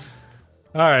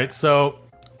right, so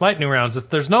lightning rounds. If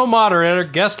there's no moderator,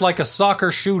 guess like a soccer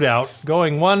shootout,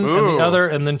 going one and Ooh. the other,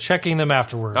 and then checking them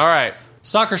afterwards. All right.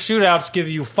 Soccer shootouts give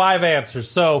you 5 answers.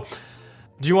 So,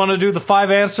 do you want to do the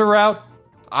 5 answer route?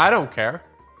 I don't care.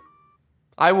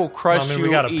 I will crush I mean, we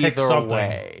you gotta pick either something.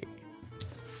 way.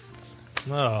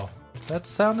 Oh, that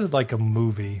sounded like a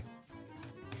movie.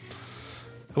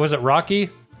 Was it Rocky?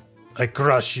 I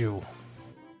crush you.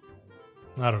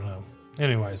 I don't know.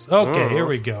 Anyways, okay, here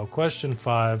we go. Question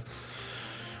 5.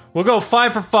 We'll go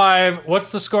 5 for 5.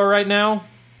 What's the score right now?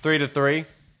 3-3.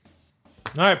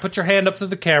 All right, put your hand up to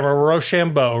the camera.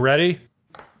 Rochambeau, ready?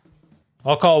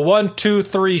 I'll call 1, 2,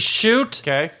 3, shoot.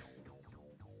 Okay.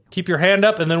 Keep your hand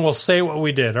up, and then we'll say what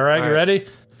we did. All right, All you right. ready?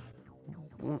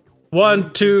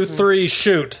 1, 2, 3,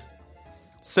 shoot.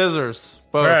 Scissors.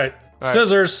 Both. All right, All right.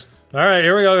 scissors. All right,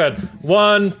 here we go. Good.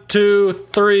 1, 2,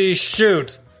 3,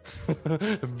 shoot.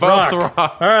 Both Rock.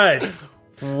 rock. All right.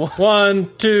 1,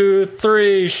 2,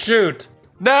 3, shoot.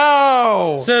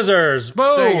 No! Scissors.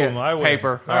 Dang Boom. it. I win.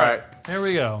 Paper. All right. Here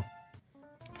we go.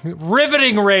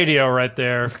 Riveting radio right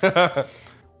there.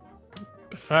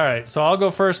 All right, so I'll go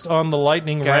first on the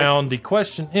lightning round. The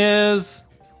question is,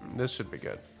 This should be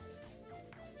good.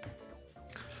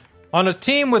 on a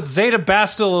team with Zeta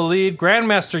Bastila lead,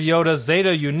 Grandmaster Yoda,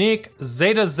 Zeta Unique,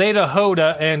 Zeta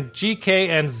Hoda, and GK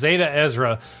and Zeta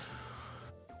Ezra.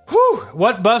 Whew!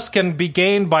 What buffs can be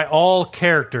gained by all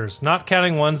characters, not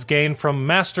counting ones gained from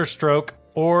Master Stroke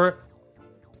or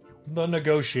the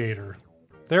Negotiator?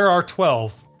 There are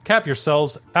 12. Cap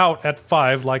yourselves out at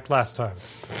 5 like last time.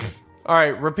 All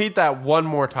right, repeat that one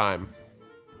more time.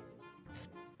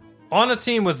 On a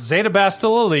team with Zeta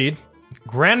Bastila lead,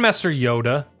 Grandmaster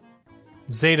Yoda,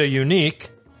 Zeta Unique,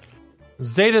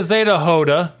 Zeta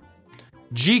Hoda,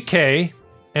 GK,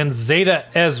 and Zeta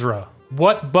Ezra.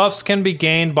 What buffs can be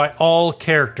gained by all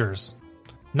characters,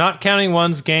 not counting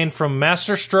ones gained from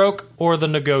Master Stroke or the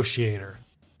Negotiator?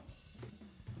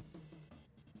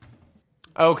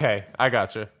 Okay, I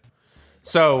gotcha.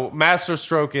 So, Master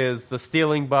Stroke is the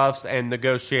stealing buffs, and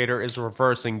Negotiator is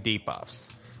reversing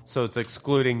debuffs. So it's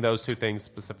excluding those two things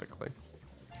specifically.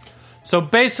 So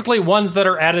basically, ones that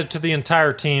are added to the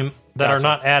entire team that are Gotcha.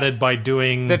 not added by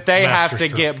doing That they Master have to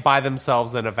Stroke. get by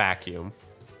themselves in a vacuum,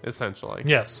 essentially.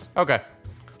 Yes. Okay.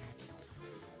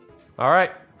 All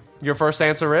right. Your first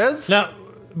answer is? Now,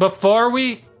 before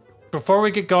we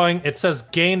get going, it says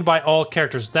gained by all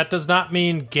characters. That does not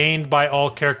mean gained by all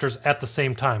characters at the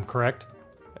same time, correct?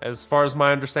 As far as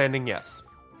my understanding, yes.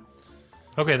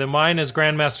 Okay, then mine is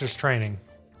Grandmaster's Training.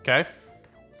 Okay.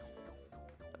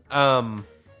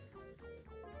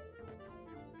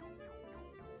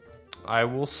 I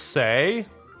will say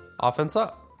offense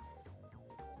up.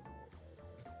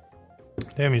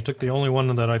 Damn, you took the only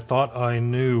one that I thought I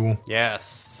knew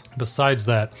Yes. besides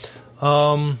that.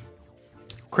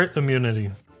 Crit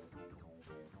immunity.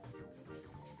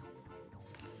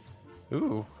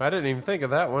 Ooh, I didn't even think of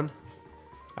that one.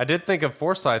 I did think of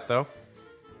Foresight, though.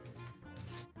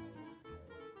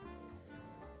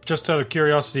 Just out of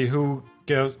curiosity, who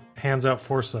hands out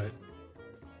Foresight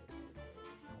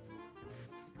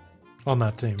on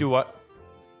that team? Do what?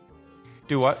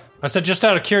 Do what? I said, just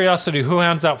out of curiosity, who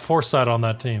hands out Foresight on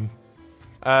that team?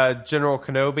 General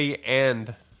Kenobi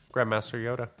and Grandmaster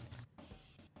Yoda.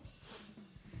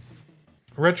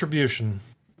 Retribution.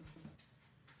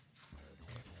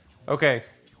 Okay.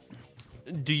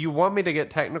 Do you want me to get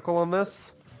technical on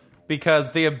this?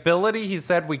 Because the ability he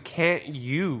said we can't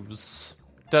use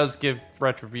does give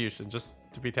retribution, just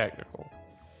to be technical.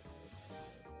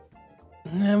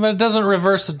 Yeah, but it doesn't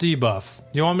reverse the debuff.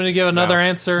 Do you want me to give another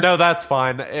answer? No, that's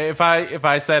fine. If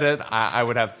I said it, I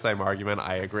would have the same argument.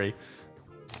 I agree.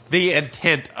 The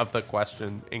intent of the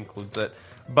question includes it.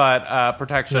 But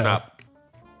protection Yeah. up.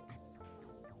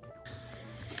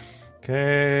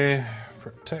 Okay,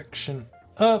 protection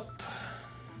up.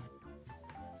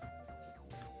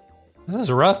 This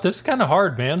is rough. This is kind of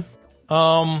hard, man.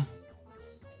 Oh,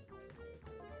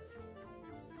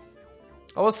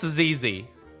 this is easy.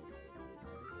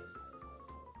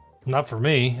 Not for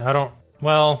me. I don't.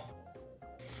 Well,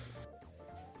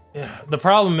 yeah. The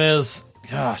problem is,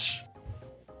 gosh,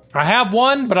 I have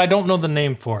one, but I don't know the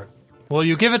name for it. Will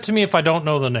you give it to me if I don't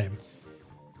know the name?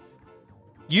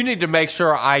 You need to make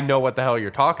sure I know what the hell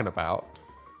you're talking about.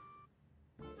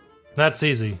 That's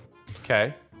easy.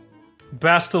 Okay.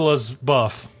 Bastila's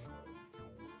buff.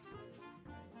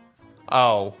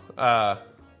 Oh,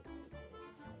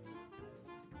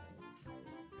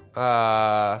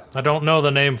 I don't know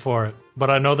the name for it, but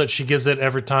I know that she gives it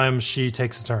every time she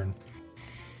takes a turn.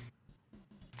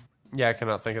 yeah, I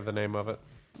cannot think of the name of it.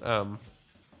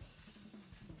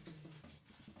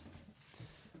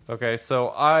 Okay, so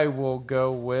I will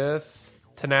go with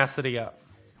Tenacity Up.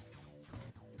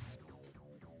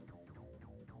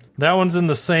 That one's in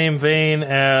the same vein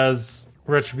as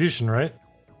Retribution, right?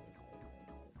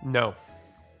 No.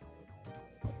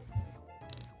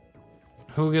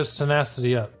 Who gives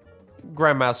Tenacity up?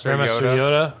 Grandmaster Grandmaster Yoda.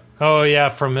 Yoda? Oh, yeah,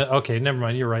 from it. Okay, never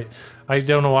mind. You're right. I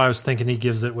don't know why I was thinking he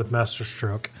gives it with Master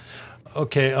Stroke.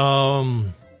 Okay,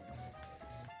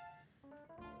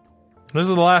 this is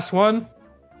the last one.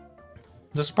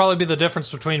 This will probably be the difference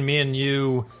between me and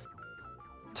you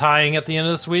tying at the end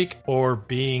of this week or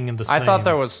being in the same. I thought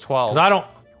there was 12. 'Cause I don't.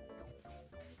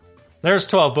 There's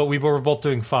 12, but we were both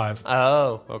doing 5.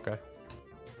 Oh, okay.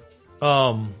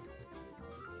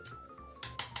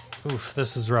 Oof,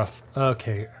 this is rough.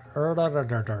 Okay.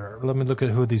 Let me look at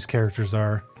who these characters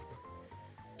are.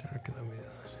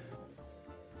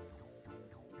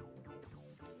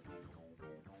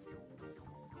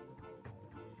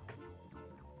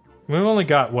 We've only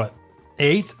got, what,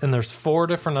 8? And there's 4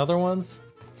 different other ones?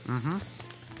 Mm-hmm.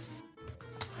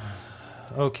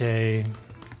 Okay.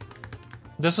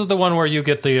 This is the one where you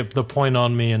get the point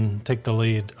on me and take the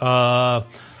lead. I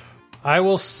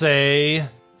will say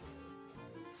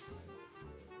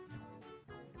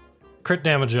crit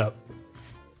damage up.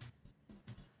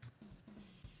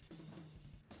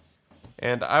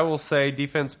 And I will say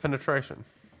defense penetration.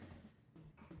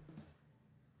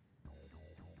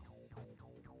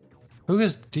 Who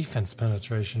gets defense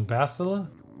penetration? Bastila?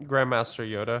 Grandmaster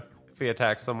Yoda. If he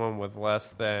attacks someone with less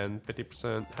than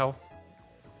 50% health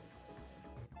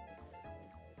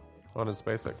on his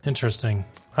basic. Interesting.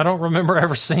 I don't remember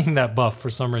ever seeing that buff for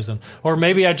some reason. Or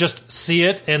maybe I just see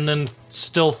it and then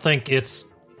still think it's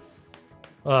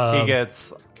He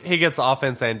gets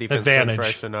offense and defense advantage.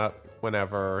 penetration up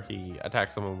whenever he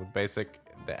attacks someone with basic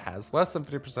that has less than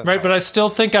 50% right, health. but I still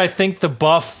think the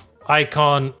buff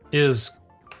icon is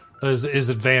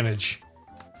advantage.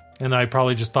 And I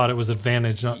probably just thought it was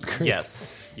advantage, not crit.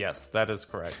 Yes, that is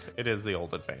correct. It is the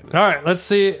old advantage. All right, let's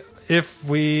see if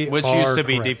we Which are used to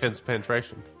be correct. defense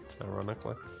penetration,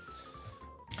 ironically.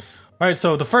 All right,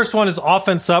 so the first one is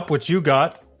offense up, which you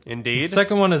got. Indeed. The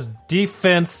second one is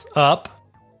defense up,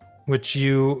 which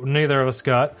neither of us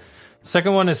got. The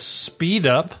second one is speed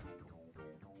up,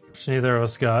 which neither of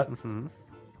us got. Mm-hmm.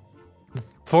 The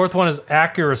fourth one is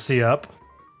accuracy up,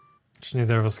 which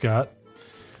neither of us got.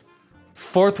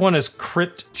 Fourth one is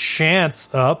crit chance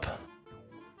up.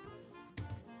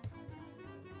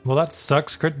 Well, that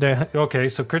sucks. Okay,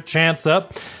 so crit chance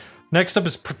up. Next up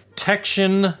is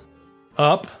protection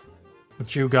up,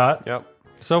 which you got. Yep.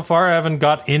 So far, I haven't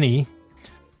got any.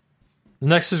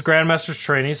 Next is Grandmaster's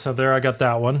Training, so there I got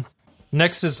that one.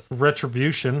 Next is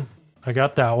Retribution. I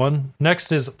got that one.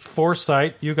 Next is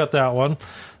Foresight. You got that one.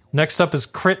 Next up is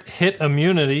Crit Hit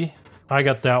Immunity. I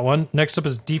got that one. Next up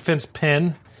is Defense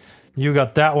Pen. You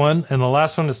got that one, and the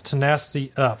last one is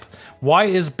Tenacity Up. Why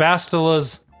is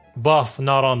Bastila's buff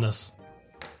not on this?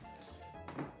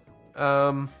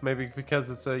 Maybe because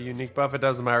it's a unique buff. It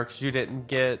doesn't matter because you didn't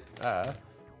get.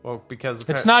 Because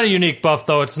It's not a unique buff,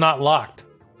 though. It's not locked.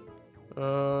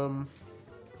 Um,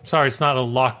 Sorry, it's not a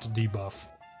locked debuff.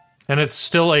 And it's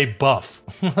still a buff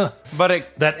but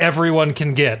it that everyone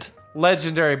can get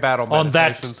legendary battle on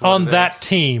that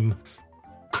team.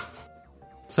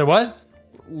 So what?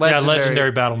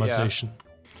 Legendary battle meditation.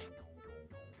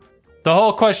 The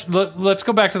whole question. Let's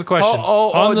go back to the question.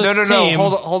 On this team, No.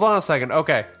 Hold on a second.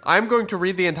 Okay, I'm going to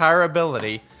read the entire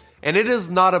ability, and it is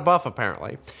not a buff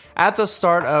apparently. At the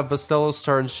start of Bastila's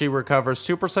turn, she recovers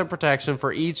 2% protection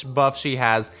for each buff she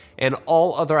has, and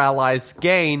all other allies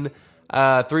gain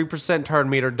 3% turn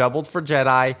meter doubled for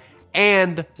Jedi,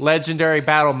 and legendary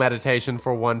battle meditation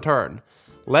for 1 turn.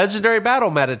 Legendary battle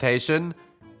meditation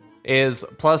is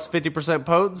plus 50%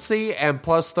 potency and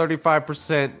plus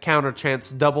 35% counter chance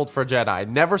doubled for Jedi.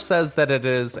 Never says that it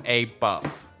is a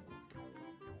buff.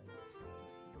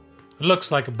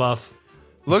 looks like a buff.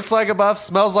 Looks like a buff,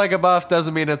 smells like a buff,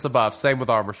 doesn't mean it's a buff. Same with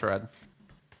Armor Shred.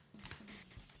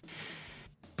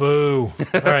 Boo.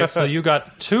 All right, so you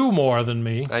got 2 more than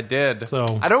me. I did.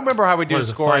 So, I don't remember how we do what is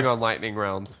it, scoring 5? on Lightning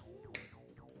Round.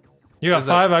 You got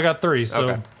 5, I got 3. So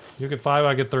Okay. you get 5,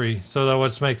 I get 3. So that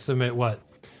what makes them at what?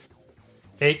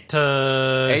 8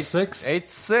 to 6?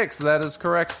 8-6, that is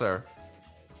correct, sir.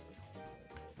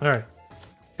 All right.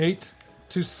 8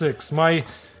 to 6. My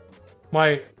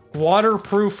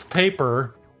waterproof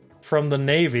paper from the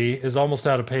Navy is almost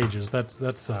out of pages.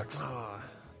 That sucks.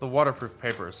 The waterproof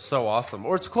paper is so awesome.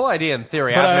 Or it's a cool idea in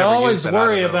theory. But I've I never always used it.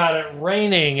 worry I don't know. about it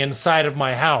raining inside of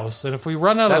my house, and if we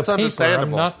run out That's of paper, I'm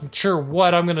understandable. not sure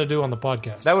what I'm going to do on the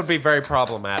podcast. That would be very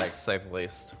problematic, to say the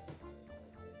least.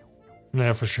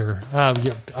 Yeah, for sure.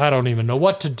 Yeah, I don't even know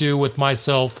what to do with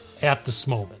myself at this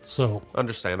moment. So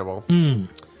Understandable. Hmm.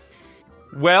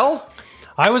 Well,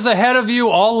 I was ahead of you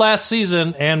all last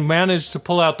season and managed to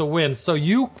pull out the win. So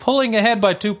you pulling ahead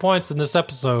by 2 points in this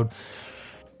episode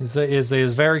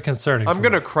is very concerning. I'm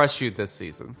going to crush you this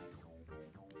season.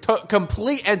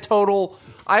 Complete and total.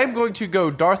 I am going to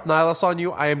go Darth Nihilus on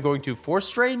you. I am going to Force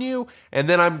Drain you, and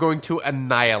then I'm going to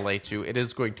annihilate you. It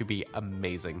is going to be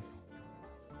amazing.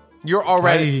 You're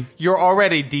already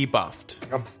debuffed.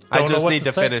 I just need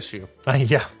to finish you.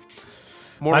 Yeah.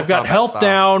 Mortal I've got Kombat health style.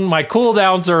 down. My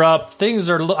cooldowns are up.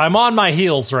 I'm on my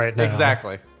heels right now.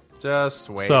 Exactly.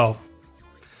 Just wait. So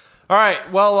all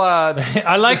right. Well,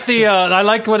 I like I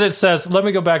like what it says. Let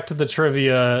me go back to the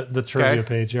trivia Okay.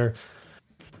 page here.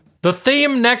 The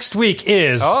theme next week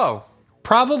is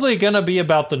probably going to be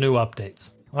about the new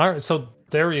updates. All right, so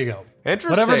there you go.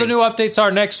 Interesting. Whatever the new updates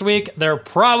are next week, they're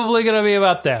probably going to be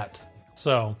about that.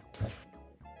 So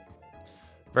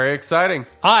very exciting.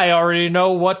 I already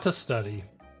know what to study.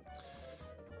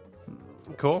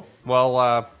 Cool.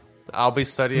 Well, I'll be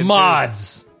studying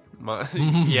Mods. too.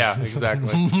 Yeah,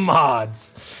 exactly.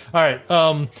 Mods. All right.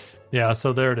 Yeah,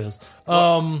 so there it is.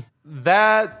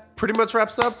 That pretty much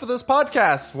wraps up for this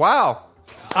podcast. Wow.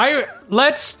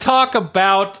 Let's talk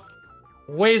about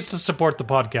ways to support the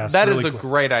podcast. That is really a quick,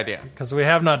 great idea. because we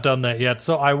have not done that yet.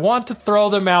 So I want to throw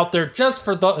them out there just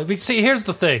for the. See, here's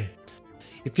the thing: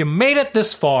 if you made it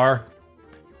this far,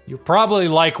 you probably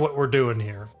like what we're doing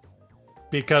here,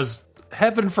 because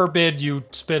heaven forbid you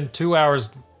spend 2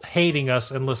 hours hating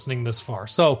us and listening this far.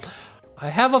 So I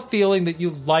have a feeling that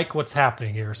you like what's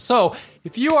happening here. So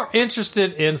if you are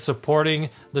interested in supporting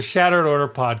the Shattered Order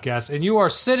podcast and you are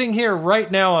sitting here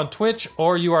right now on Twitch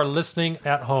or you are listening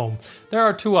at home, there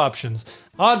are 2 options.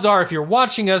 Odds are if you're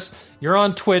watching us, you're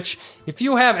on Twitch. If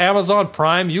you have Amazon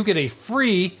Prime, you get a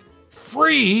free,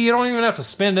 you don't even have to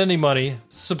spend any money,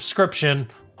 subscription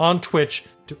on Twitch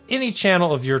to any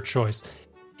channel of your choice.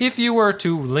 If you were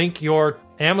to link your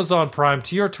Amazon Prime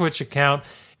to your Twitch account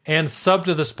and sub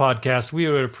to this podcast, we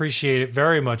would appreciate it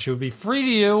very much. It would be free to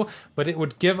you, but it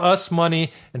would give us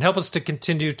money and help us to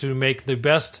continue to make the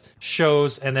best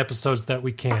shows and episodes that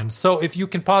we can. So if you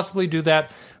can possibly do that,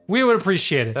 we would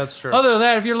appreciate it. That's true. Other than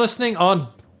that, if you're listening on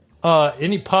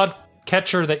any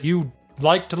podcatcher that you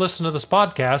like to listen to this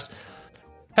podcast,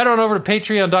 head on over to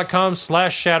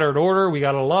patreon.com/Shattered Order. We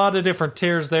got a lot of different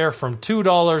tiers there, from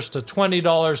 $2 to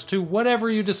 $20 to whatever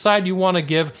you decide you want to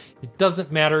give. It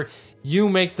doesn't matter. You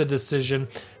make the decision.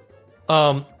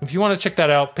 If you want to check that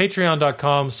out,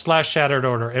 patreon.com/Shattered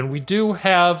Order. And we do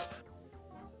have,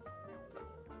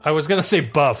 I was going to say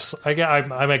buffs. I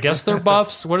guess they're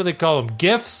buffs. What do they call them?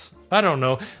 Gifts? I don't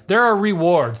know. There are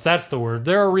rewards. That's the word.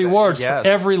 There are rewards Yes. for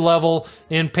every level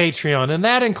in Patreon. And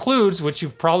that includes, which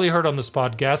you've probably heard on this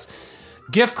podcast,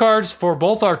 gift cards for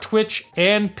both our Twitch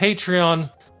and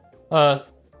Patreon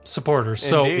supporters.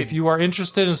 So Indeed. if you are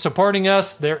interested in supporting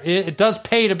us, it does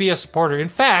pay to be a supporter. In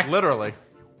fact, Literally.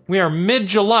 we are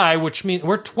mid-July, which means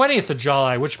we're 20th of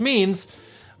July, which means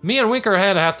me and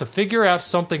Winkerhead have to figure out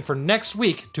something for next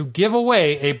week to give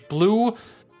away a blue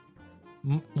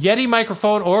Yeti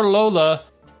microphone or Lola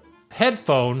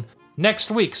headphone next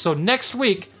week. So next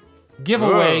week,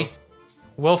 giveaway. Whoa.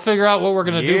 We'll figure out what we're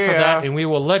going to do for Yeah. that, and we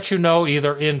will let you know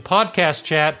either in podcast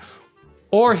chat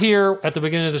or here at the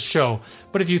beginning of the show.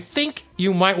 But if you think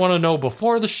you might want to know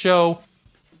before the show,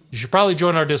 you should probably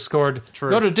join our Discord.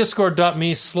 True. Go to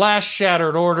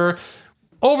discord.me/shattered order.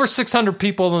 Over 600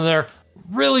 people in there.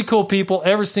 Really cool people,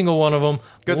 every single one of them.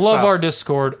 Good Love stuff. our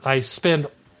Discord. I spend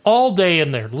all day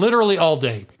in there, literally all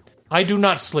day. I do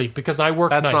not sleep because I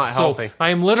work That's nights. not healthy. So I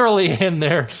am literally in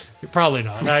there. Probably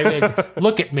not.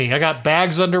 Look at me. I got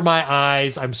bags under my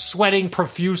eyes. I'm sweating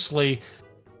profusely.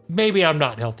 Maybe I'm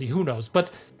not healthy. Who knows?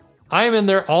 But I am in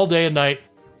there all day and night,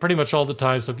 pretty much all the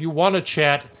time. So if you want to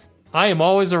chat, I am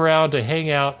always around to hang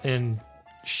out and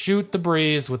shoot the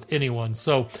breeze with anyone.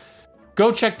 So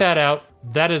go check that out.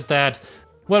 That is that.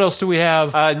 What else do we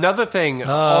have? Another thing,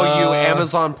 all you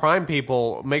Amazon Prime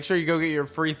people, make sure you go get your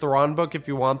free Thrawn book if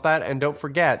you want that. And don't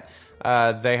forget,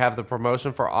 they have the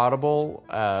promotion for Audible,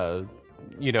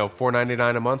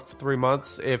 $4.99 a month for 3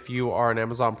 months. If you are an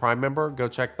Amazon Prime member, go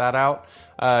check that out.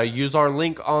 Use our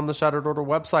link on the Shattered Order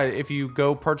website. If you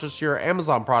go purchase your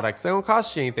Amazon products, they don't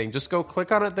cost you anything. Just go click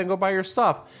on it, then go buy your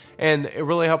stuff. And it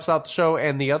really helps out the show.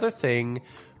 And the other thing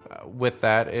with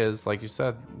that is, like you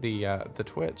said, the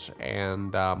Twitch.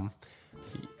 And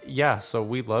so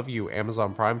we love you,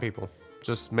 Amazon Prime people.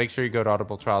 Just make sure you go to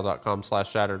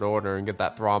audibletrial.com/shattered order and get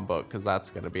that Thrawn book, because that's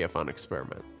going to be a fun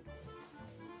experiment.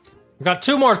 We got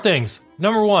two more things.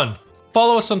 Number one,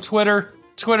 follow us on Twitter,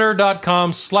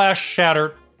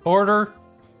 twitter.com/shattered order.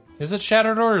 Is it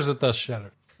Shattered Order or is it the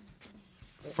Shattered?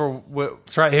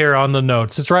 It's right here on the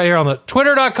notes. It's right here on the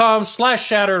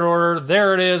twitter.com/shattered order.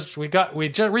 There it is. We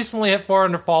just recently hit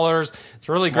 400 followers. It's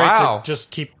really great to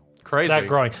just keep that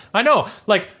growing. I know,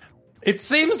 it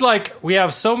seems like we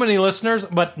have so many listeners,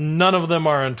 but none of them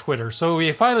are on Twitter. So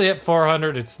we finally hit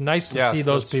 400. It's nice to see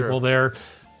those people there.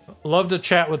 Love to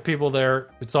chat with people there.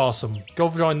 It's awesome. Go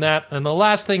join that. And the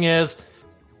last thing is,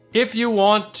 if you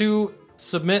want to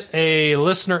submit a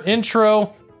listener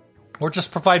intro or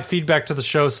just provide feedback to the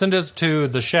show, send it to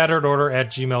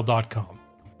theshatteredorder@gmail.com.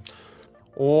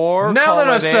 Or now that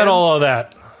I've said all of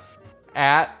that,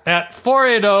 at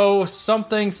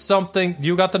 480 something.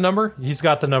 You got the number? He's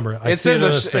got the number. It's in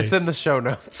the show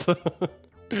notes.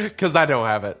 Because I don't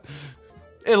have it.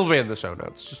 It'll be in the show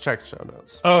notes. Just check the show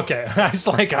notes. Okay. I was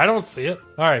like, I don't see it.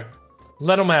 All right.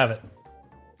 Let him have it.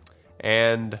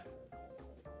 And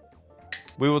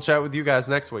we will chat with you guys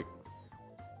next week.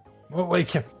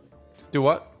 Wait. Do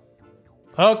what?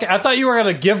 Okay, I thought you were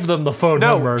going to give them the phone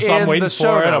number, so I'm waiting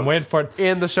for it. I'm waiting for it.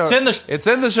 In the show notes. It's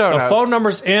in the show notes. The phone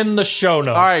number's in the show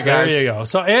notes. All right, guys. There you go.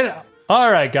 All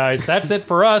right, guys. That's it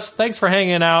for us. Thanks for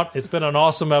hanging out. It's been an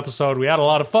awesome episode. We had a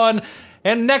lot of fun.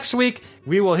 And next week,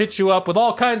 we will hit you up with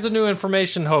all kinds of new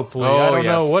information, hopefully. I don't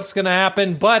know what's going to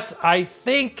happen, but I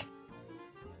think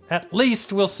at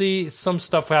least we'll see some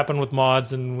stuff happen with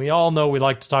mods, and we all know we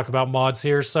like to talk about mods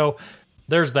here, so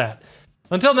there's that.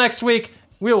 Until next week,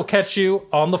 we will catch you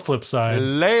on the flip side.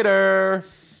 Later.